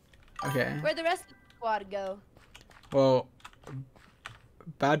 yes. Okay. Where'd the rest of the squad go? Well,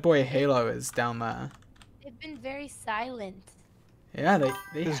 Bad Boy Halo is down there. They've been very silent. Yeah, they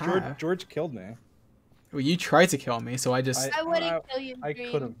Because have. George killed me. Well, you tried to kill me, so I just... I wouldn't kill you, I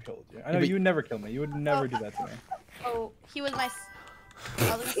Dream. could have killed you. I know but- you would never kill me. You would never do that to me. Oh, he was my...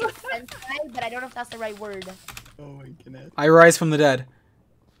 I was gonna say senpai, but I don't know if that's the right word. Oh my goodness. I rise from the dead.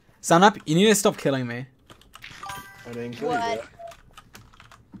 Stand up, you need to stop killing me. I didn't kill What?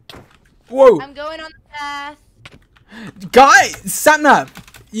 you. Whoa! I'm going on the path. Guy! Stand up!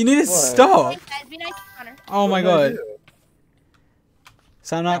 You need to What? stop! Hey, guys, be nice to Connor. Oh my god.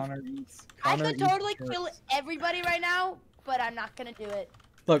 Stand up. I could totally kill everybody right now, but I'm not gonna do it.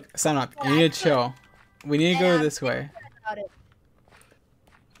 Look, stand up. But You I need to could. chill. We need to And go I'm this way. About it.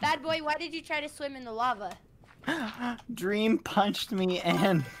 Bad boy, why did you try to swim in the lava? Dream punched me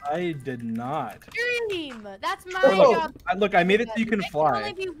and I did not. Dream! That's my Oh, job. look, I made it so you can There fly.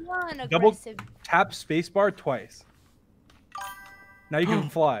 only be one Double- aggressive. Tap spacebar twice. Now you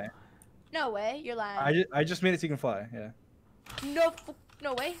can fly. No way, you're lying. I just made it so you can fly. Yeah.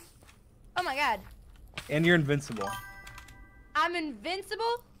 No way. Oh my god. And you're invincible. I'm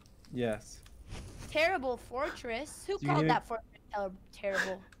invincible? Yes. Terrible fortress. Who You can called even- that fortress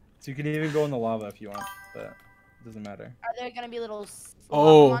terrible? So you can even go in the lava if you want, but it doesn't matter. Are there gonna be little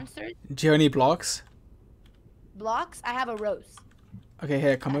Oh. lava monsters? Do you have any blocks? Blocks? I have a rose. Okay,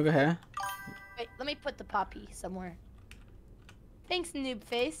 here, come over here. Wait, let me put the poppy somewhere. Thanks, noob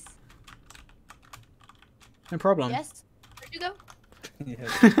face. No problem. Yes? Where'd you go?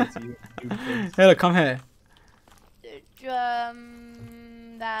 Yes, that's you. Hey, look, come here.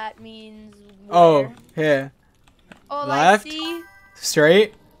 That means Oh, where? here. Oh, left. I see.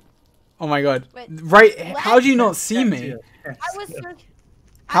 Straight. Oh my god. Wait, Right, left? how do you not see me? I was searching.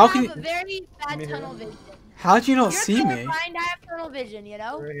 How I can have you- a very bad me hear tunnel vision. How do you not You're see me? colorblind, I have tunnel vision, you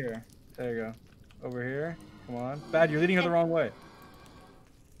know? Right here. There you go. Over here. Come on. Bad, you're leading her the wrong way.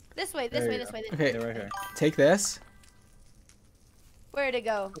 This way, There this way, you this go. way. This Okay, Yeah, right here. take this. Where'd it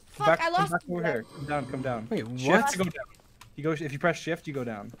go? Come Fuck, back, I come lost back you over there. here. Come down, come down. Wait, Shift what? to go down. You go. If you press shift, you go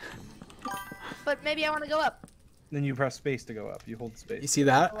down. But maybe I want to go up. Then you press space to go up. You hold You space. see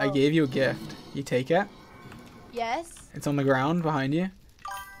that? I Hello. gave you a gift. You take it. Yes, It's on the ground behind you.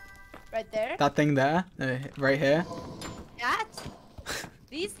 right there. That thing there, right here. That?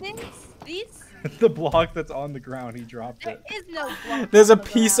 These things? These? The block that's on the ground, he dropped There it. is no block There's a on the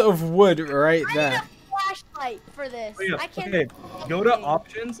piece ground. of wood right I need there. a flashlight for this. Oh, yeah. I can't. Okay, see go to anything.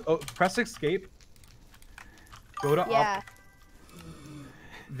 options. Oh, press escape. Go to Yeah.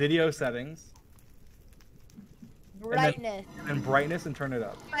 video settings Brightness. and brightness and turn it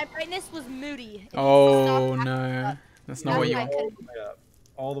up. My brightness was moody. It needs to Oh stop acting no, up. that's not what you That's want. my- All the way up.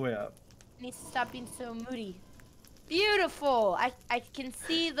 All the way up. It needs to stop being so moody. Beautiful. I can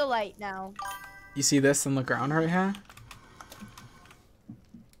see the light now. You see this on the ground right here?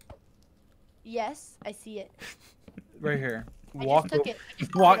 Yes, I see it. Right here. I Walk. just took o- it. I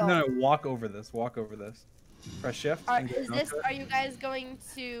just Walk. took it No, all. no. Walk over this. Walk over this. Press shift. and go Is down this? to it. Are you guys going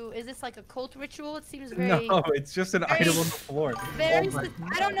to? Is this like a cult ritual? It seems very. No, it's just an very- item on the floor. Very. Oh my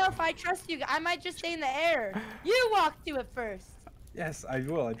I don't know if I trust you. I might just stay in the air. You walk to it first. Yes, I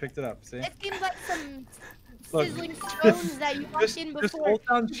will. I picked it up. See? It seems like some Look, sizzling stones that you walked in just before hold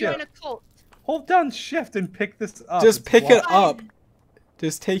down you join shift. a cult. Hold down shift and pick this up. Just It's pick it blocked. up.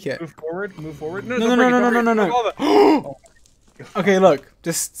 Just take it. Move forward. Move forward. No, No, no, no, no, no, no, no. Oh, Okay, look.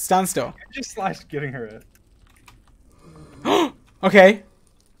 Just stand still. just slash getting her it. Okay.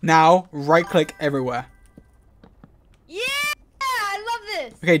 Now, right click everywhere. Yeah, I love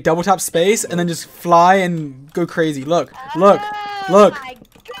this. Okay, double tap space and then just fly and go crazy. Look, look, look. Oh my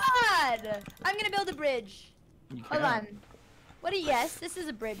god! I'm gonna build a bridge. Hold on. What do you, yes, this is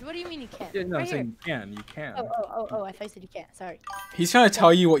a bridge. What do you mean you can't? Yeah, no, I'm right here. saying you can. You can. Oh, I thought you said you can't. Sorry. He's trying to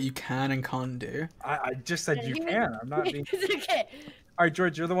tell you what you can and can't do. I just said you can. I'm not being. It's okay. All right,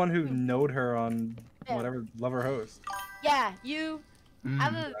 George, you're the one who knowed her on whatever lover host. Yeah, you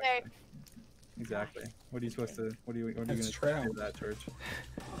have a very. Exactly. What are you supposed to? What are you gonna try with that, George?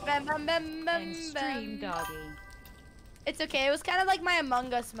 Bam, bam, bam, bam, Stream bam. doggy. It's okay. It was kind of like my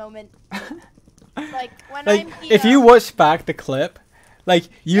Among Us moment. Like when Like, I'm if you watch back the clip, like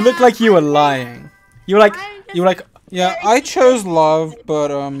you look like you were lying. You were like, yeah, I chose love,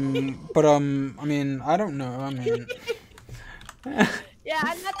 but I mean, I don't know. I mean, Yeah,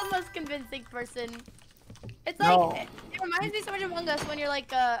 I'm not the most convincing person. It's like it reminds me so much of Among Us when you're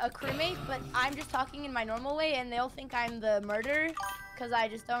like a crewmate, but I'm just talking in my normal way, and they'll think I'm the murderer because I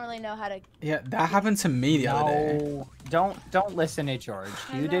just don't really know how to. yeah, that happened to me the other day. No, don't listen to George.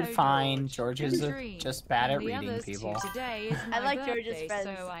 You did Hello, fine. George George. is Dream. just bad at The reading others people. Today is I my like George's birthday, friends.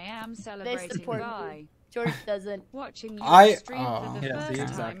 so I am celebrating support me. by George doesn't. watching you I- stream oh. for the Yeah, first see, time.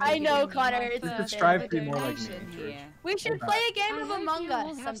 exactly. I know, giving me Connor, my it's first strive ever to be more like me, donation George. here. We should Okay. play a game I of hope Among you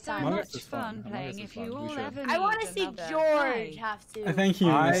all Us have so sometime. Among much Us is fun fun. Among playing Us is if you fun. We all should. ever I want need to see another George play. have to. Thank you,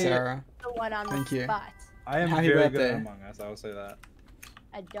 I- Miss Sarah. The one on Thank the you. spot. I am Happy very good birthday. at Among Us. I will say that.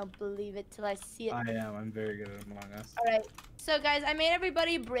 I don't believe it till I see it. I am. I'm very good at Among Us. All right. So guys, I made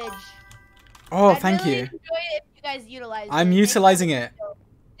everybody a bridge. Oh, I'd thank really you. enjoy it if you guys utilize it. I'm Make utilizing it.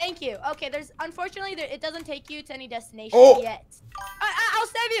 Thank you. Okay, unfortunately it doesn't take you to any destination Oh! yet. I'll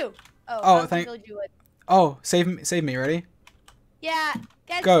save you. Oh, I'll thank- build you wood. Oh, save me. Ready? Yeah,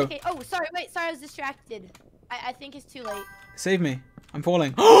 guys. Go. Okay. Oh, sorry. Wait. Sorry, I was distracted. I think it's too late. Save me. I'm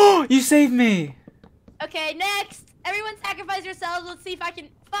falling. Oh, you saved me. Okay, next. Everyone sacrifice yourselves. Let's see if I can.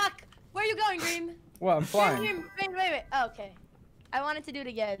 Fuck. Where are you going, Dream? Well, I'm flying. Dream, wait. Oh, okay. I wanted to do it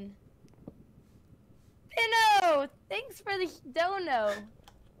again. Pino, thanks for the dono.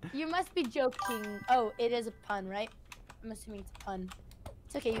 You must be joking. Oh, it is a pun, right? I'm assuming it's a pun.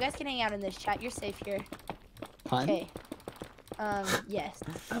 It's okay. You guys can hang out in this chat. You're safe here. Pun? Okay. Yes.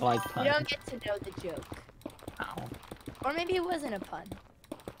 I like You pun. don't get to know the joke. Ow. Or maybe it wasn't a pun.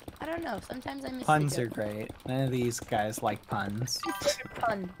 I don't know. Sometimes I miss Puns the are joke. great. None of these guys like puns.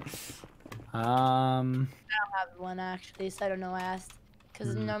 Pun. Um, I don't have one actually, so I don't know why I asked.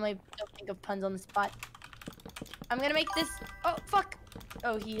 Because normally I don't think of puns on the spot. I'm gonna make this. Oh, fuck.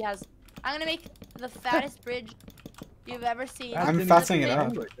 Oh, he has. I'm gonna make the fattest bridge you've ever seen. I'm Didn't fastening even it up.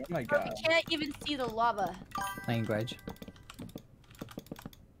 speak English. Oh my You god. can't even see the lava. language.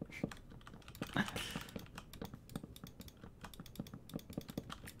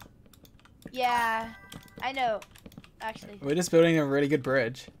 Yeah, I know. Actually, We're just building a really good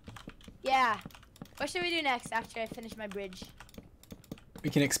bridge. yeah. What should we do next after I finish my bridge?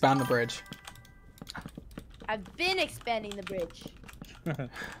 We can expand the bridge. I've been expanding the bridge.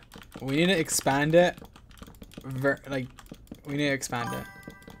 We need to expand it. We need to expand it.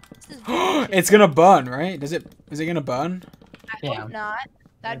 This is very It's gonna burn, right? Is it gonna burn? I Yeah. hope not.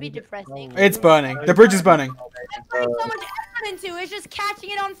 That'd be depressing. It's burning. The bridge is burning. I'm putting so much effort into it. It's just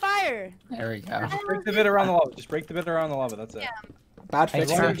catching it on fire. There we go. Just break the bit around the lava. Just break the bit around the lava. That's it. Yeah. Bad I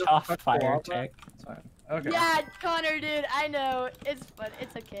fix. turned off Touch the fire lava. check. It's fine. Okay. Yeah, Connor, dude. I know. It's fun.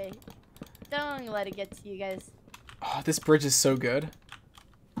 It's okay. Don't let it get to you guys. Oh, this bridge is so good.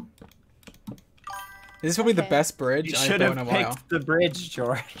 This is probably the Okay. best bridge You I've should built in have a while. picked the bridge,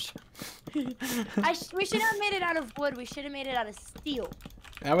 George. We should have made it out of wood. We should have made it out of steel.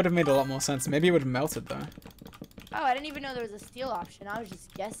 That would have made a lot more sense. Maybe it would have melted though. Oh, I didn't even know there was a steel option. I was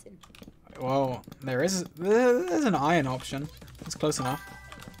just guessing. Well, there's an iron option. That's close enough.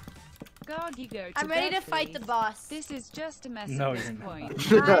 God, you go to I'm ready bed, to fight the please. boss. This is just a mess No, at this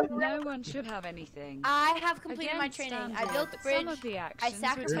you're not. point. No one should have anything. I have completed Again, my training. I standard, built the but bridge. some of the actions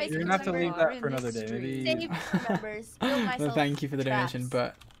sacrificed were taken You're gonna have to too leave far that in for this another day. stream. Maybe. Saved crew members. Built Well, myself thank you for the donation,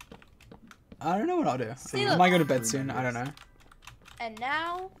 traps. but I don't know what I'll do. See, I look. might go to bed soon. I don't know. And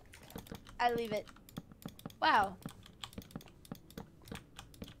now, I leave it. Wow.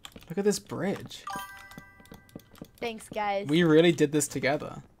 Look at this bridge. Thanks, guys. We really did this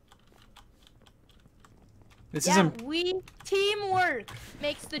together. This yeah, isn't. we teamwork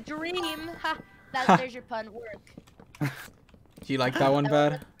makes the dream. Ha! There's your pun. Work. Do you like that one,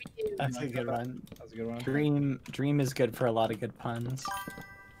 Bad? That's a good one. That's a good one. Dream is good for a lot of good puns.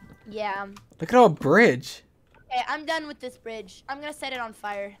 Yeah. Look at our bridge. Okay, I'm done with this bridge. I'm gonna set it on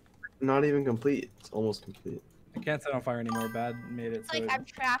fire. Not even complete. It's almost complete. I can't set on fire anymore. Bad made it. It's like I'm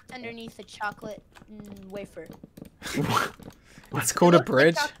trapped underneath a chocolate wafer. It's called a It looks like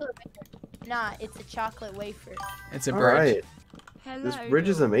bridge. chocolate wafer. Nah, it's a chocolate wafer. It's a All bridge. right. Hello, This bridge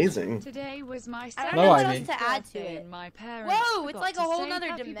is George. amazing. Today was my I don't second know what Ivy. else to add to birthday it. and my parents Whoa, it's forgot like a to whole say nother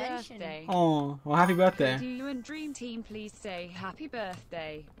happy dimension. birthday. Oh, well, happy Do birthday. you and Dream Team please say happy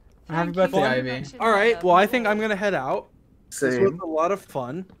birthday? Happy Thank you birthday, very Ivy. much and All right. love Well, I you think all. I'm gonna head out. This was Same. a lot of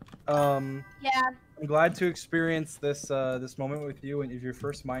fun. Yeah. I'm glad to experience this this moment with you and your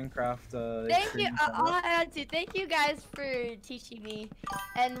first Minecraft. Thank you. experience I'll ever. add to. Thank you guys for teaching me,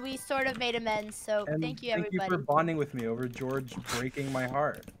 and we sort of made amends. So And thank you, Thank you everybody. for bonding with me over George breaking my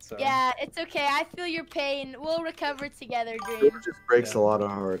heart. So. Yeah, it's okay. I feel your pain. We'll recover together, It Dream. just breaks Yeah. a lot of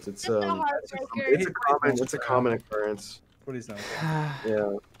hearts. It's Just a heartbreaker. it's a common occurrence. What he's known for.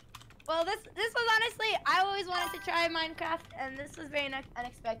 Yeah. Well, this was honestly, I always wanted to try Minecraft, and this was very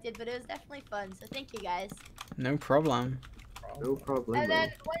unexpected, but it was definitely fun. So thank you guys. No problem. No problem. And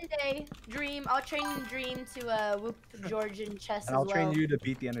then one day, Dream, I'll train Dream to whoop George in chess And as I'll well. train you to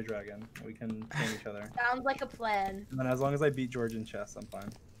beat the Ender Dragon. We can train each other. Sounds like a plan. And then as long as I beat George in chess, I'm fine.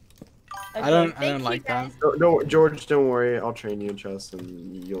 Okay, I don't thank you like that. guys. No, George, don't worry. I'll train you in chess,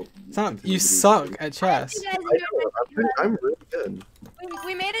 and you'll. It's not, continue you to do suck things. at chess. You guys I know, enjoyed my- I'm really good.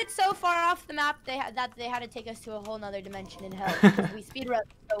 We made it so far off the map that they had to take us to a whole nother dimension in hell because we speedrun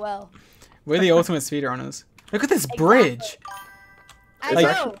so well. We're the ultimate speedrunners. Look at this Exactly. bridge. I Like,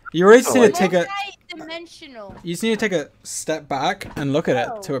 know. You always need to like take a. Multi-dimensional. You just need to take a step back and look at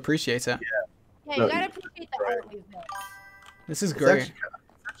No. it to appreciate it. Yeah, No, you gotta appreciate the art we've made. This is It's great. actually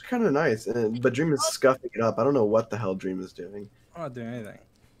kind of nice, but Dream is scuffing it up. I don't know what the hell Dream is doing. I'm not doing anything.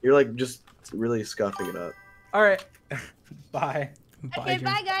 You're like just really scuffing it up. All right. Bye. Bye, Okay,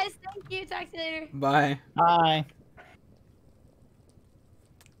 Dream. bye guys. Thank you. Talk to you later. Bye. Bye.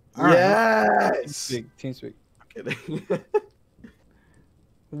 All right. Yes. Team speak. I'm kidding.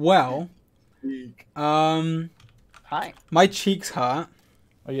 Well, Hi. my cheeks hurt.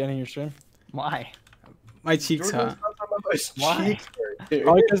 Are you ending your stream? Why? My cheeks hurt. Why?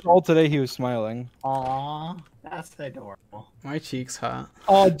 Probably because all today he was smiling. Aw, that's adorable. My cheeks hurt.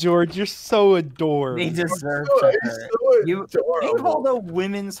 Oh, George, you're so adorable. They deserve So- to it's hurt. so You adorable. think all the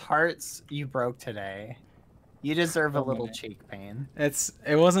women's hearts you broke today. You deserve a So little many. cheek pain.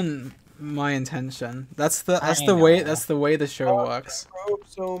 It wasn't my intention. That's the I way the show works. Broke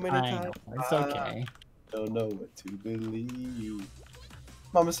so many I know. times. It's okay. Don't know what to believe.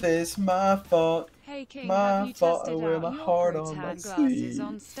 Mama says it's my fault. Hey King, My have you fault, I tested wear out my your heart pro on my tan glasses sleeve.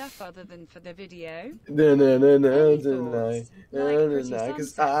 on stuff other than for the video? No, no, no, no, Any tonight. thoughts? No, Like no, pretty no,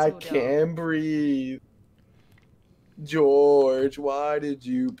 cause sunsets I or dark? can't breathe. George, why did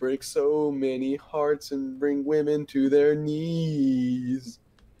you break so many hearts and bring women to their knees?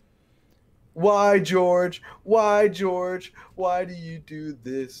 Why, George? Why, George? Why do you do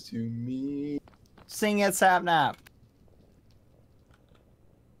this to me? Sing it, Sapnap.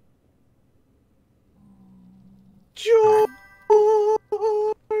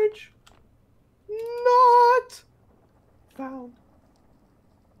 George, not found.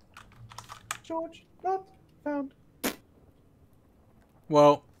 George, not found.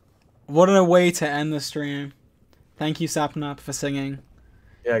 Well, what a way to end the stream. Thank you, Sapnap, for singing.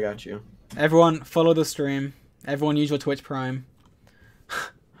 Yeah, I got you. Everyone, follow the stream. Everyone, use your Twitch Prime.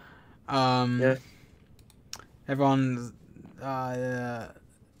 Yeah. Everyone,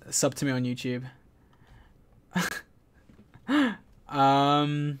 sub to me on YouTube.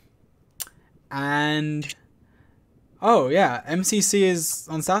 And oh yeah, MCC is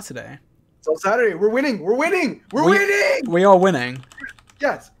on Saturday. It's on Saturday. We're winning. We're winning. We're winning. We are winning.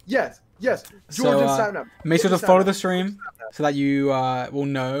 Yes. Yes. Yes. George So, and sign up. Make sure to George and follow sign the up. stream so that you will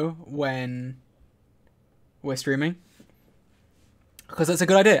know when we're streaming. Because that's a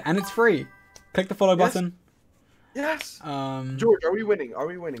good idea and it's free. Click the follow Yes. button. Yes. Um, George, are we winning? Are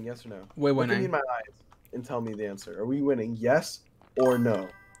we winning? Yes or no? We're Look at me winning. in my eyes and tell me the answer. Are we winning? Yes or no?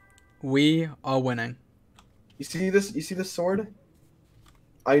 We are winning. You see this? You see this sword?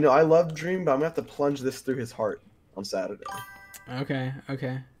 I know. I love Dream, but I'm gonna have to plunge this through his heart on Saturday. Okay.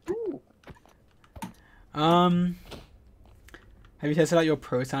 Okay. Have you tested out your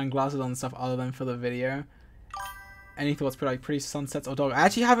pro tan glasses on stuff other than for the video? Any thoughts for like pretty sunsets or dog? I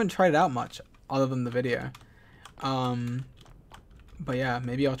actually haven't tried it out much other than the video. But yeah,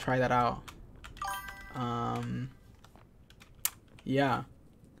 maybe I'll try that out. Yeah.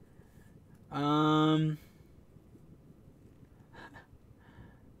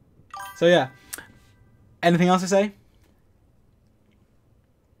 So yeah. Anything else to say?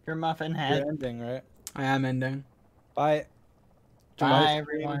 Your muffin You're head. ending, right? I am ending. Bye. Bye,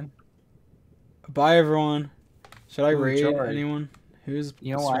 everyone. Bye, everyone. Should I Ooh, raid George. anyone? Who's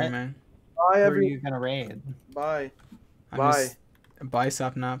You know what? streaming? Bye, Who are everyone. you gonna raid? Bye. I Bye. miss- Bye,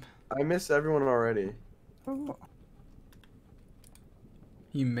 Sapnap. I miss everyone already.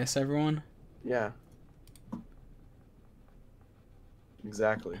 You miss everyone? Yeah.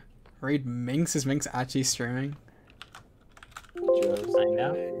 Exactly. Raid Minx? Is Minx actually streaming? Just I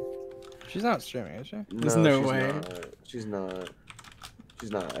know. kidding. She's not streaming, is she? There's no she's way. Not. She's not. She's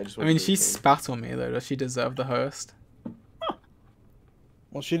not. I just. I mean, she spat on me, though. Does she deserve the host?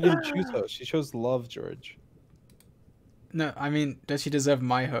 Well, she didn't choose host. She chose love, George. No, I mean, does she deserve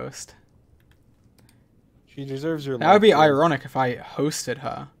my host? She deserves your. That would be George. ironic if I hosted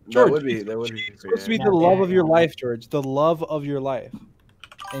her. That would be. That would be. It's supposed to be Yeah. the love of your life, George. The love of your life.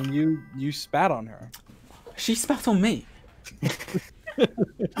 And you spat on her. She spat on me.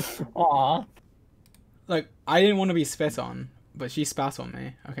 Aw. Like, I didn't want to be spit on, but she spat on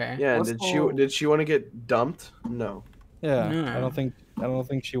me. Okay. Yeah. What's Did the- did she want to get dumped? No. Yeah. No. I don't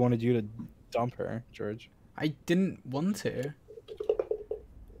think she wanted you to dump her, George. I didn't want to.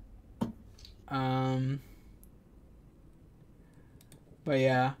 But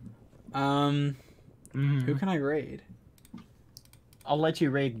yeah. Who can I raid? I'll let you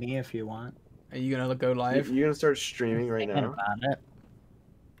raid me if you want. Are you gonna go live? You're gonna start streaming right Thinking now. about it.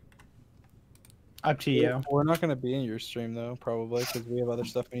 Up to you. We're not gonna be in your stream though, probably, because we have other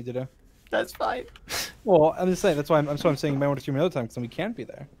stuff we need to do. That's fine. Well, I'm just saying. That's why I'm saying you might want to stream another time, because then we can't be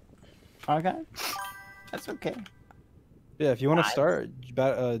there. Okay. That's okay. Yeah, if you want to Nice. start,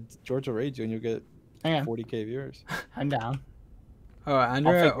 George will raid you, and you'll get Yeah, 40k viewers. I'm down. Oh, I'll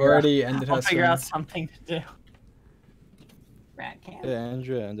Andrea figure already ended her I'll figure stream. out something to do. Rat can. Yeah,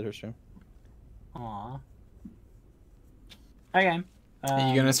 Andrea ended her stream. Aw. Okay. Are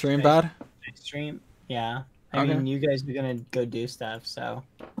you gonna stream next- bad? next stream? Yeah. I Okay. mean, you guys are gonna go do stuff, so.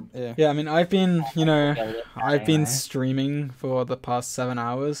 Yeah. Yeah, I mean, I've been, Yeah, I've been anyway. streaming for the past 7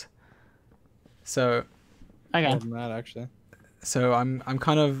 hours. So, Okay. More than that, actually. I'm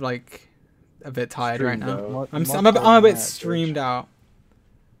kind of like a bit tired right Streamed now. out. I'm More a bit than that, streamed George. out.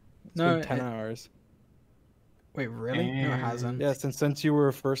 It's No, been 10 hours. Wait, really? No, it hasn't. Yeah, since you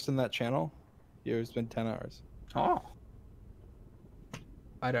were first in that channel, it's been 10 hours. Oh,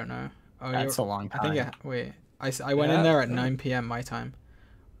 I don't know. Oh, that's you're- a long I time. think wait. I went in Yeah, there at yeah. 9 p.m. my time.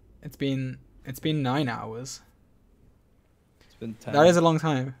 It's been 9 hours. It's been 10. That is a long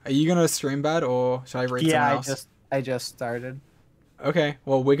time. Are you gonna stream bad or should I raid Yeah, someone else? I just started. Okay,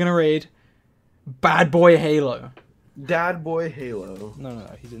 well we're gonna raid Bad Boy Halo. Dad boy Halo. No,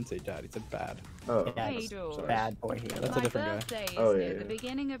 he didn't say dad. He said bad. Oh. Yeah, Hey, it's George. bad boy here. That's a My different guy. birthday is Oh, near yeah, the yeah.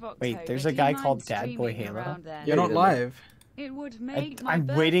 beginning of October. Wait, there's a Do guy you called mind Dad Boy streaming Halo? around then? You're not yeah. live. It would make my I'm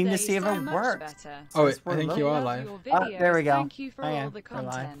waiting to birthday see if so it much works. better. Oh, Says I we're think you are Love live. your Oh, there we videos. go. Thank you for Oh, yeah, all the we're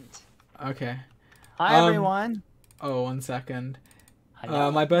live. content. Okay. Hi, Um, everyone. Oh, 1 second. Hello.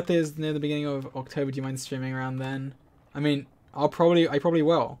 My birthday is near the beginning of October. Do you mind streaming around then? I mean, I probably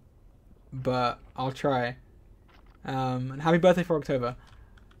will, but I'll try. And happy birthday for October.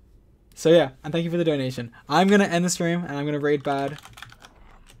 So yeah, and thank you for the donation. I'm gonna end the stream and I'm gonna raid Bad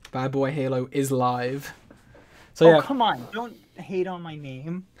Boy Halo is live. So Oh, yeah, come on. Don't hate on my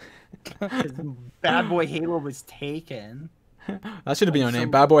name. 'Cause Bad Boy Halo was taken. that should have been your so name.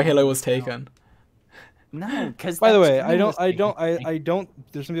 Bad Boy Halo long was now. taken. No, because By the way, I don't.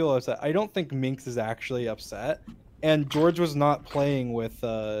 There's some people upset. I don't think Minx is actually upset. And George was not playing with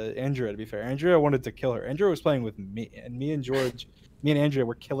Andrea. To be fair, Andrea wanted to kill her. Andrea was playing with me, and me and Andrea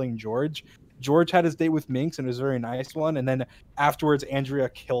were killing George. George had his date with Minx, and it was a very nice one. And then afterwards, Andrea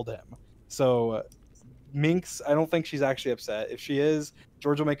killed him. So Minx, I don't think she's actually upset. If she is,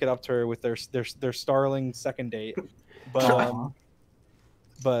 George will make it up to her with their starling second date.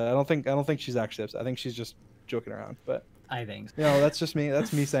 But I don't think she's actually upset. I think she's just joking around. But I think so. that's just me.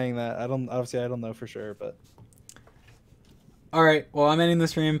 That's me saying that. I don't know for sure, but. All right, well I'm ending the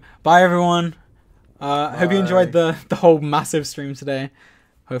stream. Bye everyone. Hope you enjoyed the whole massive stream today.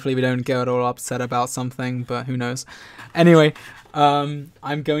 Hopefully we don't get all upset about something, but who knows. Anyway, I'm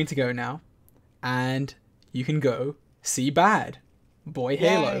going to go now, and you can go see Bad Boy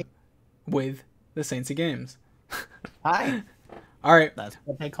Halo Yay. with the Saints Games. Hi. All right, That's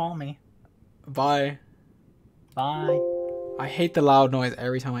what they call me. bye. Bye. I hate the loud noise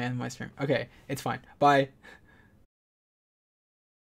every time I end my stream. Okay, it's fine. Bye.